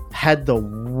sweet.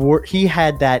 He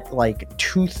had that like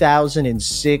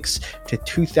 2006 to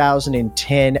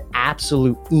 2010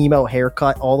 absolute emo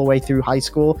haircut all the way through high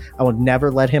school. I will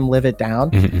never let him live it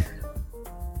down.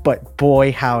 But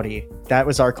boy, howdy, that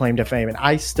was our claim to fame. And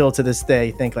I still to this day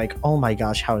think like, oh my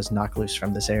gosh, how is Knock Loose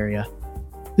from this area?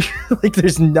 Like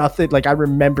there's nothing, like I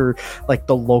remember like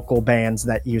the local bands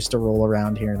that used to roll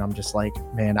around here, and I'm just like,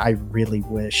 man, I really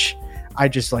wish I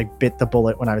just like bit the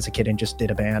bullet when I was a kid and just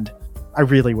did a band. I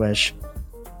really wish.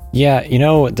 Yeah, you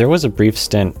know, there was a brief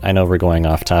stint, I know we're going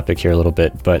off topic here a little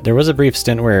bit, but there was a brief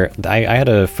stint where I had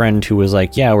a friend who was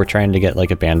like, yeah, we're trying to get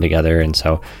like a band together, and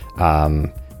so it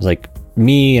was like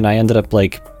me, and I ended up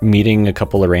like meeting a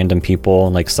couple of random people,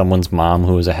 and like someone's mom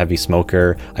who was a heavy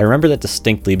smoker. I remember that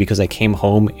distinctly because I came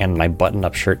home and my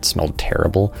button-up shirt smelled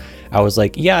terrible. I was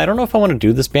like, yeah, I don't know if I want to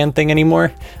do this band thing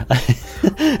anymore.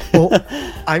 Well,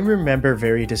 I remember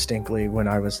very distinctly when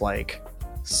I was like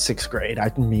 6th grade,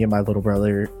 me and my little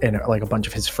brother and like a bunch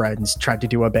of his friends tried to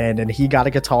do a band, and he got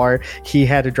a guitar, he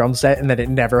had a drum set, and then it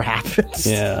never happened.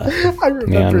 Yeah. I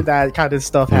remember that kind of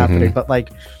stuff happening, but like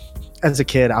as a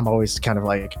kid, I'm always kind of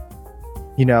like,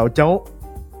 you know, don't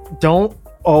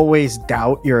always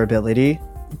doubt your ability.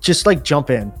 Just like jump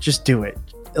in, just do it.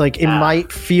 Like it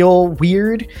might feel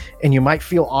weird and you might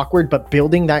feel awkward, but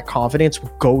building that confidence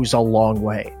goes a long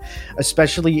way,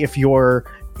 especially if you're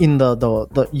in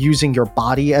the using your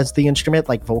body as the instrument,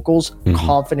 like vocals.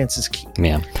 Confidence is key.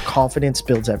 Yeah, confidence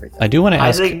builds everything. I do want to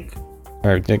ask,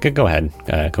 or go ahead,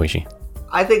 Koichi.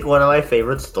 I think one of my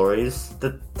favorite stories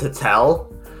to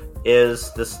tell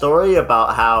is the story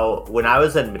about how when I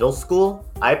was in middle school,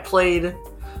 I played.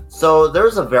 So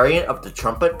there's a variant of the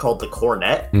trumpet called the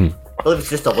cornet. I believe it's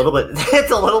just a little bit.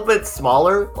 It's a little bit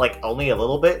smaller, like only a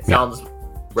little bit. Sounds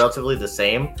relatively the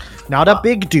same. Not a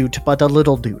big dude, but a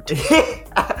little dude.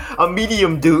 A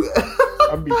medium dude.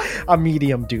 A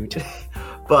medium dude.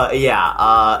 But yeah,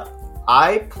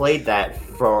 I played that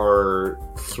for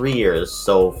 3 years,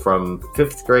 so from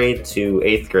 5th grade to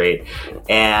 8th grade,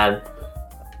 and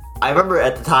I remember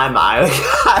at the time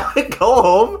I would go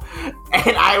home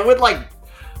and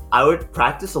I would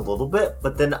practice a little bit,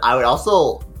 but then I would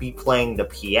also be playing the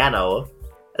piano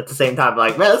at the same time.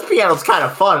 Like, man, this piano's kind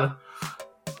of fun,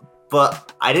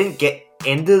 but I didn't get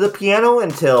into the piano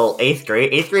until 8th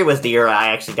grade. 8th grade was the year I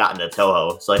actually got into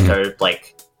Toho, so I started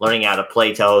like learning how to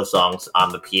play Toho songs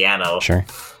on the piano. Sure.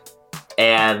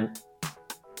 And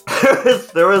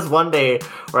there was one day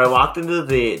where I walked into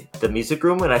the music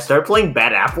room and I started playing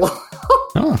Bad Apple.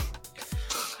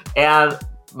 And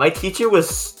my teacher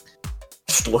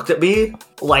just looked at me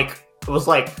like, it was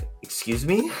like, excuse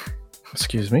me?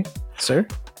 Excuse me, sir?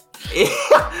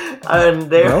 And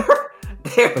they're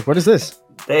like, what is this?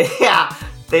 They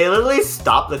literally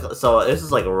stopped so this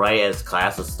is like right as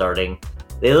class was starting.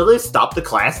 They literally stopped the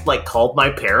class, like called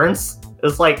my parents. It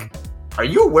was like, are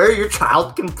you aware your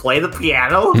child can play the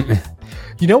piano?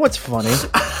 You know what's funny?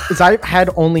 Is I had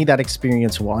only that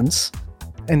experience once,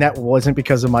 and that wasn't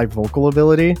because of my vocal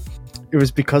ability. It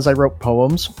was because I wrote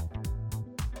poems.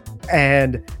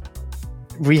 And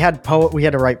we had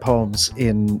to write poems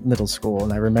in middle school,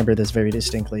 and I remember this very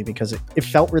distinctly because it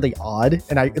felt really odd.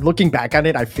 And looking back on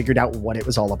it, I figured out what it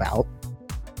was all about.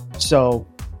 So,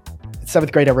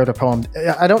 7th grade, I wrote a poem.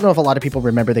 I don't know if a lot of people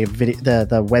remember the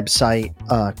website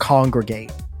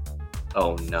Congregate.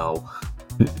 Oh no.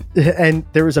 And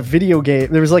there was a video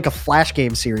game. There was like a flash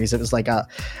game series. It was like I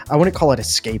wouldn't call it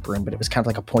escape room, but it was kind of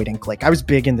like a point and click. I was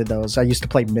big into those. I used to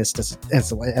play Myst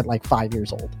at like 5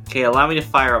 years old. Okay, allow me to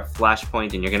fire up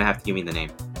Flashpoint, and you're gonna have to give me the name.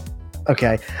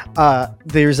 Okay.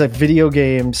 There's a video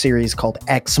game series called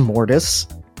Ex Mortis.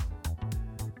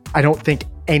 I don't think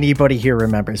anybody here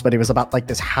remembers, but it was about like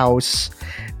this house,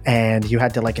 and you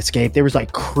had to like escape. There was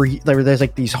like there's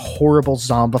like these horrible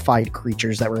zombified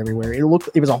creatures that were everywhere. It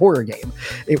was a horror game.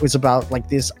 It was about like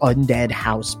this undead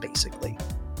house basically.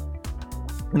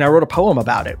 And I wrote a poem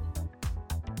about it.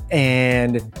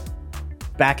 And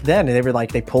back then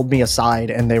they pulled me aside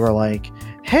and they were like,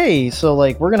 "Hey, so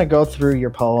like we're going to go through your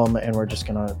poem and we're just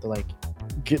going to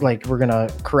we're gonna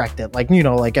correct it, like, you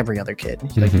know, like every other kid.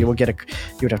 Like you would have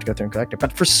to go through and correct it."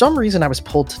 But for some reason I was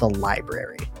pulled to the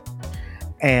library,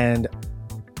 and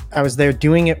I was there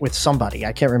doing it with somebody.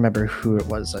 I can't remember who it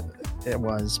was,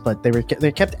 but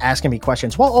they kept asking me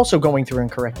questions while also going through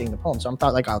and correcting the poem. So I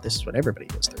thought like, oh, this is what everybody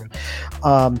goes through.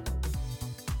 I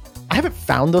haven't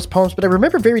found those poems, but I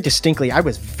remember very distinctly I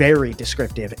was very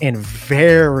descriptive and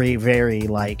very, very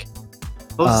like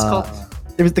What was it called?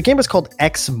 The game was called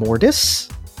Ex Mortis.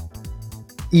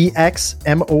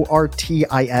 EXMORTIS.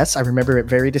 I remember it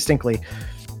very distinctly.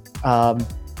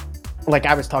 Like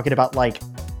I was talking about, like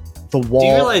the wall. Do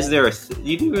you realize there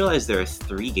are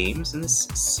 3 games in this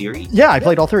series? Yeah, I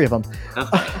played all 3 of them.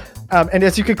 Okay. And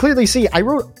as you can clearly see, I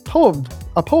wrote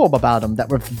a poem about them that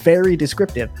were very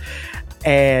descriptive.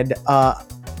 And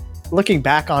looking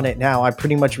back on it now, I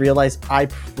pretty much realized I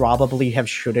probably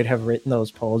shouldn't have written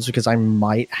those poems because I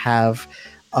might have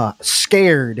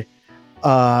scared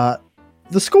the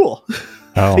school.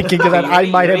 Oh. Thinking that I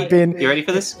might have been... You ready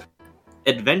for this?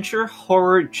 Adventure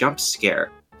horror jump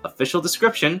scare. Official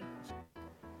description: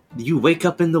 you wake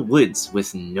up in the woods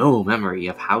with no memory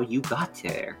of how you got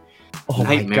there. Oh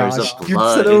Nightmares my gosh, of you're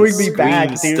blood throwing and me screams back,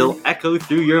 dude. still echo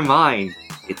through your mind.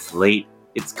 It's late,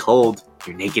 it's cold,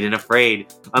 you're naked and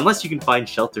afraid. Unless you can find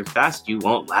shelter fast, you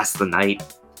won't last the night.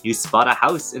 You spot a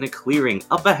house in a clearing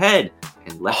up ahead,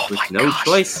 and left with no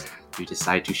choice, you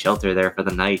decide to shelter there for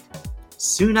the night.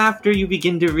 Soon after, you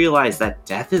begin to realize that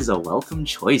death is a welcome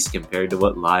choice compared to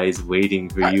what lies waiting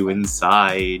for you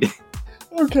inside.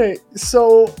 Okay,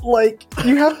 so like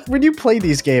when you play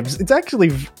these games, it's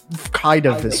actually kind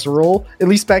of visceral. At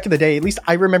least back in the day, at least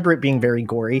I remember it being very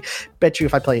gory. Bet you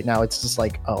if I play it now, it's just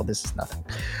like, oh, this is nothing.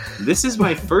 This is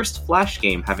my first Flash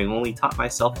game, having only taught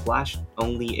myself Flash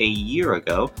only a year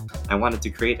ago. I wanted to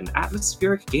create an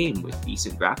atmospheric game with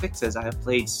decent graphics, as I have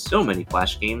played so many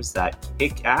Flash games that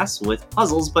kick ass with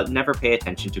puzzles but never pay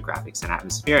attention to graphics and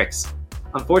atmospherics.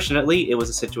 Unfortunately, it was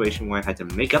a situation where I had to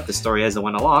make up the story as I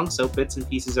went along, so bits and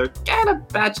pieces are kinda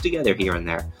batched together here and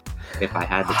there. If I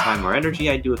had the time or energy,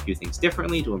 I'd do a few things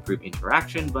differently to improve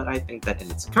interaction, but I think that in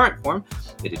its current form,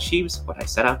 it achieves what I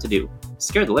set out to do.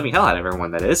 Scare the living hell out of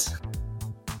everyone, that is.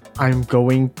 I'm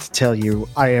going to tell you,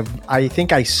 I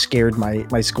think I scared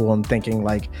my school in thinking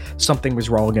like something was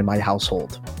wrong in my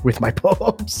household with my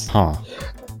poems. Huh.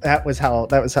 That was how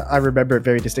I remember it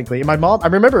very distinctly. And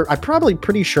I'm probably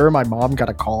pretty sure my mom got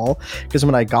a call because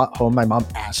when I got home, my mom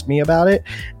asked me about it.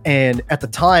 And at the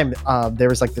time, there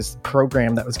was like this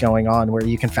program that was going on where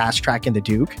you can fast track into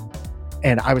Duke.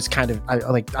 And I was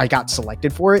I got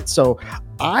selected for it. So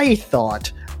I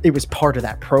thought it was part of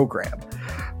that program.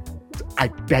 I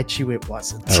bet you it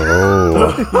wasn't.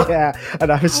 Oh. Yeah.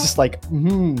 And I was just like,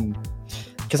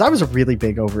 because I was a really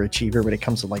big overachiever when it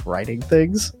comes to like writing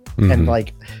things. Mm-hmm. And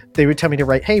like they would tell me to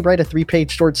write a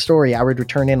 3-page short story. I would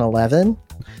return in 11.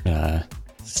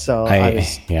 So I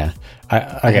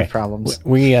had problems.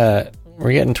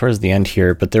 We're getting towards the end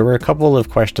here, but there were a couple of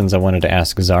questions I wanted to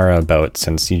ask Zara about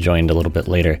since you joined a little bit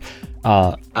later.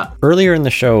 Earlier in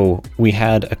the show, we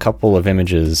had a couple of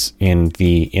images in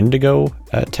the Indigo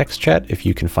text chat, if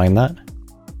you can find that.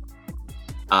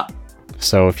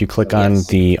 So if you click on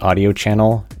the audio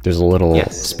channel, there's a little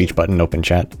speech button, open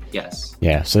chat. Yes.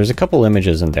 Yeah, so there's a couple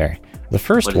images in there. The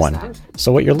first one,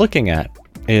 so what you're looking at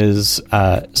is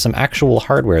some actual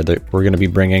hardware that we're going to be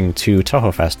bringing to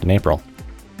Toho Fest in April.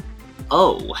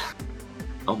 Oh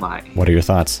my. What are your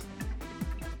thoughts?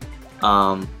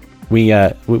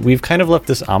 We've kind of left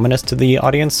this ominous to the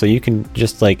audience, so you can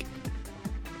just like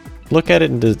look at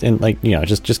it and like, you know,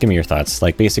 just give me your thoughts.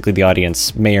 Like basically the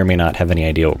audience may or may not have any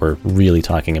idea what we're really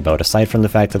talking about, aside from the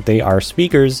fact that they are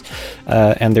speakers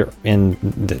and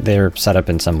they're set up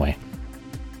in some way.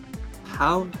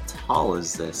 How tall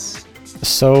is this?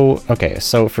 So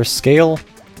for scale,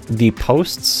 the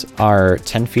posts are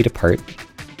 10 feet apart.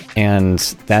 And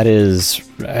that is,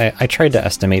 I tried to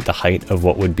estimate the height of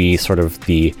what would be sort of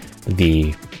the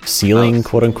ceiling,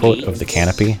 quote unquote, of the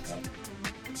canopy.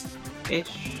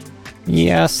 Ish.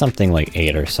 Yeah, something like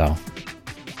 8 or so.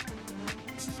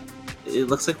 It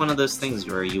looks like one of those things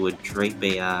where you would drape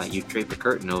a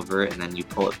curtain over it and then you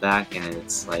pull it back and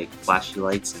it's like flashy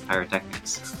lights and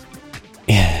pyrotechnics.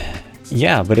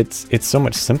 Yeah, but it's so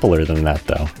much simpler than that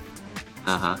though.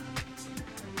 Uh-huh.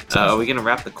 Are we gonna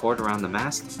wrap the cord around the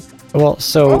mast? Well,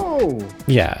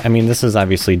 yeah, I mean, this is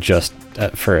obviously just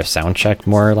for a sound check,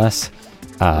 more or less.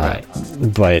 Right.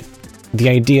 But the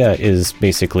idea is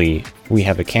basically we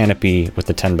have a canopy with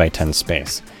a 10 by 10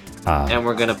 space. And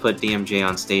we're gonna put DMJ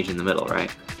on stage in the middle, right?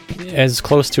 As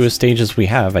close to a stage as we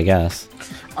have, I guess.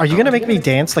 Are you gonna make me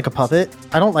dance like a puppet?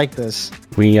 I don't like this.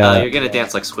 You're gonna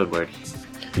dance like Squidward.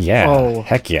 Yeah. Oh,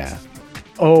 heck yeah.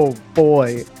 Oh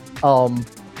boy.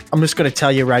 I'm just going to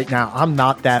tell you right now, I'm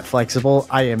not that flexible.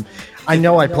 I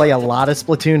know I play a lot of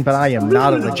Splatoon, but I am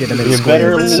not a legitimate squid.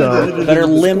 Better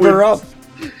limber up.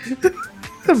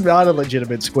 I'm not a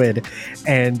legitimate squid.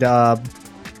 And I'm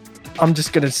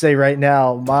just going to say right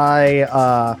now,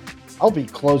 I'll be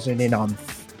closing in on...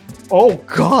 Oh,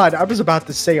 God, I was about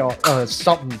to say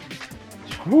something.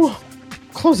 Whew,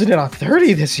 closing in on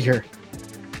 30 this year.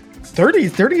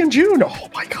 30 in June. Oh,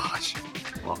 my gosh.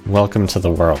 Welcome to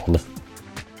the world.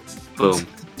 Boom.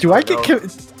 Do I get...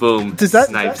 Boom. Does that...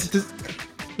 Sniped.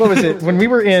 What was it? When we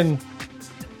were in...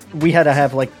 We had to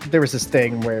have, like... There was this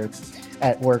thing where...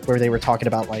 At work where they were talking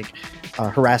about, like,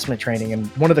 harassment training. And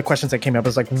one of the questions that came up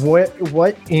was, like,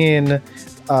 what in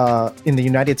the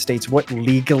United States, what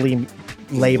legally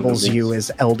labels you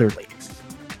as elderly?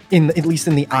 At least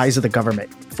in the eyes of the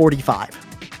government. 45.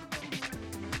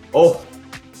 Oh.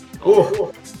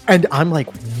 And I'm like,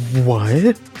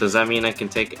 what? Does that mean I can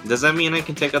take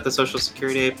out the Social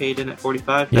Security I paid in at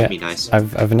 45? That'd be nice.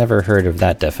 I've never heard of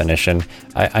that definition.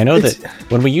 I know that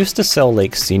when we used to sell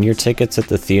like senior tickets at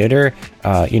the theater,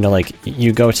 like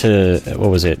you go to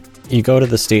you go to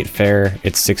the state fair,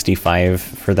 it's 65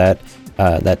 for that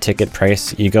ticket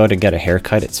price. You go to get a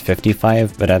haircut, it's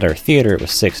 55, but at our theater it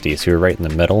was 60, so you're right in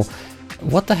the middle.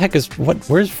 What the heck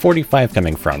where's 45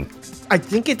 coming from? I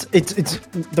think it's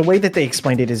the way that they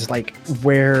explained it is like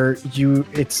where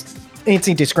it's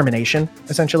anti-discrimination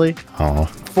essentially. Oh.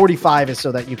 45 is so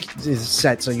that is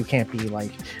set so you can't be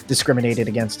like discriminated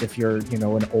against if you're an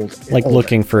old like older.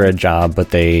 Looking for a job,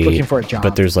 but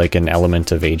there's like an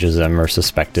element of ageism or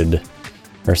suspected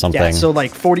or something. Yeah, so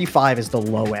like 45 is the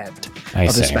low end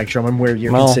of the spectrum and where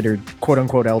you're considered quote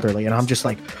unquote elderly, and I'm just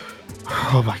like,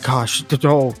 oh my gosh,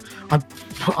 no,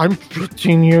 I'm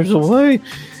 15 years away.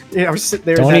 Yeah, I was sitting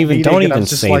there. Don't even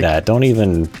say like, that. Don't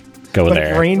even go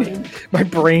there. My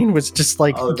brain was just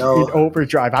like in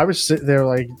overdrive. I was sitting there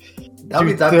like,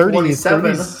 that 30,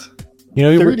 30, You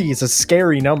know, 30 is a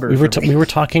scary number. We were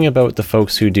talking about the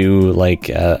folks who do like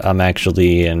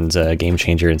Actually and Game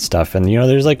Changer and stuff, and you know,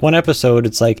 there's like one episode.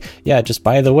 It's like, yeah, just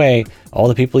by the way, all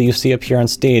the people you see up here on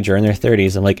stage are in their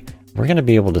 30s. I'm like, we're gonna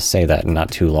be able to say that in not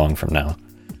too long from now.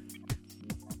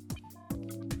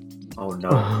 Oh no!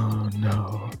 Oh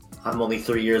no! I'm only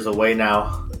 3 years away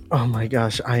now. Oh my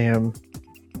gosh, I am.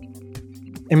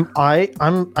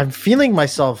 I'm feeling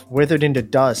myself withered into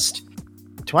dust.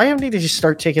 Do I need to just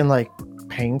start taking like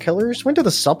painkillers? When do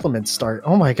the supplements start?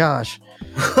 Oh my gosh!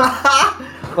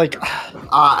 Like,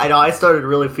 I know I started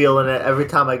really feeling it every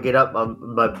time I get up.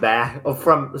 My back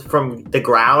from the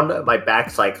ground, my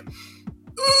back's like.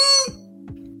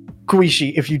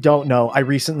 Koishi, if you don't know, I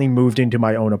recently moved into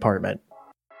my own apartment,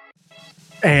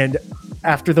 and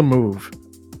after the move,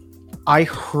 I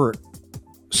hurt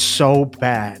so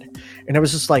bad, and I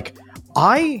was just like,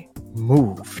 I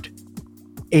moved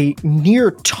a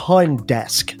near ton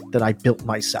desk that I built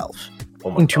myself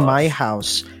into my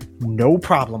house, no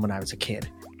problem when I was a kid.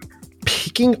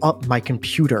 Picking up my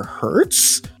computer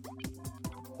hurts?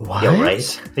 What? Yeah,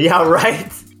 right. Yeah,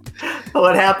 right.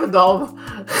 What happened, Dom?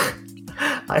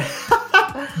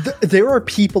 There are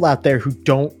people out there who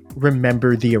don't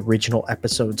remember the original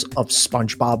episodes of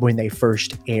SpongeBob when they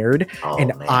first aired,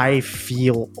 and man. I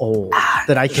feel old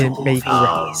that I can make.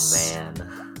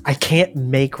 I can't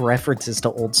make references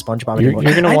to old SpongeBob anymore.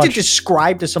 I had to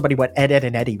describe to somebody what Ed, Ed,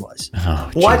 and Eddie was. Oh,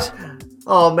 what?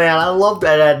 Oh man, I love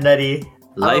Ed, Ed, and Eddie.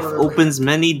 Life opens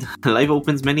many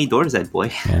doors, Ed boy.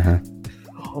 Uh-huh.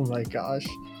 Oh my gosh.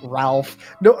 Ralph.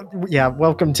 No, yeah,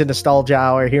 welcome to Nostalgia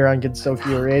Hour here on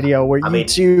Gensokyo Radio, where you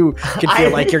too can feel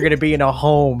like you're going to be in a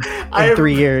home in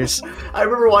 3 years. I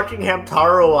remember watching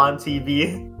Hamtaro on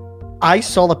TV. I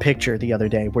saw a picture the other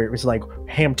day where it was like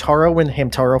Hamtaro when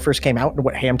Hamtaro first came out and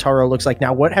what Hamtaro looks like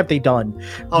now. What have they done?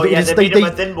 Oh, yeah, they made him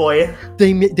a thin boy.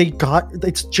 They got,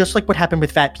 it's just like what happened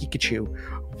with Fat Pikachu.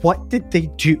 What did they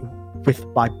do with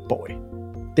my boy?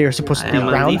 They're supposed to be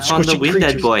round, squishy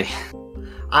creatures. Boy.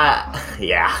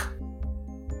 Yeah.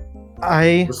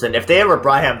 Listen, if they ever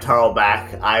brought Hamtaro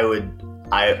back, I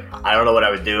don't know what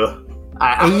I would do.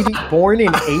 Born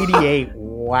in 88.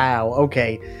 Wow.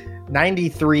 Okay.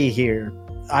 93 here.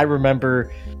 I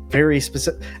remember very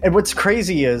specific. And what's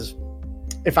crazy is,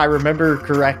 if I remember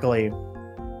correctly,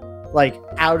 like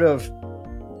out of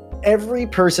every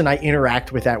person I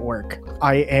interact with at work,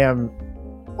 I am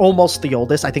almost the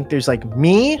oldest. I think there's like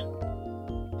me.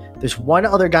 There's one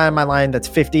other guy in my line that's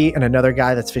 50 and another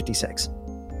guy that's 56.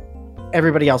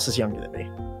 Everybody else is younger than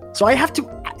me. So I have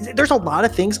to, there's a lot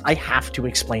of things I have to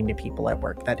explain to people at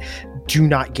work that do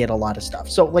not get a lot of stuff.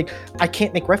 So like, I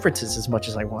can't make references as much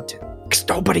as I want to because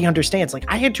nobody understands. Like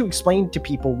I had to explain to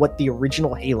people what the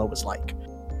original Halo was like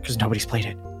because nobody's played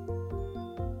it.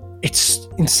 It's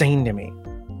insane to me.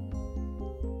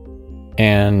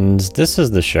 And this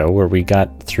is the show where we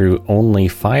got through only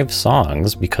 5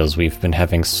 songs because we've been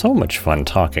having so much fun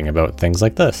talking about things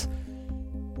like this.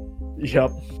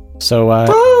 Yep.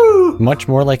 So, much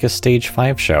more like a Stage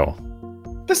 5 show.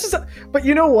 But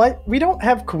you know what? We don't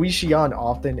have Koishi on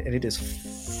often, and it is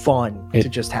fun to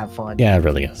just have fun. Yeah, it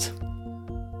really is.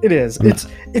 It is.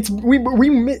 We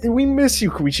miss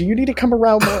you, Koichi. You need to come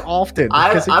around more often.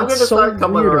 I'm going to start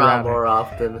coming around more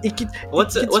often.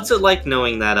 What's it like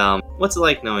knowing that? What's it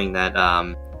like knowing that?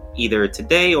 Either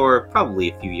today or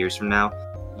probably a few years from now,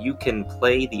 you can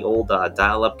play the old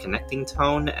dial-up connecting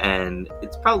tone, and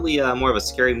it's probably more of a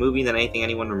scary movie than anything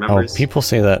anyone remembers. Oh, people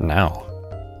say that now.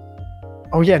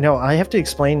 Oh yeah, no, I have to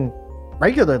explain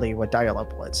regularly what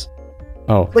dial-up was.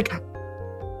 Oh, like.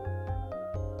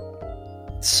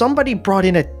 Somebody brought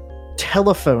in a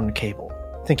telephone cable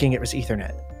thinking it was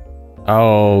Ethernet.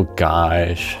 Oh,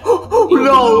 gosh.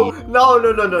 No.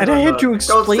 And I had to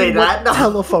explain what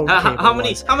telephone cable How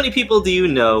many people do you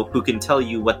know who can tell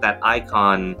you what that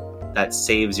icon that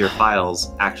saves your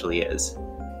files actually is?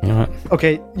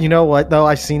 Okay, you know what, though?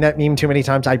 I've seen that meme too many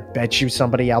times. I bet you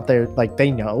somebody out there, like,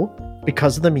 they know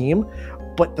because of the meme.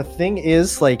 But the thing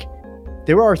is, like,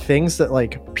 there are things that,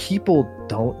 like, people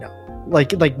don't know.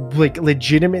 Like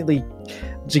legitimately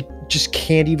just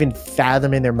can't even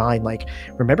fathom in their mind. Like,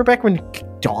 remember back when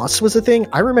DOS was a thing?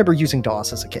 I remember using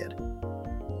DOS as a kid.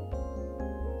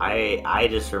 I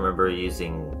just remember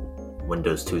using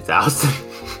Windows 2000.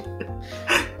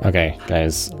 Okay,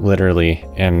 guys, literally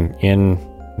am in...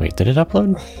 Wait, did it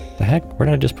upload? The heck? Where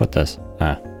did I just put this?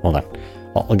 Hold on.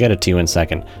 I'll get it to you in a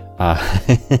second.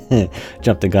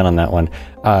 Jumped the gun on that one.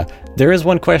 There is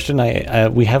one question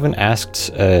we haven't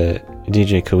asked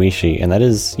DJ Koishi, and that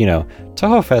is,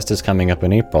 Toho Fest is coming up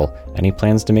in April. Any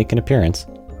plans to make an appearance?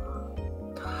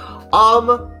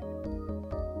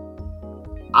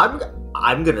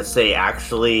 I'm gonna say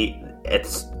actually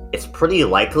it's pretty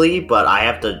likely, but I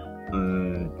have to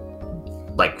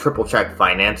like triple check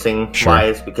financing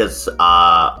wise because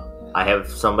I have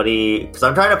somebody because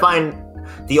I'm trying to find.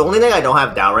 The only thing I don't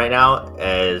have down right now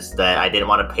is that I didn't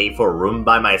want to pay for a room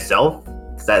by myself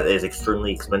because that is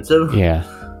extremely expensive. Yeah.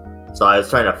 So I was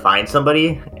trying to find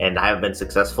somebody, and I haven't been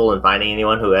successful in finding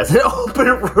anyone who has an open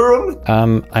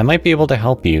room. I might be able to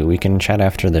help you. We can chat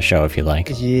after the show if you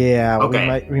like. Yeah,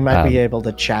 Okay. we might be able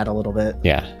to chat a little bit.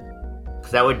 Yeah.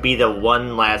 Because that would be the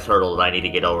one last hurdle that I need to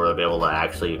get over to be able to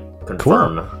actually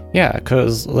confirm. Cool. Yeah,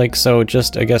 because, like, so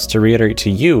just, I guess, to reiterate to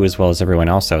you as well as everyone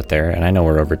else out there, and I know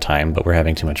we're over time, but we're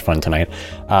having too much fun tonight,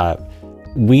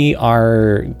 we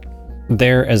are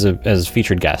there as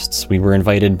featured guests. We were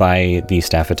invited by the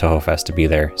staff at Toho Fest to be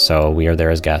there, so we are there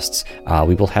as guests.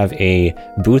 We will have a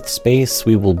booth space.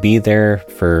 We will be there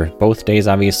for both days,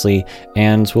 obviously,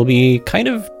 and we'll be kind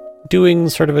of doing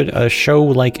sort of a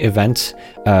show-like event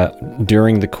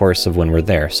during the course of when we're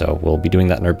there. So we'll be doing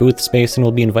that in our booth space, and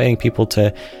we'll be inviting people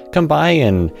to come by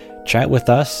and chat with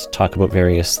us, talk about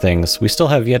various things. We still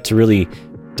have yet to really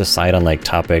decide on like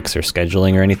topics or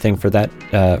scheduling or anything for that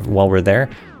while we're there.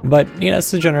 But yeah,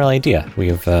 that's the general idea.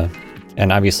 We've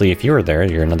and obviously if you're there,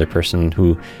 you're another person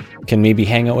who can maybe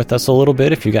hang out with us a little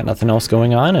bit if you got nothing else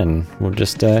going on, and we'll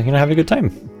just have a good time.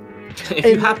 If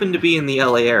you happen to be in the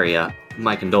LA area,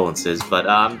 my condolences, but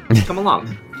come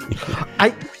along.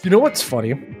 You know what's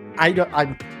funny?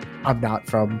 I'm not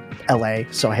from LA,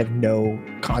 so I have no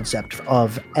concept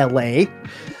of LA.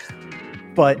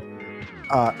 But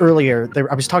earlier,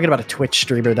 I was talking about a Twitch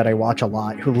streamer that I watch a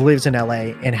lot who lives in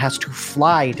LA and has to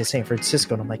fly to San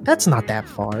Francisco, and I'm like, that's not that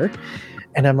far.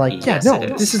 And I'm like, Yes, yeah, no,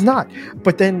 it is. this is not.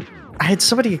 But then I had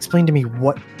somebody explain to me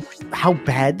how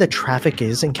bad the traffic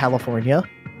is in California.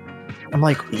 I'm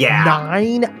like, Yeah.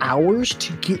 9 hours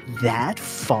to get that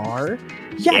far?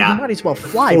 Yeah, Yeah. you might as well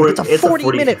fly. But it's a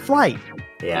 40-minute flight.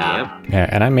 Yeah. Yeah,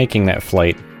 and I'm making that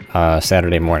flight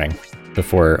Saturday morning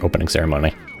before opening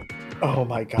ceremony. Oh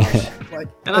my gosh.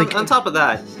 And on top of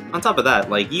that,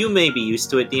 like, you may be used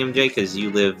to it, DMJ, because you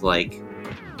live like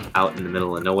out in the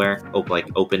middle of nowhere,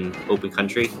 open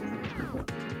country.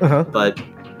 Uh-huh. But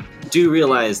do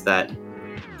realize that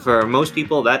for most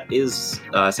people, that is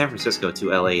San Francisco to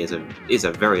LA is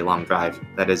a very long drive.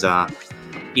 That is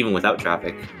even without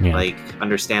traffic. Yeah. Like,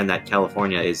 understand that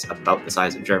California is about the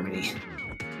size of Germany.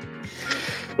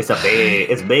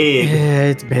 It's big. Yeah,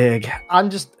 it's big. I'm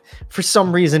just, for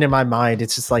some reason in my mind,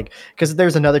 it's just like, because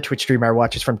there's another Twitch streamer I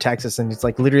watch is from Texas, and it's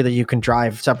like literally you can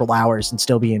drive several hours and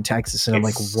still be in Texas, and I'm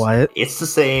like, what? It's the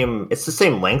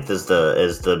same length as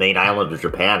the main island of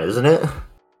Japan, isn't it?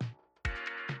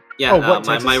 Yeah, Oh, what,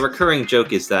 my Texas? recurring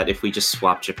joke is that if we just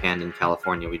swap Japan and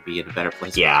California, we'd be in a better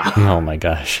place. Yeah. Oh my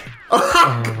gosh.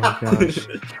 Oh my gosh.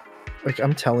 Like,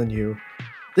 I'm telling you,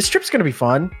 this trip's gonna be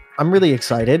fun. I'm really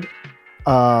excited.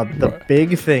 The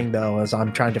big thing though is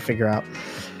I'm trying to figure out,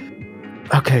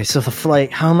 okay, so the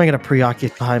flight, how am I gonna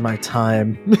preoccupy my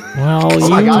time? Well, Oh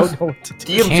my you- gosh. don't know what to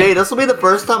do. DMJ, this will be the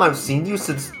first time I've seen you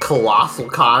since Colossal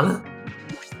Con.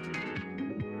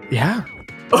 Yeah.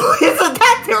 Isn't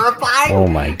that terrifying? Oh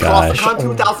my gosh. Colossal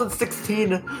Con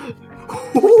 2016.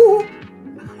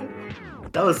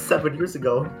 That was 7 years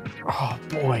ago. Oh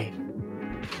boy.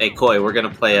 Hey Koi, we're gonna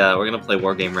play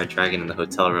War Game Red Dragon in the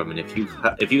hotel room, and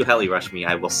if you heli rush me,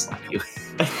 I will slap you.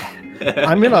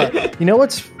 I'm gonna. You know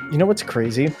what's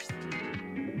crazy?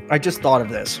 I just thought of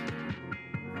this.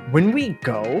 When we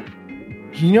go,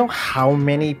 you know how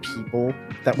many people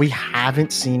that we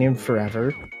haven't seen in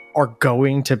forever are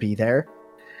going to be there?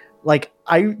 Like,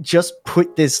 I just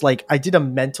put this, like, I did a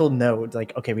mental note,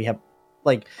 like, okay, we have,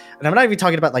 like, and I'm not even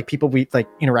talking about like people we like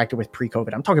interacted with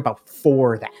pre-COVID. I'm talking about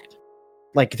for that.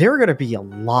 Like, there are going to be a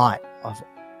lot of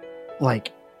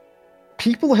like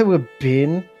people who have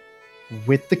been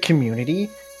with the community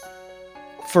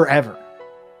forever,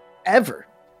 ever,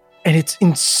 and it's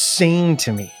insane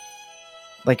to me.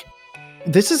 Like,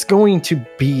 this is going to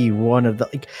be one of the,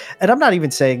 like, and I'm not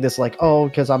even saying this like, oh,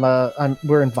 because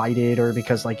we're invited, or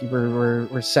because like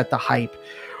we're set the hype.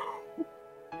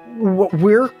 What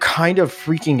we're kind of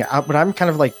freaking out, but I'm kind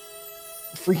of like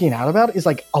freaking out about is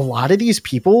like a lot of these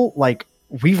people like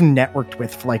we've networked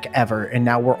with for like ever, and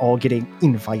now we're all getting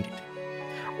invited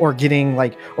or getting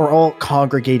like, or all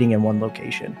congregating in one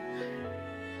location.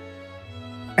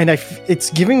 And it's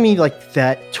giving me like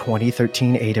that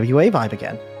 2013 AWA vibe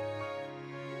again.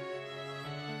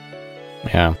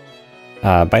 Yeah.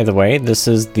 By the way, this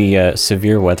is the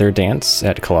severe weather dance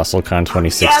at Colossal Con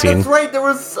 2016. Yeah, that's right. There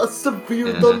was a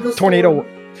severe thunderstorm.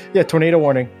 Tornado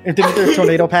warning. And didn't there a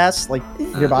tornado pass like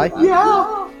nearby?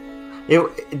 Yeah. It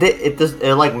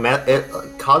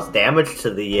caused damage to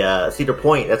the Cedar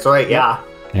Point. That's right. Yeah.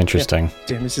 Interesting.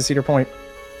 Damage to Cedar Point.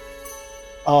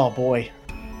 Oh boy.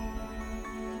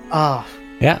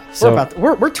 Yeah. So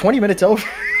we're 20 minutes over.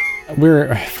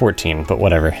 we're 14, but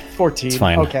whatever. 14. It's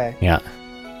fine. Okay. Yeah.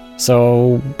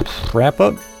 So wrap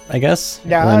up, I guess.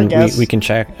 Yeah, and I guess. we can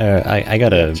chat. I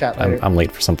gotta. Chat later. I'm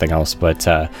late for something else, but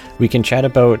we can chat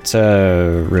about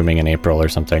rooming in April or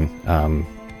something.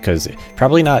 Because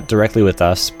probably not directly with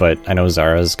us, but I know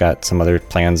Zara's got some other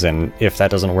plans, and if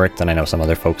that doesn't work, then I know some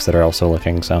other folks that are also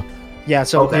looking. So yeah.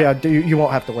 So Okay. yeah, you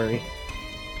won't have to worry.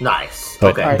 Nice.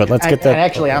 But, Okay. but let's get that. And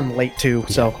actually, I'm late too.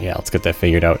 So Yeah, let's get that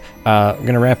figured out. I'm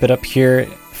gonna wrap it up here,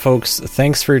 folks.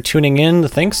 Thanks for tuning in.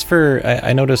 Thanks for.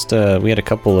 I noticed we had a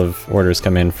couple of orders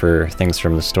come in for things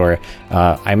from the store.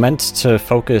 I meant to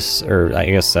focus, or I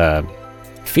guess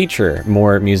feature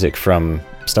more music from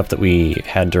stuff that we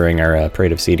had during our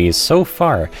parade of CDs so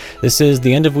far. This is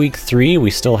the end of week 3. We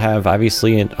still have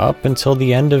obviously up until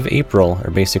the end of April,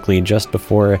 or basically just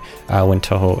before when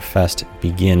Toho Fest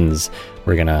begins.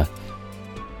 We're gonna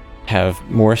have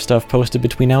more stuff posted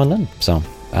between now and then. So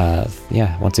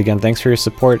yeah, once again, thanks for your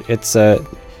support. It's that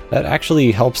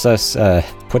actually helps us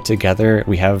put together.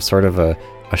 We have sort of a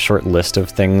short list of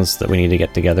things that we need to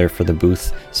get together for the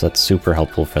booth, so that's super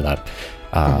helpful for that.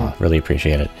 Really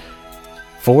appreciate it.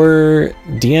 For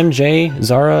DMJ,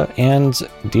 Zara, and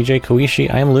DJ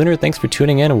Koishi, I am Lunar. Thanks for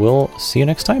tuning in, and we'll see you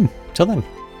next time. Till then.